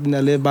been something that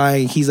I live by.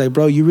 He's like,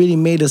 bro, you really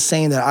made a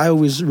saying that I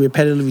always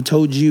repetitively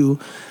told you.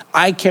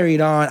 I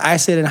carried on. I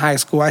said in high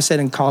school. I said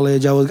in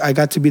college. I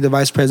got to be the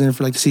vice president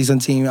for like the season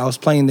team. I was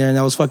playing there, and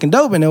that was fucking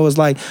dope. And it was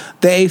like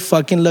they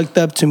fucking looked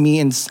up to me,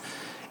 and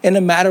in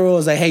a matter of, it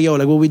was like, hey, yo,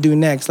 like what we do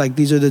next? Like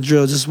these are the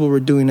drills. This is what we're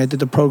doing. I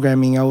did the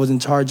programming. I was in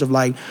charge of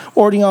like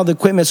ordering all the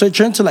equipment. So it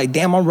turned to like,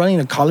 damn, I'm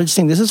running a college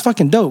thing. This is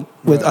fucking dope.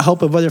 With the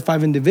help of other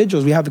 5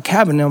 individuals, we have a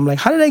cabin. And I'm like,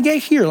 how did I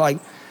get here? Like,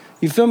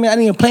 you feel me? I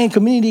didn't even play in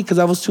community because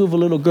I was too of a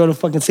little girl to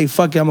fucking say,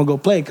 fuck it, I'm gonna go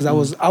play. Because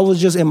I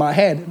was just in my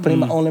head putting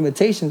my own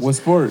limitations. What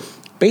sport?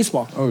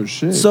 Baseball. Oh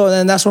shit. So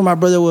then that's where my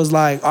brother was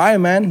like, all right,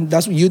 man,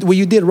 that's what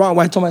you did wrong.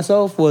 What I told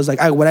myself was like,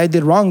 what I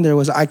did wrong there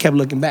was I kept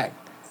looking back.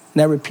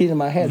 And I repeated in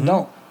my head,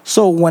 don't.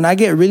 So when I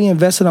get really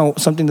invested on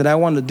something that I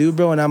want to do,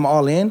 bro, and I'm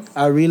all in,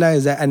 I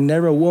realize that I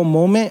never one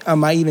moment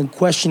am I even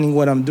questioning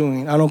what I'm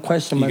doing. I don't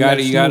question my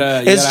next You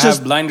gotta move.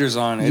 have blinders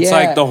on. It's Yeah.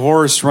 like the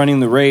horse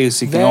running the race.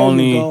 He can There you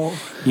only go.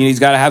 he's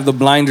got to have the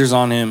blinders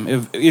on him.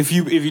 If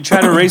you try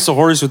to race a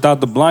horse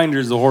without the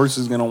blinders, the horse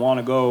is gonna want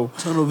to go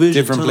Tunnel vision,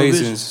 different tunnel places.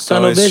 vision. So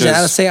Tunnel it's vision, just,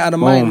 out of sight, out of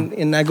boom. mind.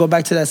 And I go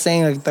back to that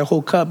saying, like the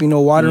whole cup,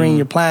 watering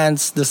your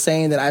plants, the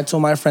saying that I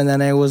told my friend that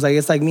night was like,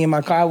 it's like me and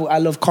my car. I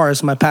love cars,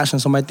 it's my passion.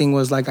 So my thing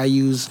was like, I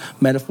use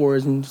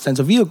metaphors and sense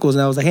of vehicles.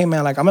 And I was like, hey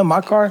man, like I'm in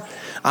my car,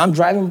 I'm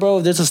driving, bro.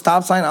 If there's a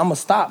stop sign, I'm gonna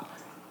stop,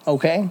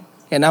 okay?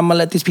 And I'm gonna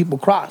let these people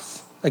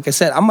cross. Like I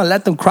said, I'm gonna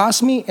let them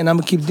cross me, and I'm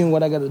gonna keep doing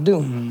what I gotta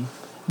do.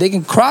 They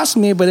can cross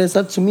me, but it's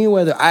up to me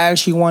whether I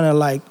actually want to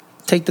like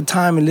take the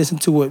time and listen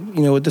to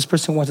what this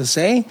person wants to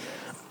say,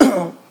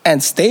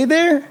 and stay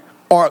there,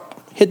 or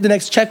hit the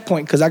next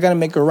checkpoint because I gotta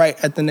make a right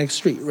at the next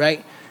street,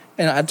 right?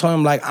 And I told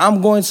him like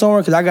I'm going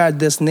somewhere because I got a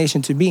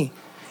destination to be.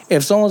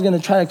 If someone's gonna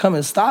try to come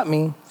and stop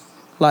me,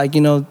 like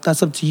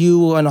that's up to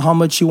you and how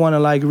much you want to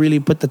like really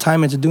put the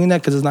time into doing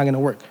that because it's not gonna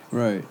work.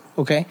 Right.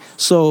 Okay,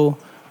 so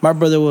my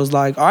brother was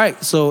like, all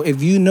right, so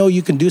if you know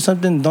you can do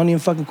something, don't even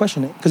fucking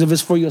question it. Because if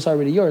it's for you, it's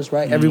already yours,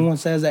 right? Everyone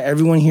says that.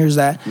 Everyone hears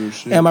that.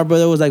 shit. And my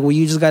brother was like, well,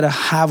 you just got to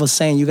have a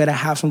saying. You got to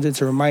have something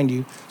to remind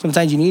you.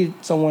 Sometimes you need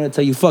someone to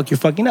tell you, fuck, you're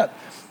fucking up.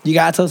 You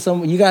got to tell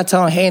someone, you got to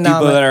tell them, hey, now.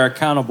 People that are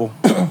accountable.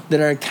 That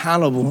are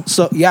accountable.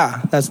 So,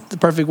 yeah, that's the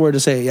perfect word to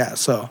say, yeah.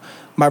 So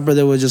my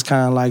brother was just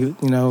kind of like,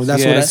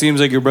 that's Yeah, what it seems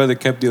like your brother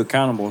kept you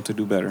accountable to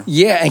do better.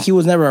 Yeah, and he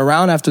was never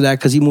around after that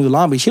because he moved to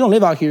Long Beach. He don't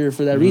live out here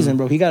for that reason,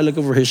 bro. He got to look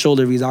over his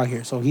shoulder if he's out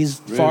here. So he's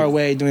far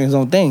away doing his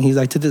own thing. He's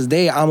like, to this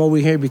day, I'm over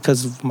here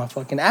because of my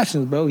fucking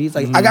actions, bro. He's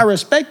like, I got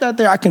respect out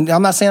there.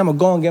 I'm not saying I'm going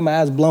to go and get my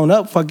ass blown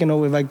up fucking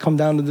over if I come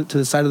down to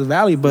the side of the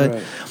valley,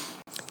 but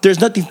there's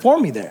nothing for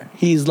me there.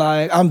 He's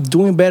like, I'm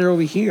doing better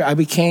over here. I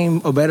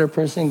became a better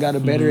person, got a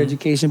better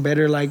education,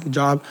 better like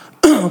job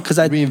because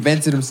I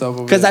Reinvented himself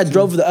over Because there, I too.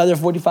 drove the other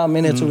 45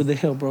 minutes over the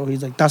hill, bro.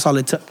 He's like, that's all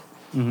it took.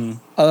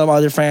 Other my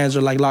other friends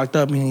are like locked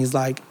up, and he's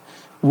like,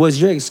 what's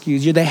your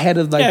excuse? You're the head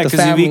of like Yeah, the because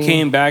family.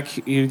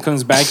 he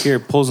comes back here,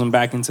 pulls him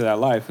back into that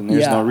life, and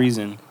there's Yeah. no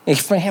reason. And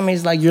for him,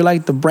 it's like you're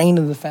like the brain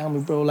of the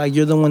family, bro. Like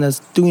you're the one that's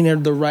doing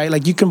it the right.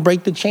 Like you can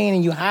break the chain,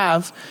 and you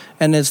have,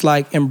 and it's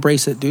like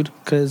embrace it, dude.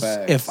 Because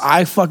Facts. if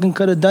I fucking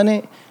could have done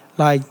it,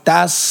 like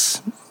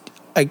that's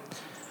like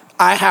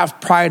I have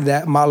pride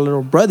that my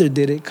little brother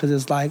did it. Because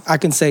it's like I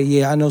can say,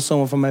 yeah, I know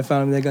someone from my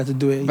family that got to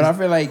do it. But I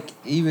feel like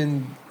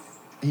even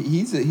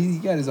he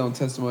got his own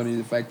testimony.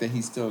 The fact that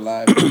he's still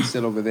alive, he's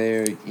still over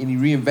there, and he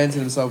reinvented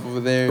himself over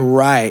there.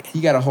 right.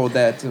 He got to hold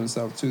that to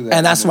himself too.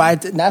 And that's why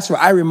that's where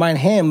I remind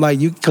him, like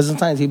because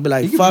sometimes he'd be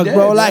like, He could "Fuck, be dead,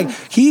 bro." man. Like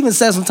he even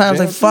says sometimes,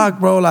 Yeah, like, "Fuck,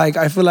 bro." Like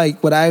I feel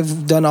like what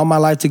I've done all my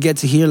life to get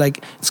to here,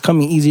 like it's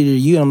coming easier to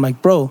you. And I'm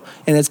like, bro,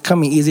 and it's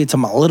coming easier to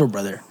my little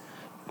brother.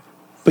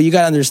 But you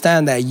gotta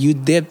understand that you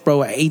did,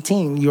 bro. At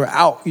 18, you were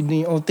out, you did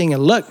your own thing,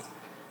 and look,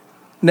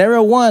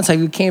 Never once. Like,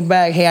 we came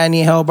back, hey, I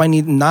need help.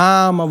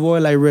 Nah, my boy,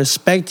 like,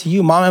 respect to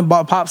you. Mom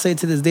and Pop say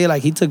to this day,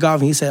 like, he took off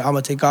and he said, I'm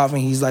going to take off.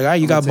 And he's like, all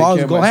right, you got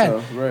balls, go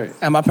ahead. Right.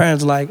 And my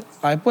parents were like,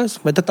 all right, pues,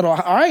 all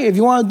right, if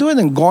you want to do it,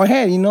 then go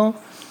ahead, you know.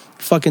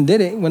 Fucking did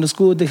it. Went to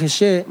school, did his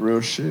shit.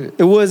 Real shit.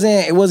 It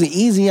wasn't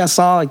easy. I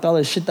saw like all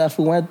the shit that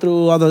fool went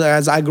through. Although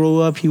as I grew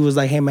up, he was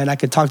like, hey man, I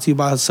could talk to you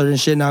about certain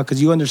shit now because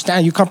you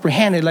understand, you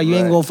comprehend it. Like you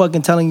ain't gonna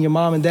fucking telling your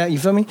mom and dad, you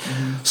feel me?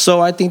 Mm-hmm. So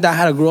I think that I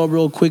had to grow up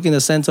real quick in the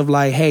sense of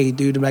like, hey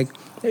dude, like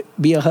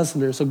be a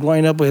hustler. So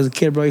growing up as a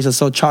kid, bro, I used to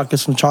sell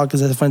chocolates. From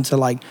chocolates, I went to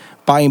like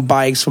buying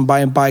bikes. From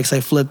buying bikes, I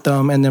flipped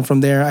them. And then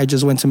from there, I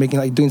just went to making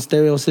like doing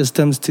stereo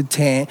systems to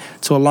tent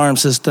to alarm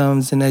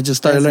systems. And I just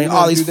started learning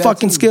all these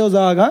fucking skills,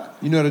 dog, huh?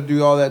 You know how to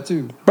do all that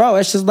too. Bro,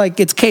 it's just like,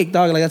 it's cake,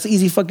 dog. Like that's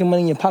easy fucking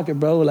money in your pocket,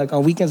 bro. Like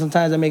on weekends,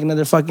 sometimes I make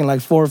another fucking like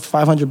 $400 or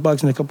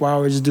 $500 in a couple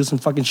hours, just do some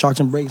fucking shocks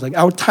and breaks. Like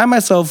I would time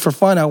myself for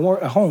fun at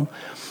work, at home.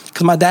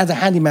 Because my dad's a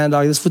handyman,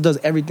 dog. This fool does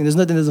everything. There's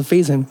nothing that doesn't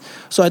faze him.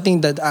 So I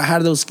think that I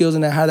had those skills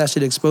and I had that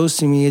shit exposed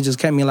to me. It just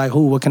kept me like,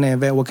 what can I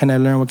invent? What can I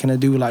learn? What can I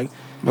do? Like,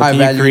 high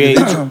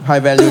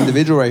value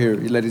individual right here,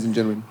 ladies and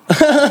gentlemen.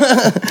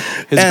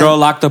 His girl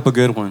locked up a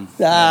good one.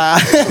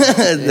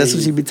 That's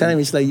what she be telling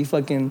me. She's like,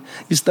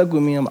 you stuck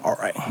with me. I'm like, all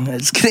right. I'm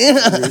just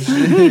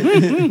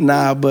kidding.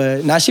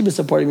 But now she been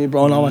supporting me,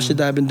 bro, and all my shit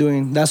that I've been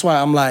doing. That's why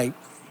I'm like,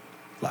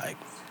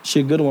 she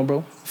a good one,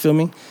 bro. Feel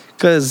me?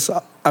 Because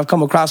I've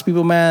come across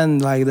people, man,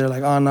 like they're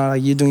like, oh no,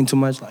 like you're doing too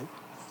much. Like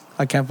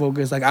I can't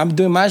focus. Like I'm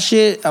doing my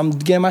shit. I'm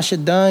getting my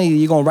shit done.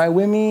 You gonna ride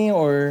with me,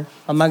 or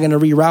I'm not gonna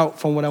reroute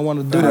from what I want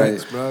to do.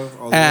 Right, bro.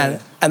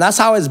 And that's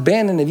how it's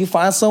been. And if you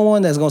find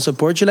someone that's gonna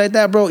support you like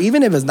that, bro,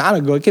 even if it's not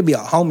a girl, it could be a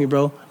homie,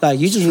 bro. Like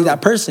you just need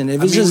that person.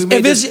 If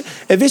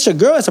it's your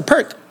girl, it's a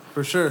perk.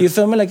 For sure. You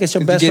feel me? Like it's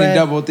your best friend.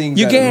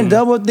 You're getting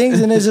double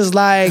things, and it's just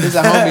like it's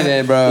a homie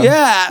then, bro.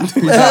 Yeah,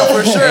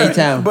 for sure.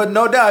 A-town. But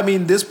no doubt, I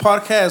mean, this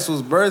podcast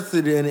was birthed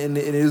and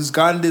it's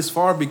gotten this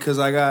far because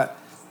I got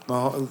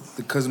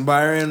the cousin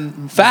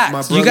Byron, Facts. my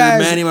brother You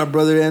guys, Manny, my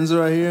brother Enzo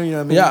right here. You know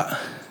what I mean? Yeah.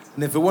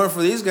 And if it weren't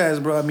for these guys,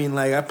 bro, I mean,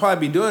 like I'd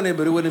probably be doing it,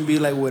 but it wouldn't be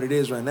like what it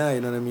is right now.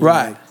 You know what I mean?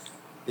 Right.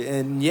 Like,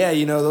 and yeah,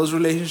 you know, those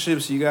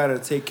relationships, you gotta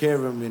take care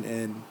of them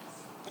and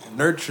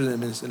nurture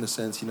them in a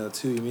sense, you know,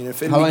 too. I mean,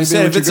 if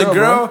it's a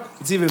girl,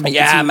 it's even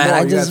man. more.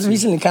 I just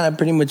recently kind of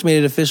pretty much made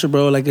it official,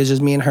 bro. Like it's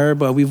just me and her,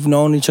 but we've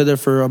known each other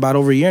for about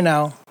over a year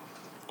now.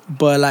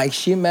 But like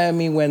she met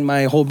me when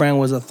my whole brand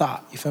was a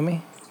thought. You feel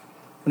me?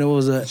 When it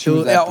was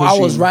I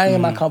was writing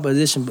my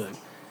composition book.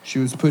 She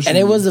was pushing, and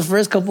it was the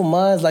first couple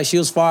months. Like she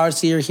was far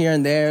here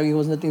and there. It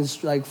was nothing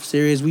like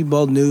serious. We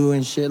both knew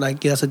and shit. Like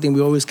that's the thing. We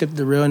always kept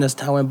the real, and as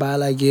time went by,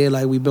 like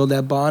like we built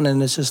that bond,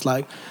 and it's just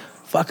like,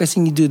 fuck, I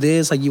seen you do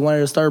this. Like, you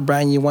wanted to start a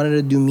brand. You wanted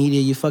to do media.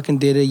 You fucking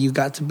did it. You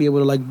got to be able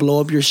to, like, blow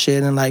up your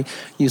shit. And, like,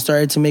 you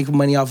started to make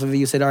money off of it.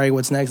 You said, all right,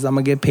 what's next? I'm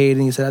going to get paid.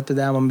 And you said, after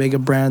that, I'm going to make a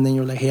brand. Then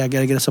you're like, hey, I got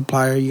to get a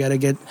supplier. You got to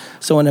get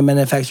someone to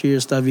manufacture your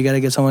stuff. You got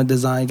to get someone to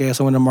design. You got to get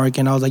someone to market.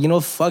 And I was like, you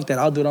know, fuck that.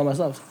 I'll do it all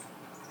myself.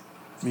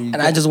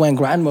 I just went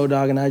grind mode,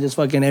 dog. And I just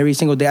fucking every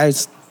single day.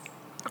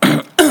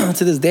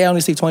 To this day, I only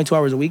sleep 22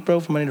 hours a week,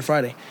 bro, from Monday to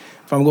Friday.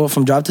 I'm going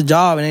from job to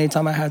job, and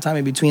anytime I have time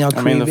in between, I'll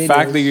create videos.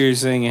 Fact that you're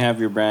saying you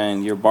have your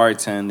brand, you're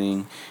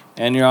bartending,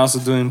 and you're also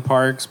doing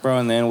parks, bro,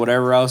 and then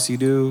whatever else you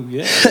do,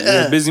 you're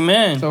a busy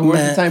man. So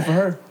where's the time for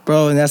her?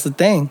 Bro, and that's the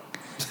thing.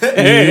 That's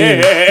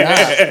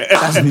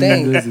the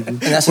thing.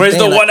 Where's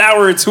the 1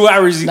 hour or 2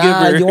 hours you give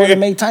her? You want to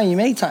make time, you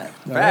make time.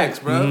 Facts,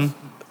 bro.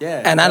 Mm-hmm.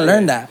 Yeah. And I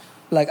learned that.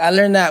 Like, I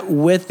learned that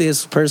with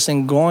this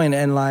person going,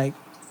 and like,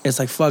 it's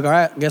like, fuck, all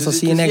right, I guess I'll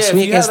see you next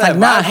week. It's like,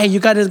 nah, hey,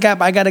 you got this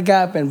gap, I got a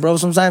gap. And bro,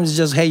 sometimes it's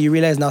just, hey, you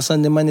realize now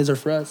Sunday, Mondays are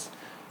for us.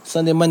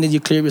 Sunday, Monday, you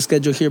clear your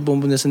schedule here,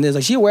 boom, boom, this and this.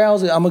 Like, she aware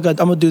I'm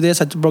gonna do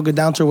this. I broke it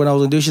down to her what I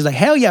was gonna do. She's like,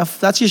 hell yeah,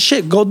 that's your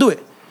shit. Go do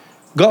it.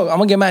 Go. I'm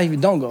gonna get mad if you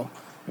don't go.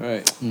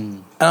 Right.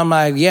 And I'm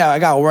like, yeah, I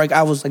got work.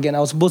 I was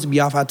supposed to be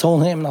off. I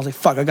told him, and I was like,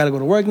 fuck, I gotta go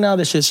to work now.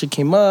 This shit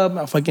came up.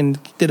 I fucking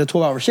did a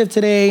 12-hour shift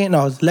today.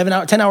 No, it was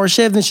 10-hour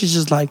shift. And she's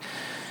just like,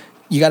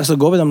 you gotta still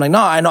go with them. I'm like, no,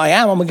 I know I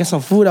am. I'm gonna get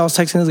some food. I was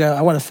texting this guy.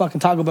 I want to fucking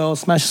Taco Bell,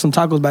 smash some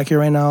tacos back here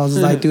right now. I was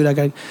just like,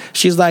 dude,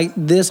 she's like,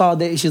 this all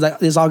day. She's like,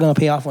 this all gonna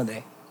pay off one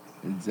day.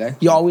 Exactly.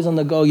 You're always on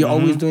the go. You're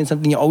always doing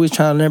something. You're always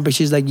trying to learn. But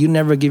she's like, you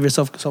never give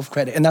yourself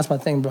credit. And that's my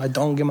thing, bro. I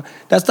don't give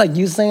that's like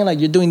you saying, like,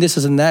 you're doing this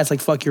and that. It's like,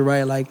 fuck, you're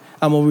right. Like,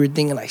 I'm over here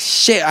thinking, like,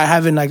 shit, I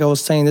haven't, like I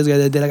was saying this guy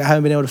that day, like, I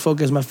haven't been able to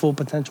focus my full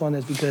potential on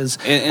this because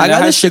and I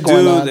got this shit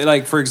going on.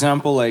 Like, for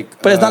example,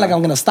 like... But it's not like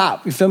I'm going to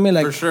stop. You feel me?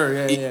 Like, for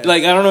sure, yeah.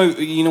 Like, I don't know,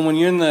 you know, when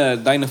you're in the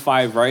 9 to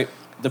 5, right?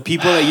 The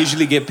people that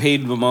usually get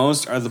paid the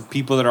most are the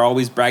people that are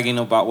always bragging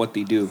about what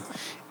they do.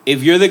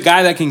 If you're the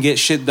guy that can get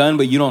shit done,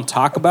 but you don't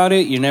talk about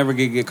it, you're never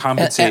gonna get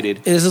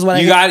compensated. This is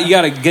what you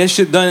gotta get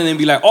shit done and then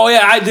be like, oh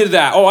yeah, I did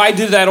that. Oh, I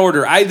did that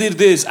order. I did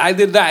this. I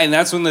did that. And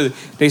that's when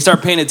they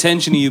start paying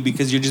attention to you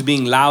because you're just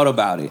being loud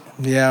about it.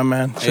 Yeah,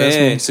 man.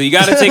 Yeah. So you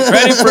gotta take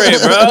credit for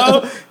it,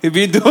 bro. If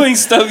you're doing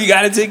stuff, you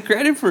gotta take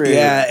credit for it.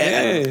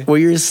 Yeah, what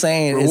you're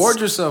saying is Reward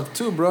yourself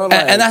too, bro.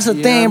 and that's the you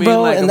know thing, what I mean?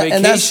 bro. Like And a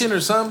and that's vacation or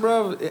something,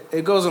 bro.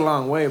 It goes a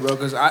long way, bro.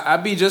 Because I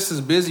be just as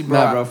busy, bro.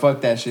 Nah, bro,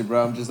 fuck that shit,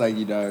 bro. I'm just like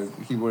you, dog.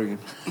 Keep working.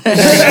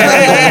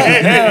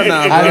 Hell no,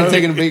 I bro. haven't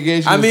taken a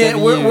vacation. I in mean,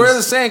 7 we're years.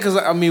 the same because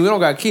I mean we don't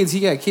got kids. He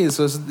got kids,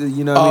 so it's,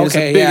 you know what I mean.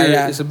 Okay, it's a bigger,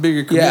 yeah. it's a bigger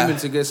Yeah. commitment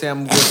to go say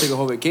I'm going to take a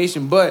whole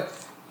vacation. But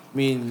I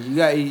mean, you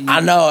got. I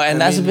know,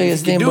 and that's the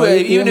biggest thing, bro.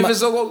 Even if my-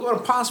 it's go to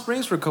Palm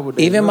Springs for a couple of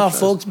days. Even bro, my trust.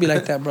 folks be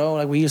like that, bro.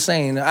 Like what you're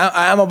saying.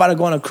 I'm about to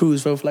go on a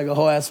cruise, bro, for like a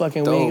whole ass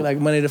fucking week, Dope. like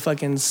Monday to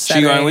fucking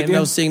Saturday. going with you?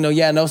 No signal,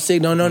 no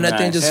signal, no nothing.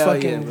 Nice. Just Hell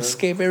fucking yeah, bro.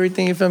 escape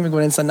everything. You feel me? Go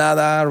to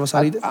Ensenada,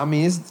 Rosarito. I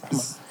mean,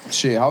 it's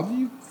shit. How old are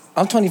you?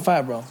 I'm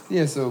 25, bro.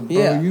 Yeah, so bro,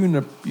 Yeah. you in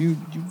the you.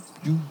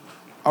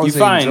 I would You say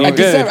fine, enjoy you're it.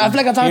 good. I feel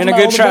like I'm talking You're in to a my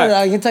good older track. brother.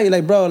 I can tell you,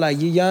 like, bro, like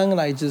you young,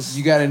 like just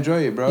You gotta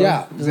enjoy it, bro.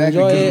 Yeah, just exactly.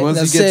 enjoy 'Cause it, once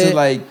that's you get it. to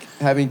like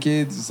having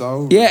kids, it's all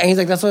over. yeah. And he's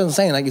like, that's what I'm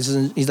saying. Like,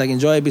 he's like,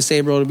 enjoy it, be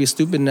safe, bro. To be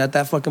stupid, and at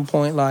that fucking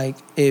point, like,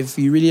 if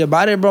you really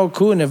about it, bro,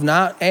 cool. And if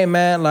not, hey,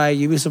 man, like,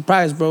 you'd be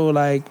surprised, bro.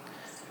 Like,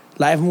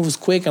 life moves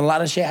quick and a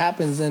lot of shit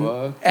happens, and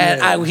Fuck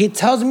yeah. he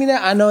tells me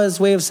that I know his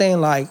way of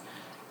saying like.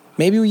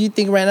 Maybe what you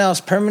think right now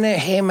is permanent.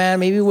 Hey man,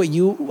 maybe what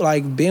you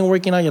like been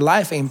working on your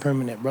life ain't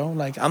permanent, bro.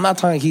 Like I'm not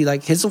talking. He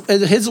like his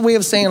way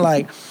of saying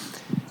like,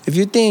 if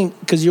you think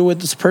because you're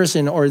with this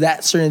person or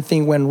that certain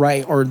thing went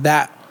right or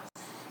that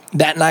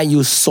night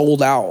you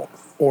sold out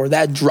or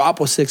that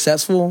drop was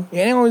successful, it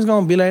ain't always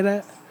gonna be like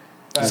that.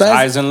 So that's-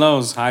 Highs and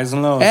lows. yeah,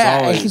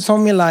 and he Always.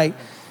 told me like,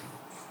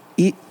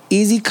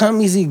 easy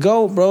come, easy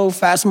go, bro.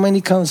 Fast money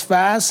comes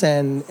fast,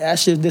 and that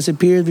shit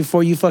disappears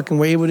before you fucking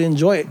were able to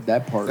enjoy it.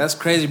 That part. That's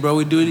crazy, bro.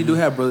 We do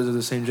have brothers of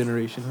the same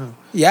generation, huh?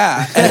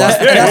 Yeah, and that's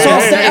what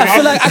I'm saying. I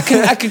feel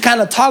like I can kind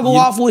of toggle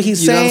off what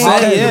he's You know saying. what I'm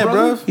saying? because Yeah,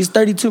 bro. He's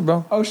 32,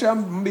 bro. oh shit,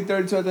 I'm gonna be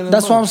 32 at the end of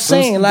That's the what I'm month.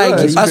 saying. Good. Like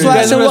That's that's crazy. why I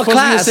guys said were what supposed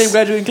to be the class. same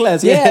graduating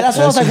class. Yeah, that's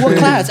why I was That's like, what crazy.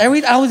 class?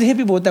 I always hit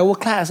people with that, what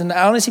class? And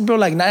I honestly, bro,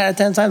 like 9 out of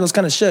 10 times I was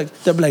kind of shook.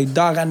 They'll be like,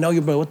 dog, I know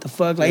you, bro. What the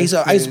fuck? Like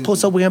I used to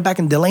post up with him back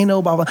in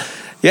Delano, blah blah.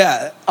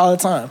 Yeah, all the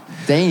time.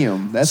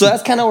 Damn. So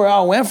that's kind of where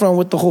I went from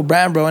with the whole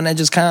brand, bro. And I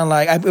just kind of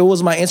like, it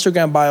was my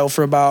Instagram bio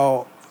for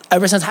about,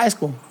 ever since high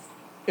school.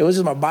 It was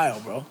just my bio,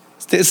 bro.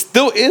 It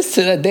still is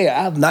to that day.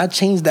 I have not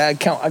changed that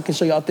account. I can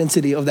show you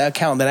authenticity of that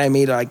account that I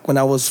made like when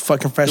I was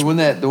fucking the freshman. one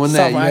that you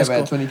sophomore high have school.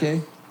 at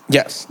 20K.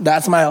 Yes,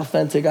 that's my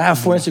authentic. I have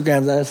 4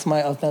 Instagrams. That's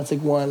my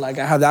authentic one. Like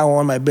I have that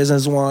one, my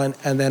business one,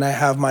 and then I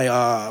have my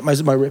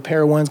my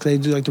repair ones because I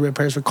do like the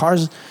repairs for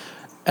cars,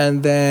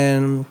 and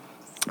then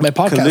my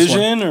podcast one.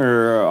 Collision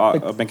or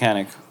a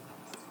mechanic?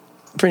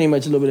 Pretty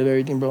much a little bit of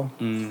everything, bro.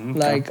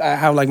 Like I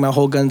have like my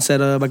whole gun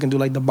setup. I can do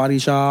like the body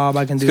shop.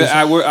 I can do. 'Cause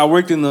I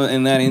worked in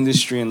that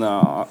industry, in the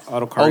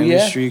auto car Oh, yeah?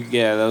 industry.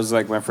 Yeah, that was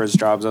like my first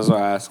jobs. That's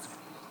what I asked.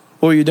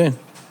 What were you doing?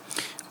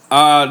 No,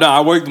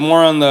 I worked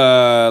more on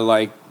the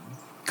like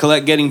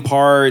getting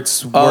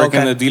parts, work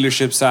on okay. the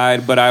dealership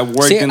side. But I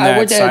worked See, in that I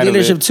worked at side a of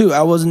dealership it. too.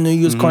 I was in the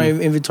used car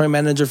inventory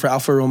manager for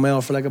Alfa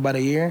Romeo for like about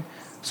a year.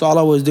 So all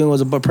I was doing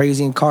was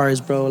appraising cars,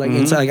 bro. Like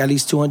inside, like at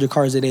least 200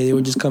 cars a day. They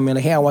would just come in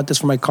like, hey, I want this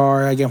for my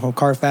car. I get them from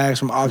Carfax,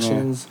 from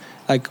auctions.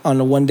 Like on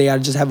the one day, I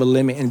just have a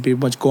limit and pretty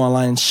much go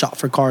online and shop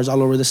for cars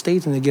all over the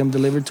states, and they get them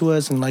delivered to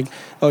us. And like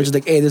I was just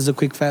like, hey, this is a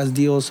quick, fast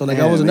deal. So like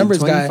I was a numbers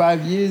guy.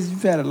 25 years,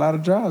 you've had a lot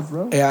of jobs,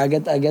 bro. Yeah, I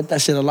get that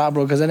shit a lot,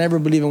 bro. Because I never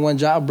believe in one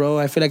job, bro.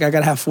 I feel like I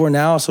gotta have 4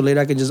 now, so later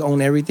I could just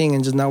own everything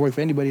and just not work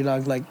for anybody.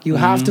 Like you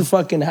have to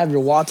fucking have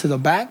your wall to the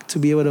back to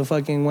be able to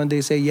fucking one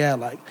day say, yeah,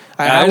 like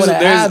I want to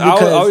have I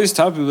because always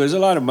tell people there's a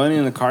lot of money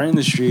in the car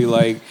industry.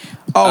 Like,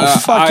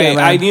 fuck yeah, man.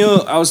 I knew.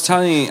 I was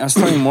telling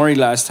Maury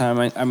last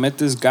time. I met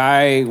this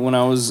guy when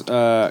I was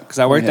because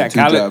I worked had at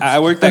two jobs. I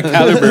worked at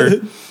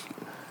Caliber.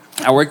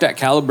 I worked at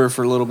Caliber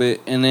for a little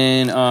bit, and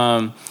then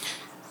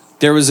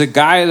there was a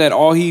guy that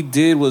all he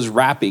did was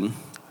rapping,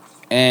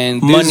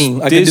 and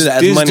Money. I can do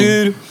that as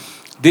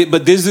money.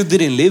 But this dude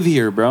didn't live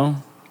here, bro.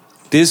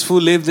 This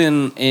fool lived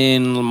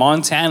in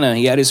Montana.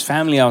 He had his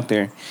family out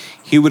there.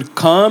 He would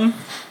come,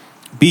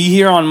 be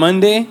here on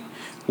Monday,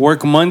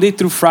 work Monday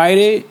through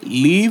Friday,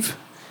 leave,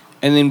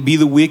 and then be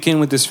the weekend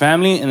with his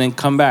family, and then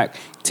come back.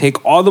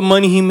 Take all the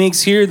money he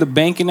makes here, the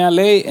bank in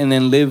LA, and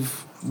then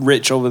live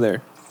rich over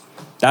there.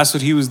 That's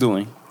what he was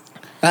doing.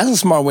 that's a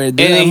smart way to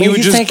do it. And I then mean, he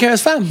would just take care of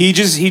his family. He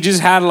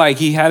just had like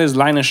he had his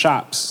line of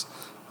shops,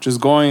 just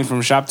going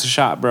from shop to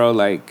shop, bro.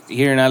 Like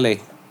here in LA,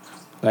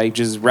 like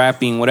just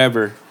rapping,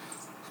 whatever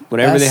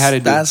they had to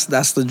do.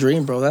 That's the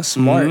dream, bro. That's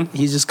smart. Mhm.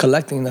 He's just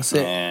collecting. That's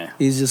it. Yeah.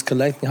 He's just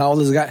collecting. How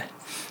old is this guy?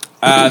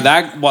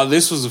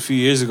 This was a few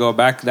years ago.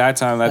 Back that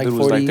time, that dude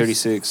was like 40s?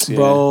 36. Yeah.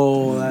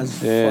 Bro,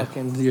 that's Yeah.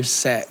 fucking, you're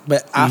set.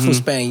 But Afro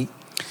spent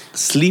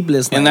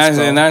sleepless and nights,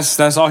 bro.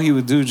 that's all he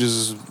would do,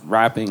 just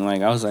rapping.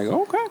 Like I was like,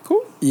 okay,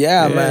 cool.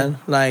 Yeah, Yeah. man.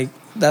 Like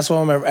that's what I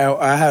remember.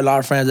 I had a lot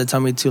of friends that tell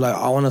me too, like,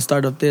 I want to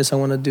start up this, I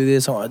want to do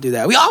this, I want to do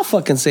that. We all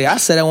fucking say. I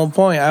said at one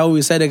point, I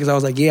always said it because I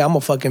was like, yeah, I'm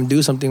gonna fucking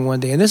do something one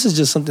day. And this is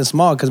just something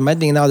small because my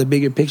thing now, the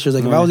bigger picture is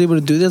like, if I was able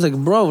to do this, like,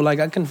 bro, like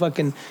I can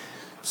fucking.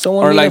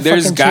 Someone Or made like a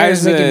there's fucking chair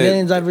guys making that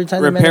millions every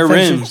time they repair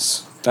manufacture.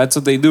 rims. That's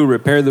what they do.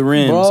 Repair the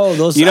rims. Bro,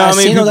 those- you know I've how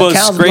many seen those people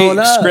accounts blowing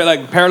up. scrape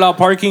like parallel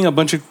parking? A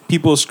bunch of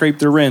people scrape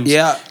their rims.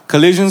 Yeah.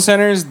 Collision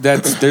centers.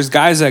 There's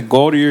guys that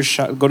go to your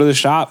shop, go to the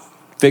shop,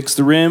 fix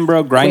the rim,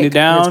 bro, grind Quick. it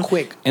down, It's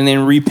quick. and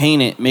then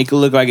repaint it, make it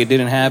look like it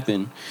didn't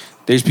happen.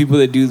 There's people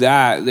that do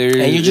that.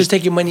 And you're just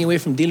taking money away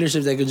from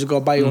dealerships that could just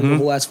go buy you Mm-hmm. a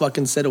whole ass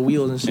fucking set of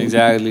wheels and shit.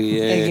 exactly.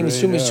 Yeah. Hey,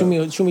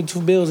 show me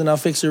 2 bills and I'll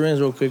fix your rims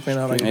real quick right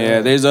now. Like,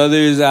 Yeah, there's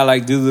others that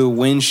like do the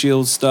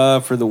windshield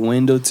stuff or the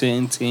window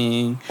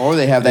tinting. Or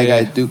they have that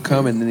Yeah. guy do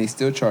come and then they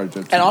still charge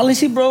up. And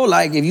honestly, bro,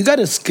 like if you got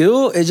a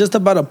skill, it's just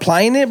about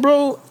applying it,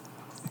 bro,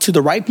 to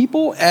the right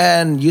people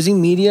and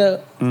using media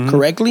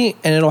correctly,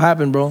 and it'll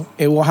happen, bro.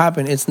 It will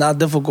happen. It's not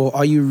difficult.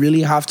 All you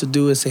really have to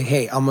do is say,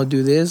 "Hey, I'm gonna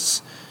do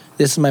this.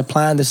 This is my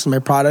plan. This is my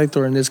product."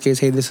 Or in this case,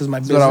 "Hey, this is my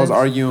That's business." what I was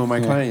arguing with my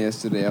client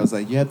yesterday. I was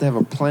like, you have to have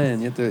a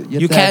plan. You have You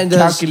to can't have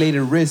just-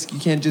 calculated risk. You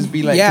can't just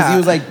be like, Yeah. because he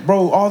was like,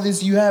 bro, all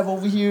this you have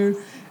over here.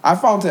 I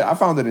found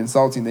it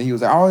insulting that he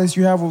was like, all this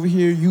you have over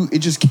here, it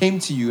just came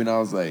to you, and I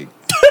was like,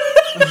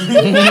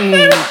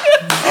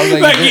 I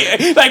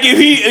was Like if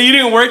you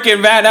didn't work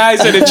in Van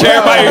Nuys in a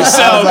chair by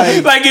yourself,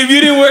 like if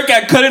you didn't work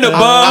at Cutting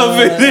Above.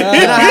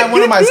 Then I had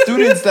one of my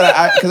students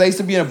because I used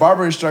to be a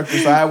barber instructor,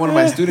 so I had one of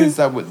my students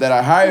that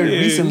I hired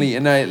recently,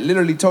 and I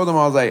literally told him,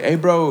 I was like, hey,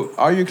 bro,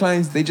 all your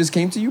clients, they just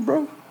came to you,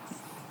 bro?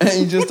 And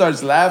he just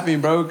starts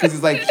laughing, bro, because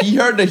it's like he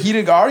heard the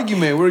heated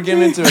argument. We were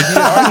getting into a heated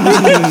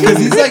argument because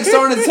he's like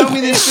starting to tell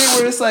me this shit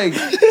where it's like,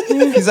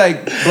 he's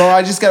like, bro,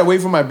 I just gotta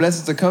wait for my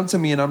blessings to come to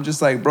me, and I'm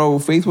just like, bro,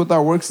 faith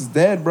without works is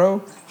dead,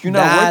 bro. If you're not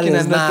That working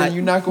is at nothing,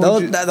 you're not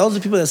going to. those are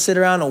people that sit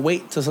around and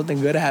wait till something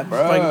good happens.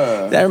 Bruh.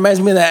 Like, that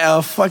reminds me of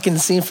that fucking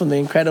scene from The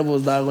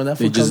Incredibles, dog. When that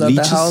They fool comes just out the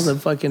leeches? house, the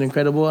fucking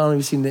Incredible. I don't know if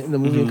you've seen the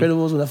movie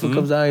Incredibles. When that fool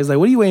comes out, he's like,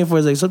 "What are you waiting for?"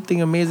 He's like,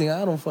 "Something amazing."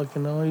 I don't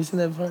fucking know. Have you seen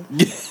that part?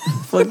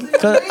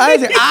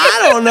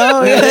 I don't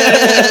know.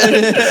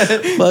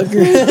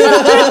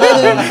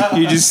 Fucker.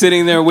 You're just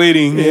sitting there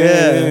waiting.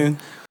 Yeah.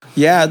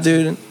 Yeah,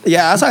 dude.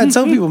 Yeah, that's how I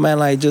tell people, man.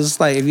 Like, just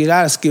like if you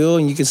got a skill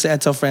and you can say, I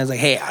tell friends like,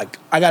 "Hey,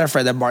 I got a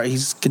friend that he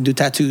can do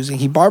tattoos and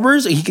he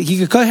barbers. He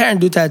could cut hair and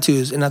do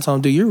tattoos." And I tell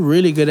him, "Dude, you're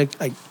really good at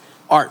like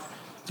art.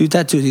 Do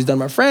tattoos." He's done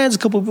my friends, a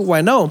couple of people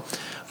I know.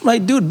 I'm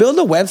like, dude, build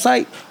a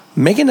website,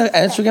 make an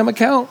Instagram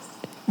account,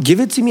 give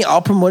it to me.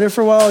 I'll promote it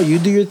for a while. You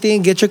do your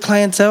thing, get your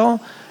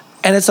clientele,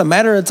 and it's a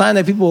matter of time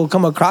that people will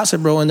come across it,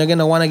 bro, and they're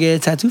gonna want to get a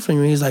tattoo from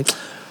you. And he's like.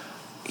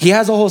 He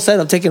has a whole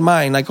setup, taking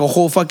mine, like a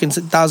whole fucking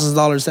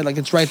 $1,000 set. Like,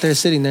 it's right there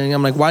sitting there. And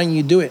I'm like, why didn't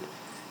you do it?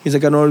 He's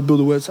like, I know how to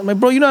build a website. I'm like,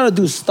 bro, you know how to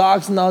do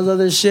stocks and all this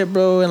other shit,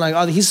 bro. And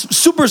like, he's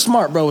super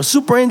smart, bro.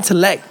 Super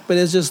intellect. But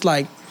it's just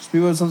like,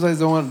 People sometimes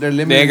don't want, they're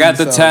limited. They got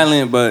the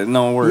talent, but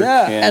no work.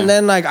 yeah. And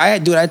then like, I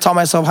taught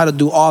myself how to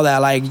do all that.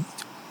 Like,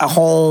 at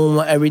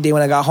home, every day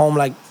when I got home,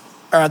 like,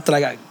 or after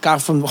I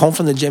got home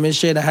from the gym and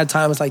shit, I had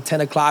time. It's like 10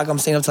 o'clock. I'm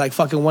staying up to like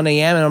fucking 1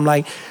 a.m. And I'm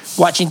like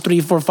watching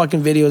 3-4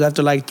 fucking videos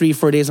after like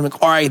 3-4 days. I'm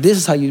like, all right, this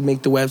is how you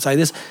make the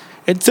website.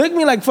 It took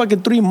me like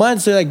fucking 3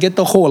 months to like get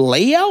the whole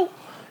layout.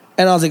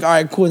 And I was like, all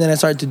right, cool. And then I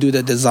started to do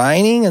the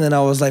designing. And then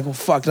I was like, well,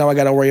 fuck, now I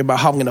got to worry about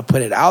how I'm going to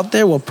put it out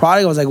there. What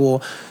product? I was like,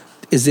 well,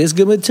 is this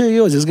good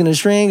material? Is this going to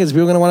shrink? Is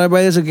people going to want to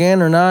buy this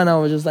again or not? And I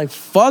was just like,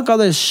 fuck all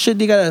this shit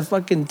you got to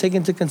fucking take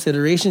into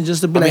consideration just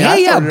to be like,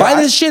 hey, yeah, buy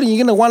this shit. And you're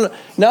going to want to.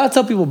 Now I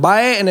tell people,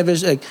 buy it. And if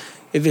it's like,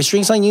 if it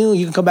shrinks on you,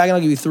 you can come back and I'll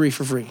give you 3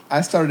 for free.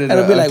 I started And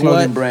it'll be a like,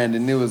 clothing what? brand,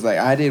 and it was like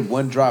I did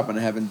one drop, and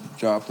I haven't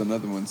dropped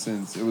another one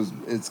since.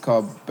 It's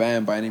called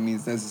BAM, By Any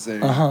Means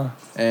Necessary.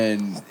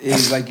 And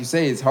it's like you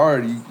say, it's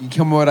hard. You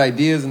come up with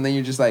ideas, and then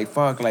you're just like,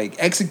 fuck. Like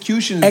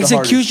execution is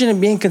Execution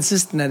and being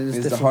consistent at it is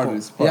It's the difficult.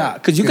 hardest part. Yeah,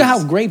 because you can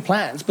have great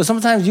plans, but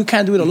sometimes you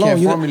can't do it You alone. can't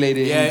You- formulate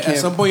it. Yeah, you at can't,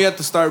 some point you have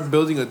to start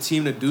building a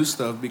team to do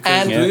stuff because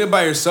And- doing it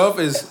by yourself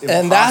is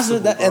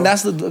impossible. and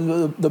that's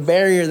bro. the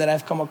barrier that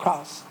I've come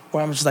across,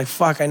 where I'm just like,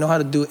 fuck, I know how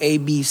to do A,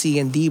 B, C,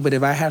 and D, but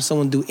if I have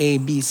someone do A,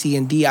 B, C,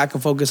 and D, I can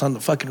focus on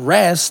the fucking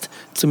rest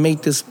to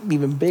make this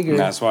even bigger. And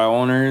that's why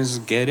owners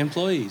get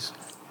employees.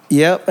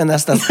 Yep, and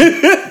that's the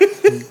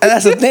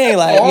thing.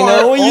 Like, you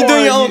know, when you do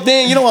your own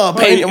thing, you don't want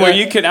to pay. Or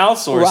you can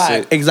outsource Right,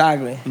 it.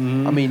 exactly. I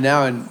mean,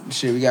 now and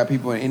shit, we got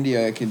people in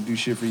India that can do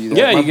shit for you.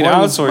 Yeah, My you can boy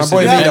outsource my it.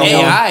 boy You made And a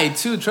whole- AI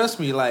too. Trust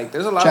me, like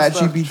there's a lot of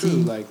stuff ChatGPT. true,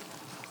 like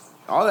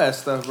all that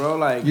stuff, bro.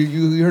 Like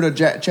You heard of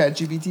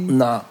ChatGPT?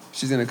 Nah.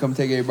 She's gonna come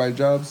take everybody's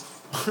jobs.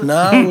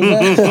 Nah, All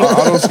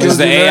those It's skills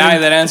the you're AI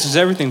learning, that answers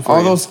everything for all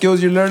you. those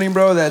skills you're learning,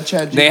 bro. That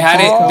ChatGPT. They had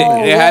it. Oh,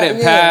 They had yeah, it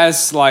yeah.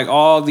 pass like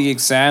all the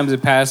exams.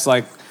 It passed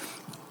like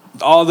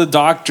all the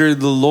doctors,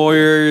 the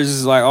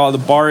lawyers, like all the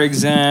bar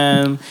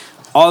exam,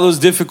 all those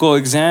difficult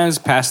exams.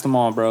 Passed them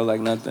all, bro. Like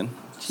nothing.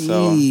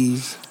 So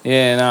jeez.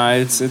 yeah, no,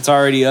 it's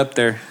already up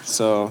there.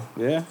 So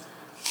yeah.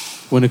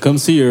 When it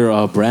comes to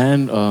your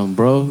brand,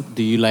 bro,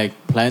 do you like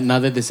plan, now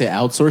that they say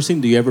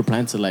outsourcing, do you ever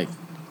plan to like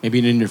maybe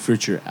in the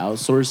future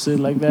outsource it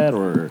like that?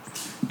 Or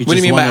What do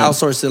you mean by wanna,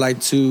 outsource it?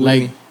 Like to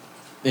Like,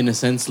 in a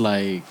sense,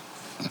 like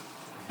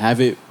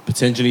have it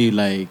potentially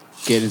like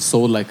getting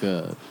sold like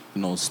a,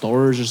 you know,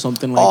 stores or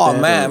something like oh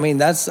that? man, or- I mean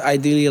that's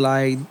ideally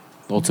like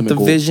ultimate the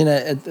goal. vision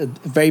at the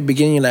very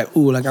beginning. You're like,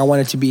 ooh, like I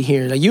want it to be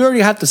here. Like you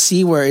already have to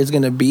see where it's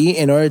gonna be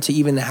in order to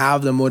even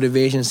have the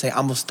motivation to say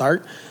I'm gonna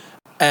start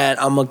and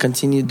I'm gonna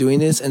continue doing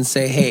this and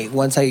say, hey,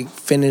 once I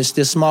finish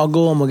this small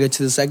goal, I'm gonna get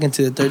to the second,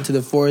 to the third, to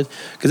the fourth,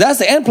 because that's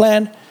the end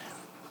plan.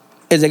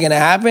 Is it gonna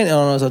happen? I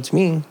don't know. It's up to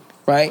me,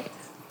 right?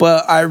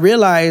 But I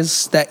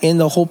realized that in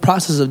the whole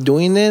process of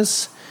doing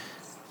this,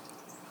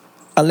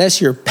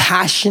 unless you're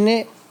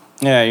passionate,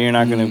 Yeah, you're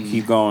not gonna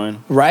keep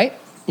going. right?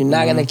 You're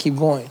not gonna keep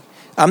going.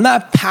 I'm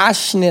not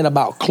passionate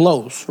about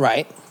clothes,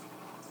 right?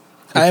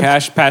 I'm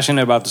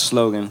Passionate about the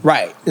slogan.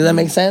 right. Does that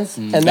make sense?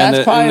 And And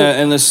that's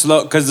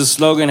probably because the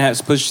slogan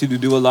has pushed you to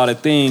do a lot of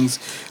things,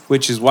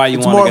 which is why you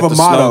It's want more to get of a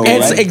the motto, slogan.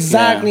 it's right?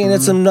 exactly, and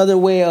it's another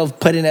way of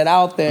putting it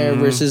out there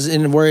versus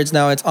in words.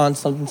 Now it's on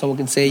something someone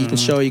can say, you can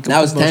show, you can.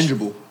 Now it's promote.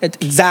 tangible.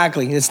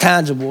 Exactly, it's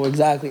tangible,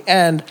 exactly.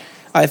 And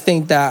I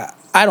think that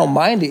I don't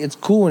mind it. It's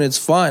cool and it's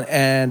fun,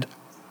 and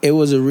it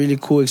was a really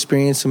cool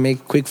experience to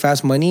make quick,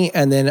 fast money.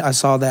 And then I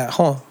saw that,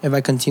 if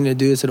I continue to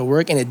do this, it'll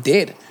work, and it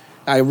did.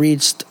 I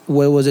reached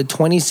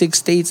 26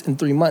 states in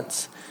 3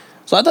 months.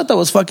 So I thought that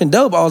was fucking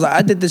dope. I was like,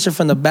 I did this shit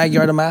from the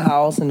backyard of my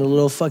house in a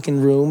little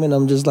fucking room, and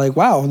I'm just like,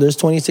 wow, there's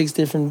 26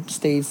 different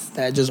states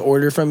that just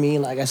ordered from me.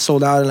 Like I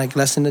sold out in like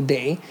less than a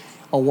day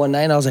on one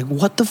night. And I was like,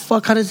 what the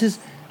fuck? How does this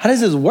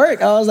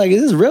work? I was like,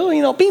 is this real?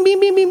 You know, bing, bing,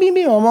 bing, bing, bing,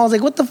 bing. My mom was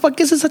like, what the fuck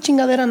is this a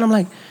chingadera? And I'm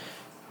like,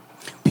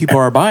 People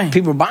are buying.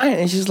 people are buying it.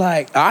 And she's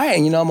like, all right.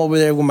 And you know, I'm over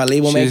there with my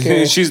label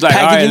maker. she's like,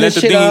 all right, packaging let this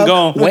the shit thing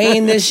up, go.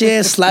 weighing this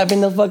shit,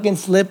 slapping the fucking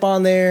slip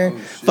on there,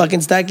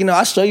 fucking stack. You know,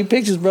 I'll show you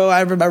pictures, bro.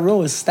 I remember my room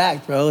was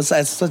stacked, bro. It's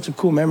such a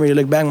cool memory to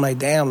look back. I'm like,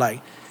 damn,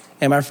 like,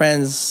 and my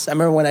friends, I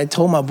remember when I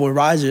told my boy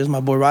Roger,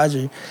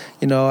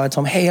 you know, I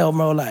told him, hey, yo,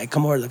 bro, like,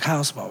 come over to the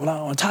house, bro.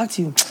 I want to talk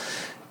to you.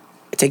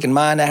 Taking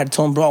mine, I had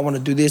told him, bro, I want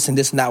to do this and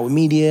this and that with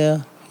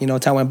media. You know,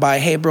 time went by,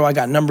 hey, bro, I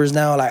got numbers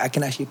now. Like, I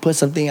can actually put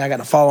something. I got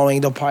a following.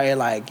 They'll probably,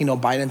 like, you know,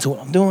 buy into what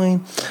I'm doing.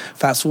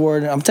 Fast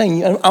forward. I'm telling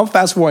you, I'm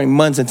fast forwarding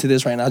months into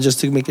this right now just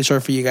to make it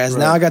short for you guys.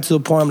 Now I got to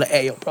the point, I'm like,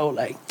 hey, yo, bro,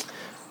 like,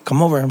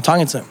 come over. I'm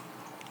talking to him.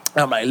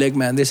 I'm like, look,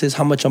 man, this is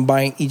how much I'm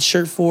buying each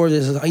shirt for.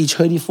 This is each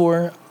hoodie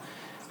for.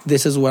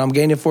 This is what I'm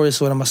getting it for. This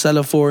is what I'm gonna sell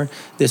it for.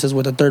 This is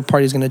what the third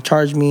party is gonna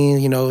charge me.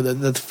 You know,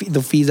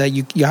 the fees that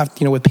you have,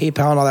 you know, with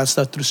PayPal and all that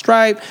stuff through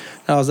Stripe.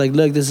 And I was like,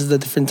 look, this is the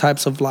different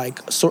types of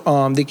like,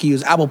 they can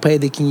use Apple Pay,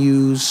 they can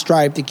use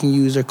Stripe, they can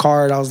use their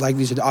card. I was like,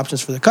 these are the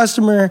options for the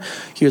customer.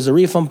 Here's the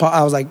refund.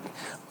 I was like,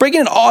 breaking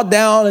it all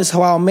down. This is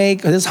how I'll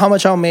make. This is how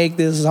much I'll make.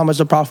 This is how much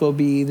the profit will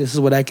be. This is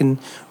what I can,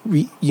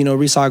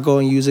 recycle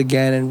and use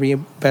again and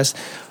reinvest.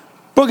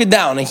 Broke it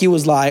down, and he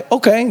was like,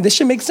 okay, this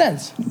should make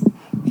sense.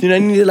 You know, I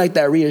needed like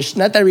that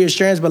not that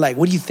reassurance, but like,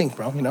 what do you think,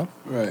 bro? You know,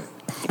 Right.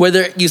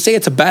 whether you say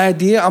it's a bad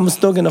idea, I'm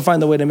still gonna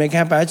find a way to make it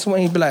happen. I just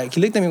want you to be like, he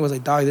looked at me and was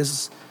like, dog,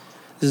 this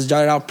is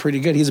jotted out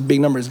pretty good. He's a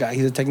big numbers guy.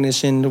 He's a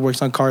technician that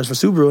works on cars for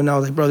Subaru. And I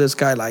was like, bro, this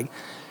guy, like,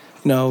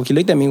 you know, he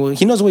looked at me. Well,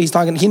 he knows what he's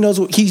talking.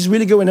 He's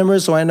really good with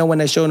numbers. So I know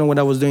when I showed him what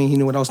I was doing, he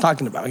knew what I was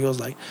talking about. He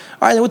was like,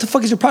 all right, then what the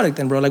fuck is your product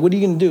then, bro? Like, what are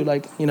you gonna do?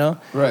 Like, you know,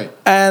 Right.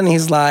 And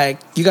he's like,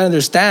 you gotta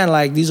understand,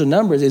 like, these are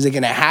numbers. Is it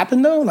gonna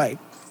happen though? Like,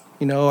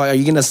 you know, are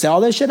you gonna sell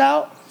this shit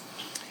out?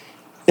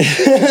 So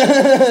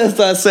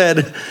I said,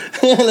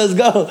 let's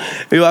go.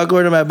 We walk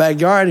over to my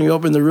backyard and we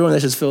open the room and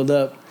that shit's filled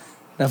up.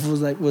 And I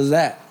was like, what's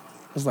that?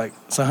 I was like,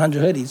 it's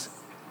 100 hoodies.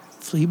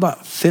 So he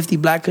bought 50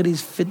 black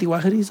hoodies, 50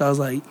 white hoodies. I was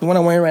like, the one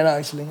I'm wearing right now,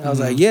 actually. I was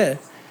like, yeah.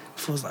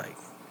 He was like,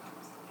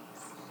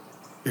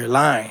 you're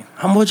lying.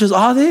 How much is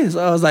all this?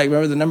 I was like,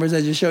 remember the numbers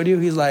I just showed you?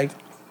 He's like,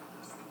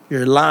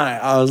 you're lying.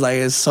 I was like,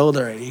 it's sold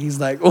already. He's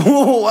like,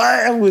 oh,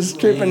 I was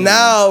tripping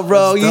now,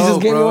 bro. That's You just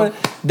dope, gave me bro. one.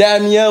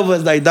 Danielle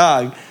was like,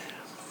 dog,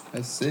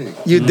 That's sick.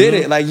 you did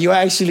it. Like, you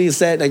actually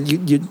said, like,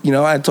 you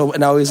know, I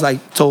always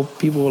like told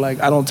people,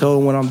 like, I don't tell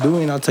them what I'm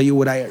doing. I'll tell you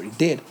what I already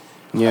did.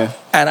 Yeah.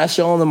 And I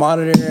show them the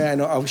monitor. I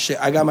know, oh shit,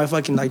 I got my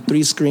fucking like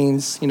 3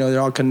 screens. You know, they're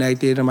all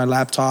connected on my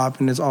laptop,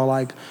 and it's all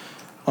like,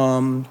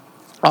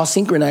 all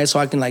synchronized, so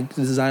I can like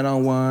design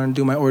on one,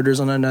 do my orders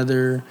on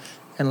another,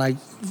 and like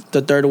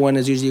the third one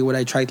is usually what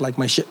I track, like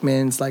my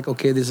shipments. Like,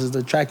 okay, this is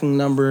the tracking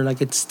number.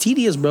 Like, it's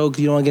tedious, bro,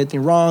 because you don't get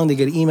anything wrong. They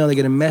get an email, they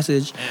get a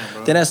message.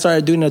 Then I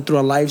started doing it through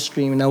a live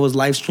stream, and I was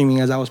live streaming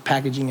as I was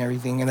packaging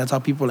everything, and that's how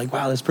people were like,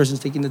 wow, this person's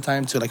taking the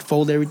time to like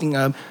fold everything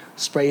up,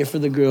 spray it for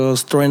the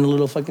girls, throw in a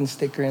little fucking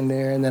sticker in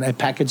there, and then I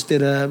packaged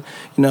it up,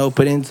 you know,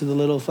 put it into the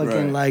little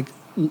fucking like,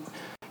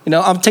 you know,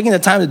 I'm taking the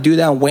time to do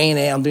that. I'm weighing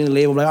it. I'm doing the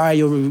label. I'm like, all right,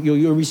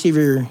 you'll receive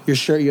your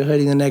shirt, your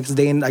hoodie the next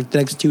day, and like the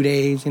next 2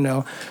 days. You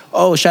know,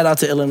 oh, shout out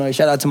to Illinois,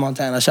 shout out to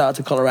Montana, shout out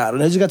to Colorado.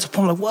 And I just got to the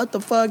point, I'm like, what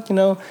the fuck, you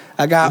know?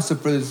 I got What's the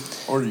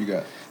furthest order you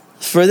got?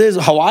 for this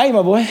Hawaii,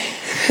 my boy.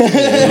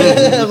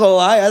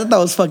 Hawaii, I thought that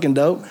was fucking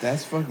dope.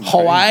 That's fucking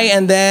Hawaii,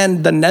 and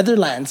then the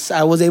Netherlands.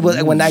 I was able,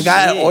 when I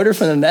got an order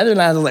from the Netherlands,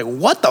 I was like,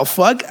 what the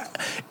fuck?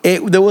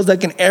 There was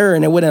like an error,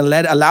 and it wouldn't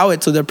allow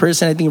it. So the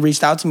person, I think,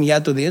 reached out to me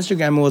through the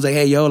Instagram and was like,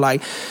 hey, yo,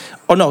 like,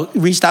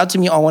 reached out to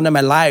me on one of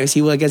my lives.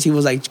 I guess he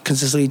was like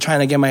consistently trying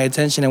to get my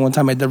attention. And one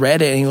time I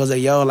read it, and he was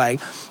like, yo, like,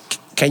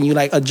 can you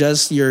like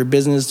adjust your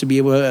business to be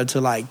able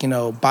to like, you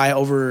know, buy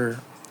over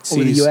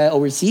over the US,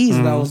 overseas,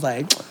 and I was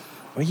like,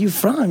 where you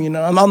from? You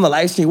know, I'm on the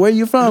live stream. Where are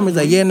you from? He's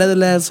like, yeah,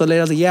 Netherlands. So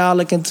later I was like, yeah, I'll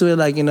look into it.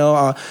 Like,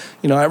 I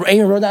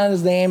even wrote down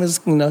his name, his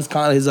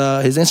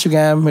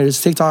Instagram,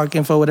 his TikTok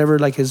info, whatever,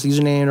 like his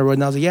username or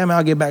whatnot. I was like, yeah, man,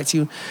 I'll get back to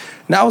you.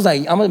 And I was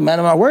like, I'm a man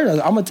of my word. I'm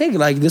gonna take it.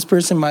 Like, this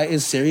person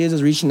is serious,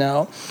 is reaching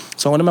out.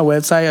 So I went to my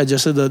website,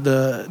 adjusted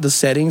the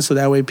settings so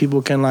that way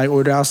people can like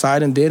order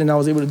outside, and did, and I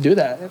was able to do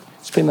that.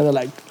 Just paying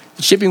another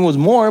shipping was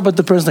more, but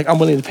the person's like, I'm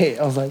willing to pay it.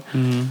 I was like,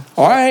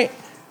 all right.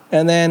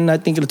 And then I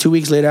think 2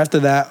 weeks later after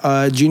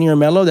that, Junior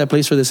Melo, that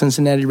plays for the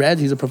Cincinnati Reds,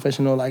 he's a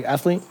professional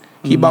athlete.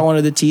 He bought one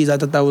of the tees. I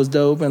thought that was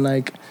dope. And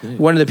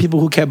one of the people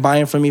who kept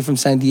buying from me from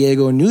San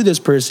Diego knew this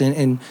person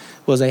and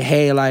was like,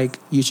 hey,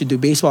 you should do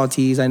baseball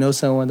tees. I know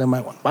someone that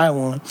might want to buy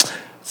one.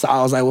 So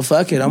I was like, well,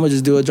 fuck it. I'm gonna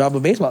just do a drop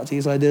of baseball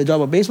tees. So I did a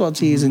drop of baseball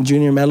tees. And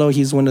Junior Melo,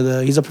 he's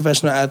a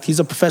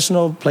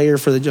professional player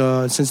for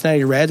the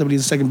Cincinnati Reds. I believe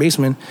he's a second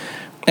baseman.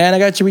 And I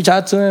got to reach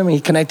out to him, and he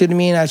connected to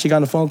me, and I actually got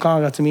on the phone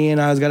call, got to me, and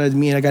I got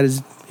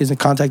his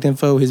contact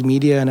info, his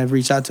media, and I've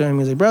reached out to him.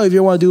 He's like, bro, if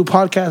you want to do a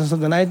podcast or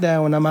something like that,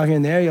 when I'm out here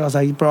in the area, I was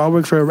like, bro, I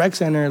work for a rec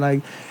center,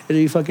 it'd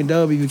be fucking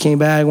dope if you came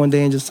back one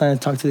day and just trying to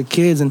talk to the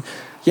kids. And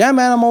yeah,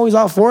 man, I'm always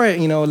all for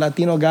it.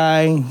 Latino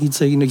guy,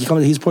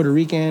 he's Puerto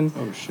Rican,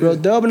 real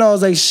dope. And I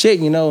was like, shit,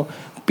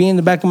 be in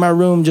the back of my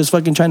room just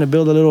fucking trying to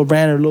build a little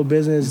brand or a little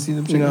business, So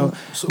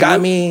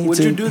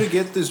what'd you do to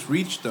get this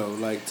reach, though?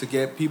 Like, to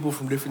get people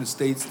from different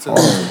states to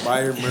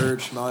buy your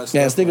merch and all that stuff?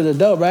 Yeah, stickers are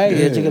dope, right?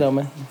 Yeah, check it out,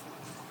 man.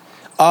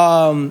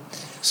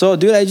 So,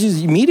 dude, I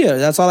just media.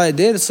 That's all I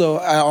did. So,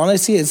 I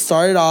honestly, it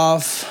started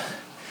off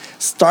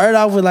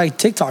with,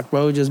 TikTok,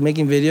 bro, just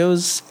making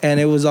videos. And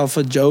it was off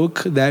a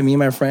joke that me and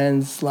my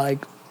friends,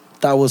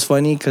 thought was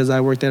funny because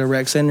I worked at a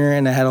rec center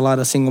and I had a lot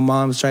of single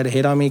moms try to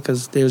hit on me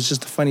because it was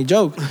just a funny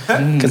joke.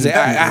 Because I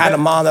had a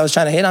mom that was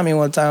trying to hit on me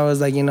one time. I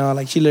was like,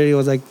 she literally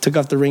was took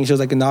off the ring. She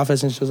was in the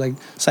office and she was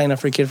signing up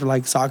for a kid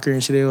for soccer,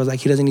 and she was like,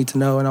 he doesn't need to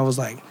know. And I was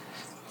like,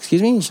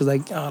 excuse me? And she was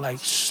like,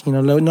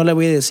 no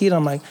way to see it.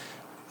 I'm like,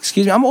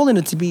 excuse me, I'm old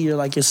enough to be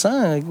your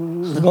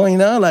son. What's going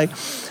on?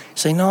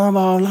 She's like, no,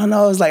 blah, blah,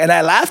 no. I was like, and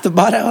I laughed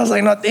about it. I was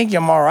like, no, thank you,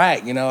 I'm all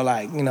right.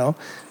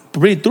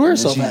 Really threw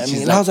herself at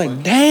me. And I was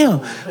like,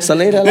 damn. So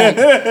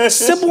later,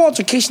 simple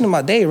altercation of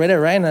my day,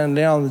 right? And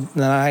then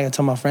I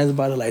tell my friends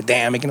about it,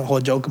 damn, making a whole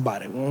joke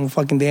about it. One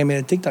fucking day I made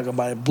a TikTok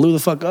about it, blew the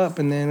fuck up,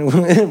 and then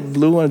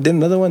blew one, did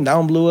another one, that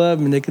one blew up,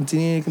 and they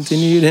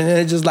continued, and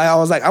it just I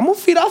was like, I'm gonna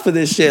feed off of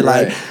this shit.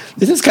 Right.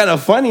 This is kind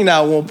of funny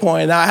now at one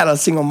point. Now I had a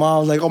single mom, I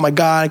was like, oh my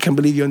God, I can't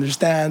believe you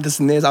understand this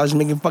and this. I was just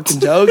making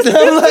fucking jokes. And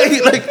I'm like,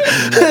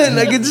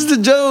 it's just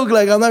a joke.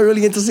 I'm not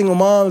really into single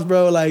moms,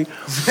 bro. You know what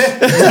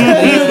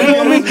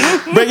I mean?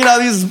 Breaking all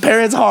these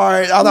parents'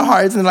 all the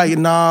hearts, and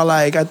nah,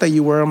 I thought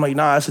you were. I'm like,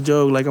 nah, it's a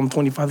joke. I'm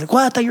 25.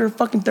 What? I thought you were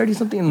fucking 30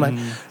 something. I'm like,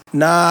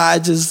 nah,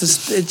 it's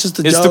just a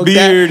joke. It's the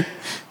beard.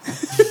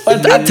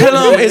 But I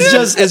tell them it's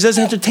just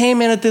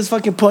entertainment at this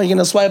fucking point. You're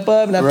gonna swipe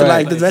up, and after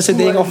the rest of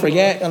the day, you're gonna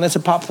forget unless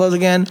it pops up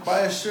again. Buy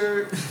a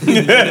shirt.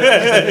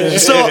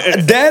 So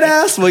dead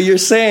ass, what you're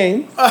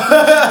saying?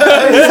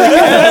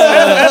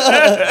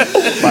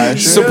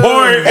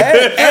 Support.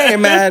 Hey,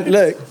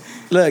 man,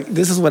 look,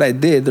 this is what I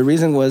did. The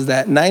reason was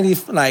that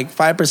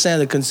 5% of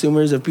the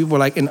consumers of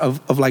people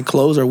of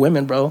clothes are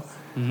women, bro.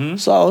 Mm-hmm.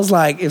 So I was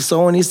like, if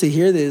someone needs to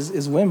hear this,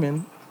 it's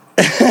women.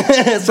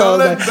 So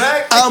I was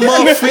I'm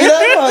up feet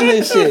up on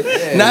this shit.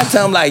 Yeah. Not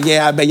tell them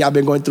yeah, I bet y'all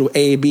been going through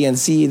A, B, and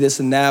C, this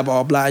and that,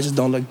 blah, blah. I just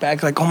don't look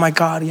back. Oh my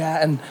God,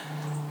 yeah. And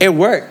it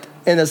worked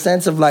in the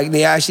sense of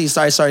they actually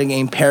started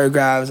getting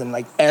paragraphs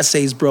and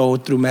essays, bro,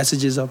 through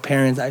messages of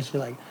parents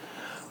actually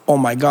oh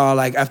my God,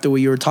 after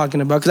what you were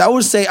talking about. Because I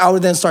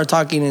would then start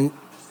talking and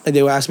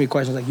they would ask me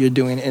questions you're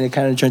doing, and it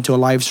kind of turned to a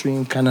live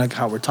stream, kind of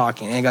how we're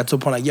talking. And it got to a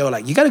point yo,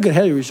 you got a good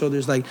head on your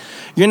shoulders.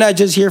 You're not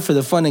just here for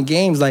the fun and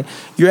games.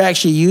 You're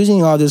actually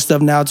using all this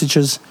stuff now to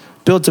just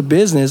build a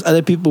business.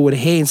 Other people would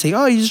hate and say,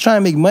 oh, you're just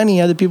trying to make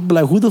money. Other people be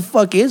like, who the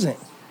fuck isn't?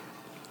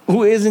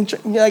 Who isn't?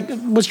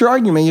 What's your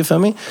argument? You feel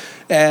me?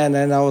 And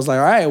then I was like,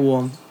 all right,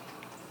 well,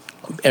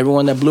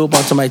 everyone that blew up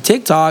onto my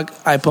TikTok,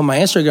 I put my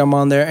Instagram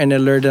on there and it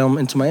lured them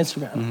into my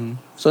Instagram. Mm-hmm.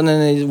 So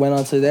then they went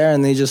onto there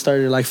and they just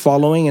started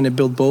following, and it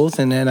built both.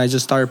 And then I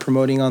just started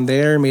promoting on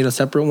there, made a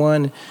separate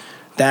one.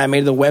 Then I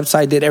made the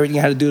website, did everything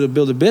I had to do to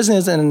build a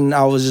business. And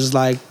I was just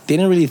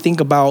didn't really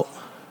think about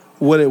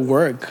would it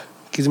work?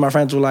 Because my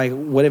friends were like,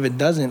 what if it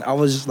doesn't? I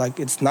was just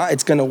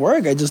it's going to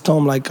work. I just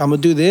told them I'm going to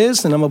do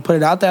this and I'm going to put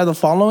it out there, the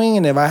following.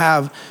 And if I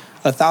have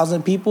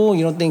 1,000 people,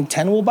 you don't think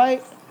 10 will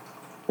bite?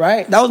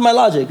 Right? That was my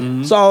logic.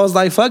 Mm-hmm. So I was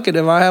like, fuck it.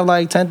 If I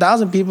have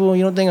 10,000 people,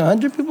 you don't think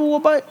 100 people will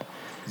bite?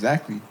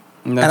 Exactly.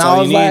 And that's all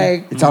I was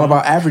it's all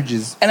about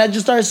averages. And I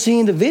just started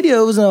seeing the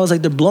videos, and I was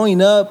they're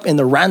blowing up in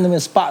the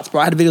randomest spots,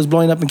 bro. I had videos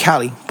blowing up in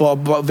Cali,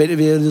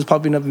 videos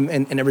popping up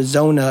in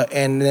Arizona,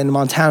 and then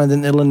Montana,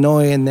 then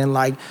Illinois, and then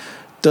the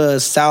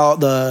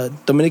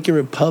Dominican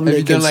Republic.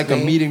 Have you done a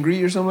meet and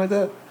greet or something like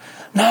that?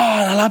 No,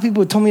 a lot of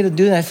people told me to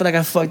do that. I feel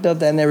I fucked up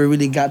that I never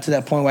really got to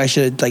that point where I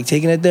should have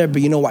taken it there.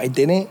 But you know why I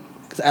didn't?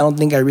 Because I don't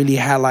think I really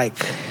had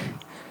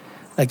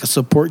like a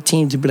support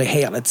team to be like,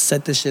 hey, let's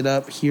set this shit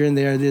up here and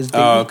there. This,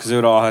 Oh, because it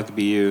would all have to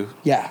be you.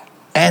 yeah.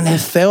 And it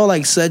felt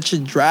like such a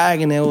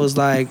drag, and it was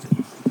like,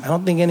 I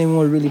don't think anyone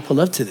would really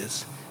pull up to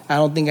this. I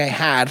don't think I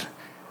had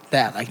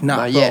that. Like, nah,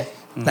 Not bro. yet.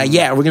 Like,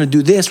 yeah, we're gonna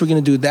do this, we're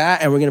gonna do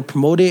that, and we're gonna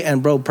promote it.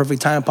 And bro,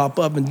 perfect time, pop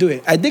up and do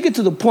it. I did get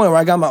to the point where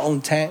I got my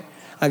own tent.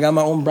 I got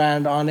my own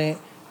brand on it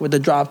with the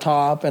drop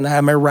top, and I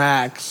have my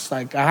racks.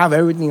 Like, I have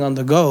everything on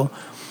the go.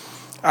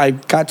 I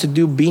got to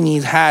do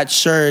beanies, hats,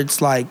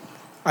 shirts. Like,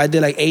 I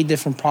did like 8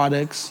 different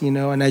products, you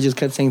know, and I just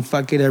kept saying,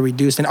 fuck it, I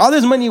reduced. And all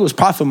this money was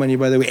profit money,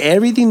 by the way.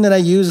 Everything that I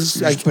use,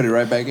 You just put it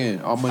right back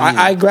in. All money.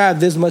 I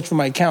grabbed this much from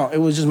my account. It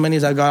was just money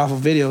I got off of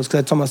videos, because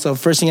I told myself,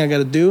 first thing I got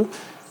to do,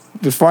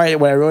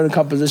 when I wrote a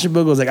composition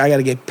book, I was like, I got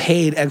to get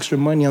paid extra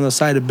money on the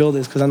side to build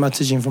this, because I'm not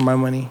teaching for my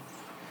money.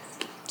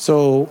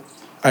 So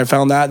I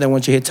found out that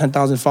once you hit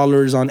 10,000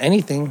 followers on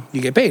anything,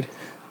 you get paid.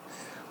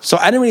 So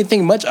I didn't really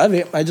think much of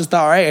it. I just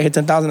thought, all right, I hit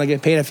 10,000, I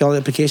get paid. I filled out the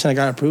application, I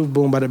got approved,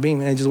 boom, bada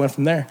bing, and it just went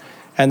from there.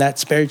 And that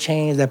spare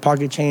change, that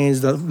pocket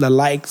change, the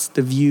likes,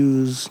 the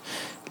views,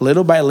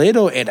 little by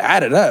little, it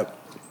added up.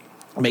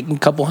 Making a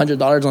couple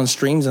 $100 on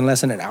streams in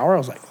less than an hour, I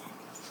was like,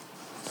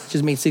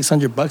 just made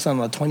 $600 on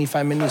a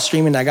 25-minute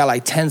stream, and I got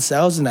like 10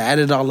 sales, and I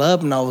added it all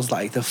up, and I was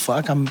like, the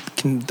fuck,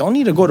 don't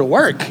need to go to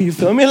work. You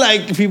feel me?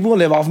 Like, people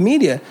live off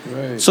media.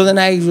 Right. So then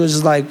I was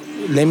just like,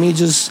 let me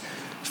just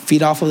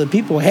feed off of the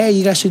people. Hey,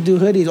 you guys should do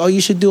hoodies. Oh, you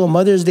should do a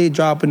Mother's Day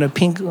drop in a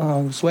pink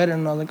sweater.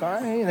 And I was like, all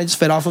right. And I just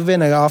fed off of it,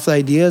 and I got off the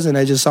ideas, and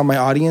I just saw my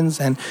audience,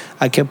 and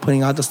I kept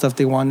putting out the stuff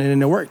they wanted,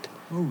 and it worked.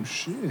 Oh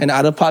shit. And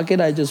out of pocket,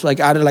 I just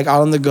like out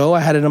on the go. I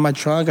had it in my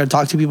trunk. I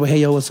talked to people. Hey,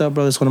 yo, what's up,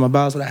 bro? This is one of my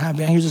bottles that I have.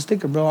 Man, here's a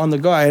sticker, bro. On the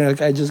go.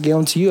 I just gave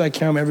them to you. I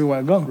carry them everywhere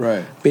I go.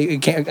 Right.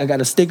 I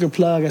got a sticker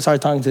plug. I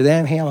started talking to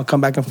them. Hey, I'm gonna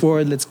come back and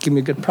forth. Let's give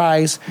me a good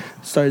price.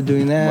 Started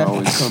doing that.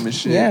 Always come and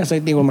shit. Yeah,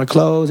 same thing with my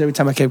clothes. Every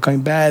time I kept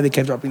coming back, they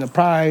kept dropping the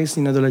price.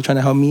 You know, they're like trying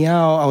to help me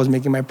out. I was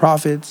making my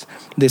profits.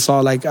 They saw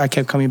like I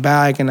kept coming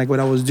back and like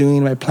what I was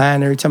doing, my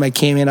plan. Every time I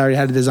came in, I already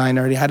had a design.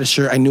 I already had a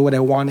shirt. I knew what I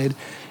wanted.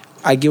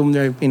 I give them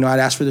their, I'd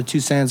ask for the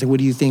 2 cents. Like, what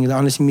do you think? Like,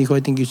 honestly, Miko,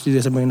 I think you should do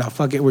this. I'm like, no,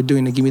 fuck it, we're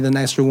doing it. Give me the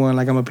nicer one.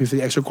 Like, I'm gonna pay for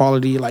the extra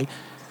quality. Like,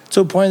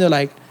 to a point that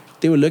like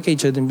they would look at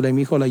each other and be like,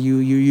 Miko, like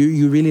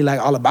you really like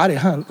all about it,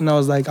 huh? And I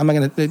was like, I'm not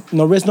gonna,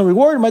 no risk, no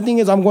reward. My thing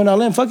is, I'm going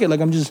all in. Fuck it.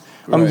 Like,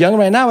 I'm young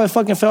right now. I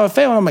fucking fail.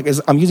 And I'm like,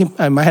 I'm using,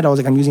 in my head, I was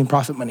like, I'm using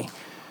profit money.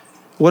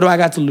 What do I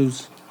got to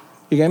lose?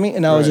 You get me?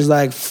 And I was just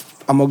like,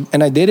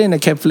 and I did it, and I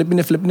kept flipping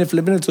it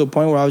to a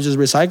point where I was just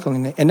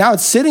recycling it. And now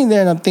it's sitting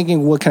there, and I'm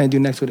thinking, what can I do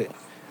next with it?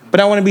 But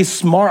I want to be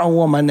smart on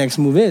what my next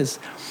move is.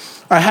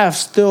 I have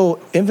still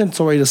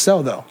inventory to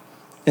sell, though.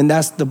 And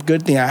that's the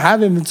good thing. I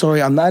have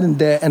inventory, I'm not in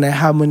debt, and I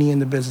have money in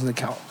the business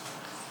account.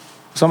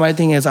 So my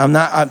thing is, as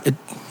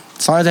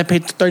long as I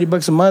pay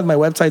 $30 a month, my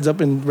website's up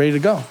and ready to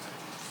go.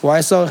 Why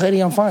I sell a hoodie,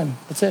 I'm fine.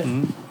 That's it.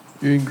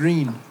 Mm-hmm. You're in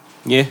green.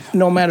 Yeah.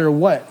 No matter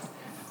what,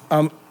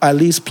 at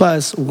least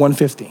plus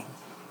 150.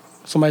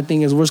 So my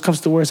thing is, worst comes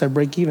to worst, I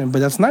break even. But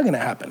that's not going to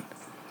happen.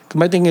 Because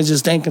my thing is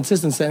just staying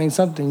consistent, setting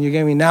something. You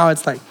get me? Now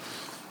it's like,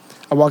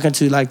 I walk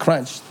into like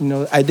Crunch.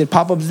 I did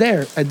pop-ups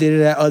there. I did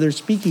it at other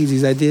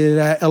speakeasies. I did it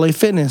at LA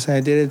Fitness.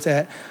 I did it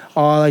at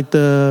all like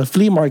the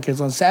flea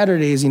markets on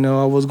Saturdays.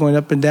 I was going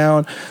up and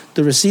down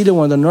the Reseda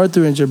one, the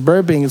Northridge, or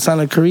Burbank, and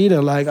Santa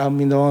Clarita. Like,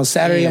 on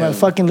Saturday, in my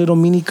fucking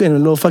little in a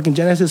little fucking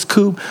Genesis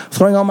coupe,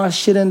 throwing all my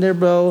shit in there,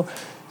 bro.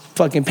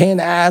 Fucking paying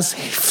the ass,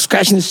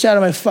 scratching the shit out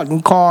of my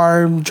fucking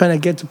car, trying to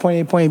get to point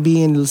A, point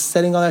B, and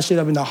setting all that shit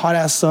up in the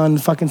hot-ass sun,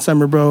 fucking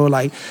summer, bro.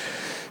 Like,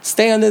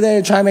 stay under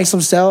there, try to make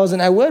some sales,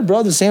 and I would,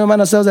 bro. The same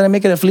amount of sales that I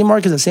make at a flea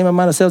market is the same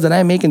amount of sales that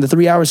I make in the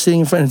 3 hours standing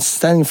in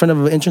front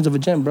of an entrance of a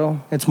gym, bro.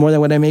 It's more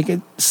than what I make.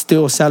 It's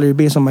still salary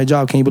based on my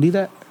job. Can you believe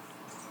that?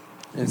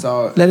 It's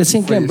all Let it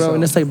sink in, bro. yourself.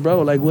 And it's like,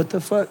 bro, like, what the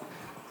fuck?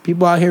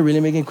 People out here really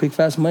making quick,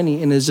 fast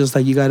money, and it's just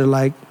like you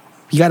gotta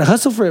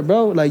hustle for it,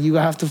 bro. Like, you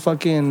have to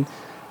fucking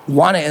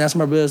want it, and that's what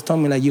my brothers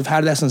told me. Like, you've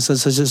had that since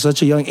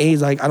such a young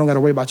age. Like, I don't gotta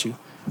worry about you.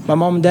 My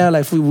mom and dad,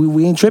 like,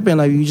 we ain't tripping.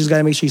 Like, you just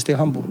gotta make sure you stay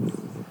humble.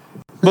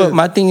 But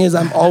my thing is,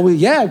 I'm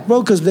always,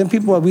 bro, because then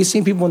we've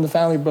seen people in the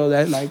family, bro,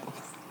 that like,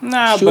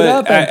 Nah, shoot but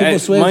up and people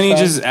switch, money bro.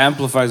 just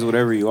amplifies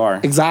whatever you are.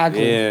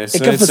 Exactly. Yeah, It so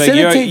can it's like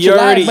facilitate you're your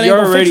life, but it you're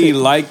ain't gonna fix already it.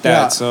 like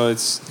that, Yeah. so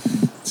it's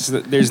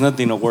there's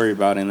nothing to worry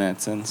about in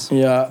that sense.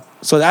 Yeah.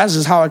 So that's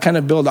just how I kind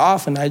of build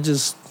off, and I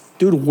just,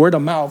 dude, word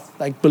of mouth.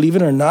 Like, believe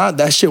it or not,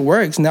 that shit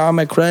works. Now I'm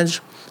at Crunch.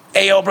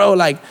 Hey, yo, bro,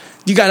 like,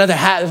 you got another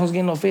hat? This one's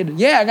getting no faded.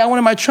 Yeah, I got one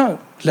in my trunk.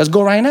 Let's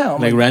go right now.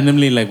 I'm Like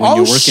randomly, like when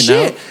you're working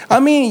shit. out. I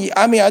mean,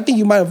 I think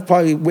you might have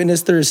probably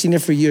witnessed or seen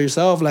it for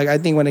yourself. Like, I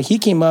think when he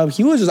came up,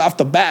 he was just off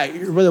the bat.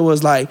 Your brother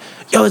was like,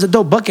 yo, it's a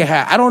dope bucket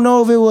hat. I don't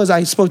know if it was,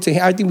 I spoke to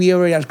him. I think we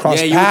already had crossed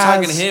Yeah, you paths.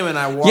 were talking to him, and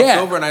I walked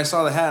over and I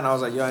saw the hat, and I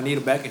was like, yo, I need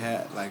a bucket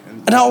hat. Like,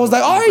 And I was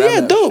like, all right, grab yeah,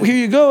 that dope. shit. Here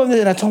you go. And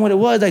then I told him what it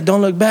was. Like,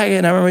 don't look back.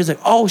 And I remember he's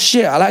like, oh,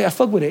 shit, I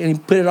fuck with it. And he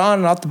put it on,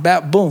 and off the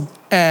bat, boom.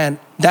 And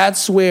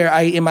that's where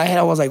in my head,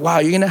 I was like, wow,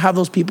 you're going to have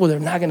those people, they're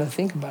not going to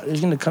think about it.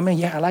 They're going to come in,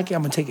 yeah, I like it,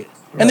 I'm going to take it.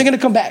 And they're going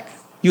to come back.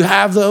 You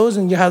have those,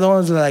 and you have the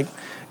ones that are like,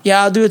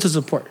 yeah, I'll do it to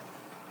support.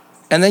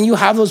 And then you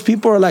have those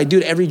people who are like,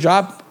 dude, every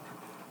drop,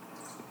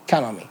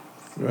 count on me.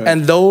 Right.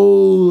 And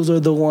those are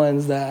the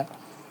ones that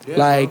Yeah,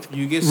 like bro.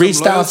 You get some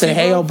reached out and said,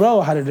 loyalty, hey, bro. yo,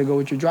 bro, how did it go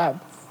with your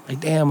drop? Like,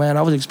 damn, man,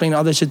 I was explaining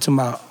all this shit to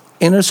my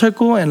inner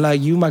circle, and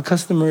like you, my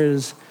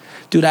customers,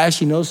 dude, I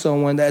actually know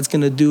someone that's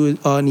gonna do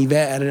an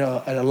event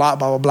at a lot,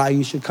 blah, blah, blah.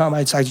 You should come.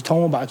 I actually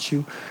told him about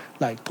you.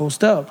 Like,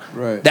 post up.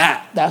 Right.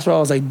 That's where I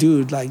was like,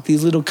 dude, like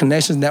these little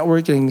connections,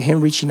 networking, him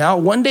reaching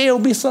out. One day it'll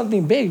be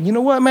something big. You know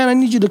what, man? I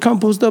need you to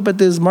come post up at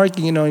this market,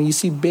 you know, and you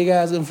see big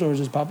ass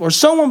influencers pop. Or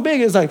someone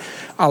big is like,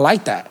 I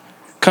like that.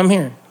 Come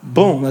here.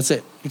 Boom. That's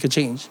it. It could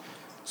change.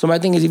 So my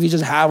thing is, if you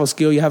just have a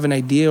skill, you have an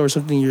idea or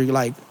something you're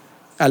like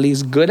at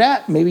least good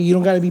at, maybe you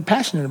don't got to be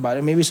passionate about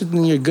it. Maybe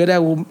something you're good at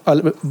will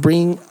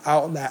bring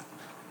out that,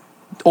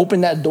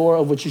 open that door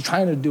of what you're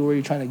trying to do or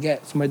you're trying to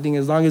get. So my thing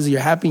is, as long as you're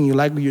happy and you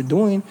like what you're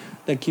doing,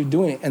 then keep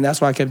doing it. And that's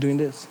why I kept doing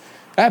this.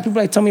 I had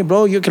people like tell me,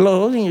 bro, you're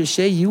clothing your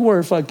shit. You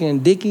wear fucking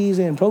Dickies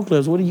and Pro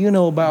Clubs. What do you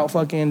know about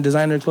fucking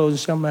designer clothes and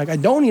shit? I'm like, I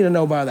don't need to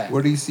know about that.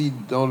 Where do you see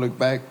Don't Look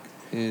Back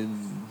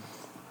in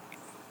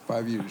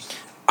 5 years?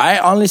 I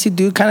honestly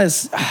do kind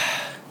of,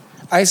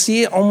 I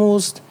see it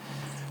almost,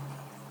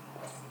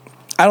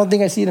 I don't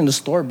think I see it in the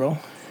store, bro.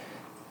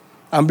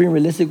 I'm being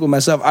realistic with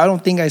myself. I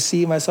don't think I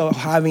see myself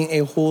having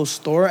a whole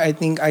store. I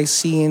think I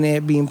see in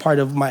it being part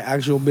of my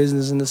actual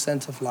business in the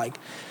sense of like,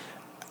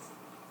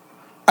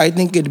 I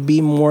think it'd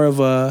be more of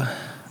a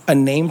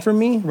name for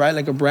me, right?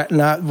 Like a brand,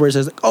 not where it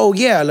says like, oh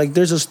yeah, like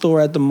there's a store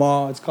at the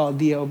mall. It's called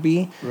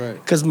DLB. Right.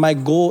 Because my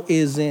goal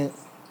isn't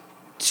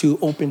to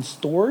open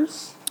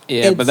stores.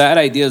 Yeah, but that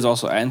idea is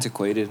also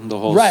antiquated. The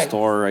whole Right.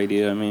 store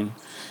idea. I mean,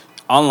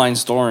 online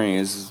storing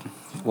is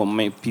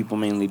what people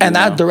mainly do. And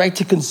now. that direct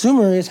to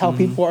consumer is how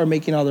people are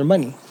making all their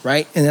money,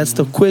 right? And that's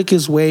the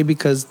quickest way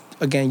because,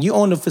 again, you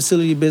own a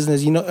facility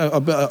business, you know,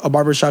 a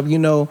barbershop, you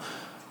know,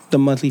 the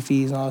monthly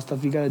fees and all that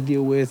stuff you got to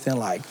deal with. And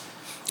like,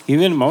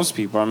 Even most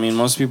people. I mean,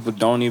 most people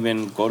don't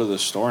even go to the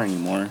store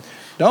anymore.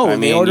 no, I they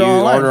mean, order you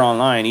online. order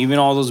online. Even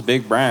all those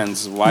big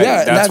brands. Why?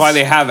 Yeah, that's why that's-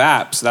 they have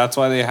apps. That's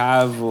why they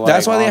have. Like,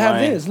 That's why they have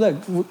online. this. Look,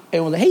 it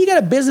was like, hey, you got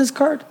a business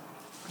card?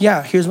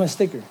 Yeah, here's my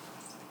sticker,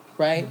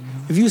 right?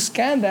 If you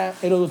scan that,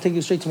 it'll take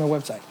you straight to my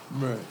website.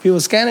 Right. If you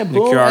will scan it, The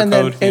boom, QR and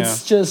then code,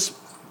 it's just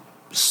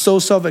so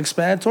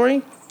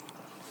self-explanatory.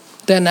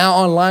 Then now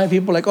online,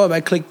 people are like, oh, if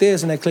I click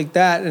this and I click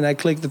that and I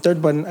click the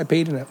third button, I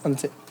paid and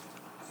that's it.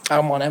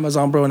 I'm on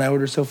Amazon, bro, and I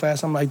order so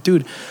fast. I'm like,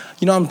 dude,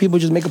 you know how people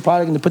just make a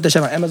product and they put that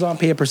shit on Amazon,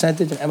 pay a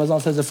percentage, and Amazon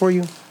says it for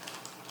you?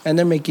 And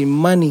they're making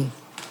money.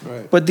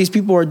 Right. But these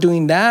people are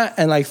doing that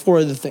and like 4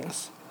 other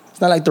things.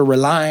 It's not like they're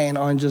relying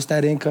on just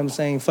that income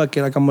saying, fuck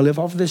it, like I'm gonna live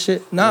off of this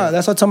shit. Nah,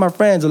 that's what I tell my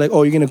friends. They're like,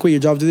 oh, you're gonna quit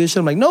your job to do this shit?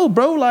 I'm like, no,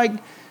 bro, like,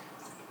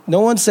 no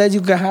one said you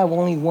could have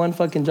only one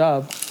fucking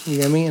job. You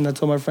get me? And I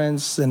told my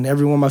friends and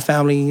everyone in my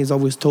family has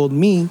always told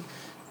me,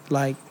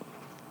 like,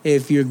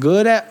 if you're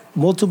good at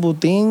multiple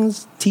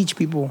things, teach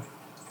people.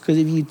 Because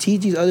if you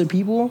teach these other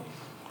people,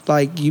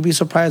 like, you'd be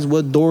surprised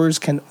what doors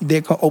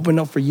they can open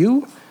up for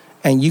you,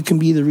 and you can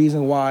be the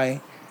reason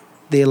why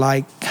they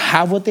like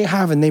have what they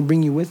have and they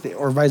bring you with it,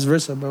 or vice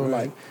versa, bro.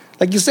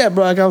 Like you said,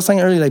 bro. Like I was saying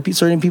earlier, like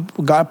certain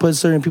people, God puts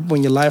certain people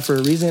in your life for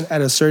a reason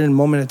at a certain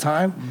moment of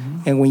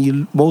time, and when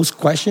you most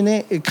question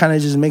it, it kind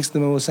of just makes the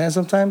most sense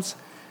sometimes.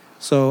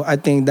 So I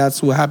think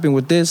that's what happened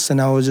with this,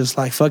 and I was just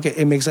like, fuck it,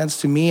 it makes sense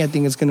to me. I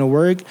think it's gonna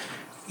work,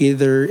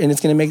 and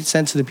it's gonna make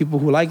sense to the people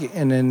who like it,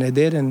 and then it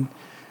did. And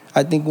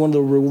I think one of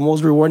the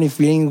most rewarding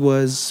feelings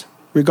was,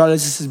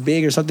 regardless if this is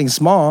big or something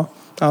small,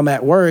 I'm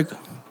at work,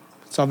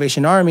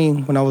 Salvation Army.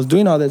 When I was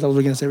doing all this, I was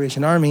working at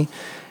Salvation Army,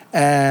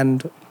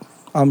 and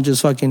I'm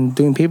just fucking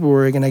doing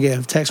paperwork, and I get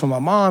a text from my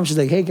mom. She's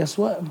like, hey, guess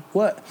what?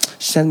 What?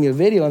 She sends me a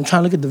video. I'm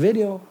trying to look at the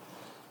video.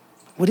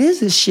 What is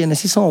this shit? And I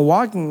see someone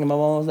walking, and my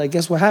mom was like,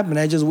 guess what happened?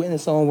 I just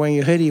witnessed someone wearing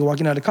your hoodie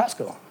walking out of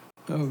Costco.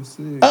 Oh,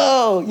 sick.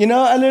 Oh, you know,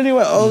 I literally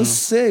went, oh,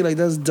 sick, like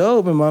that's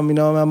dope. And mom, you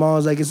know, my mom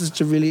was like, it's just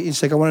a really,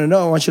 it's like, I want to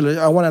know,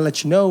 I want to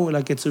let you know,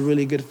 like, it's a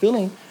really good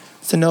feeling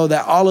to know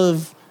that all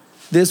of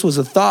this was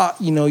a thought.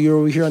 You know, you're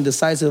over here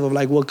undecisive of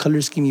like what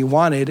color scheme you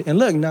wanted, and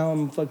look, now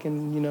I'm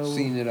fucking, you know,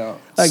 Seeing it out.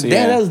 like, So,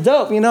 damn, yeah. that's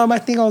dope. You know, my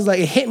thing, I was like,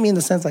 it hit me in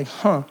the sense like,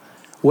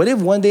 what if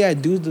one day I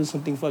do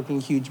something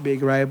fucking huge,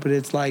 big, right? But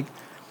it's like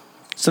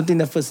something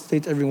that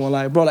facilitates everyone's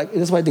life, bro. Like,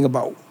 that's what I think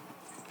about.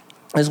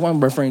 That's what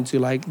I'm referring to.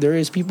 Like, there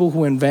is people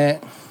who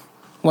invent.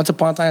 Once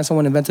upon a time,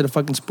 someone invented a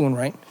fucking spoon,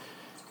 right?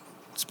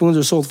 Spoons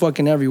are sold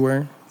fucking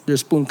everywhere.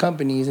 There's spoon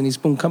companies, and these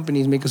spoon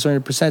companies make a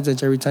certain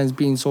percentage every time it's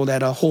being sold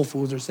at a Whole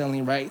Foods or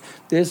selling, right?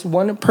 This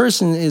one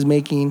person is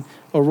making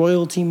a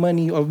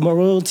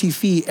royalty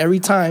fee every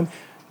time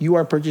you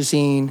are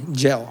purchasing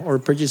gel or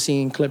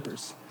purchasing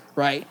clippers,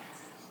 right?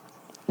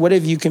 What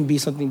if you can be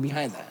something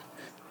behind that?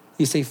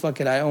 You say, fuck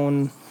it, I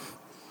own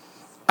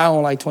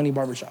like 20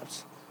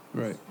 barbershops.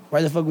 Right.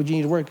 Why the fuck would you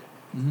need to work?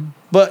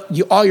 But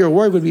all your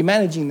work would be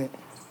managing it.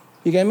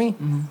 You get me?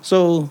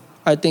 So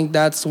I think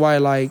that's why,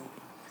 like,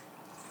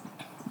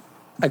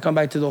 I come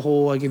back to the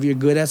whole, like, if you're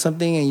good at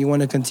something and you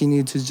want to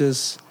continue to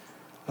just,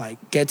 like,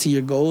 get to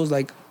your goals,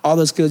 like, all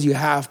the skills you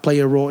have play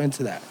a role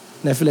into that.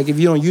 And I feel like if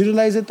you don't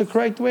utilize it the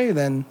correct way,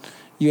 then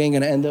you ain't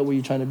going to end up where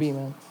you're trying to be,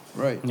 man.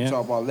 Right. Yeah. It's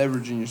all about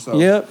leveraging yourself.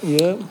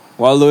 Yep.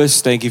 Well,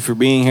 Lewis, thank you for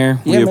being here.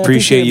 Yeah, We man, appreciate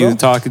appreciate it, you bro.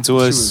 talking to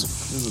This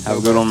us. was a Have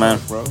a dope good one, man.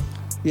 talk, bro.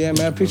 Yeah,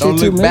 man. I appreciate Don't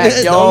you, look man.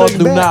 back, y'all. Don't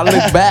Do look not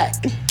back. look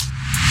back.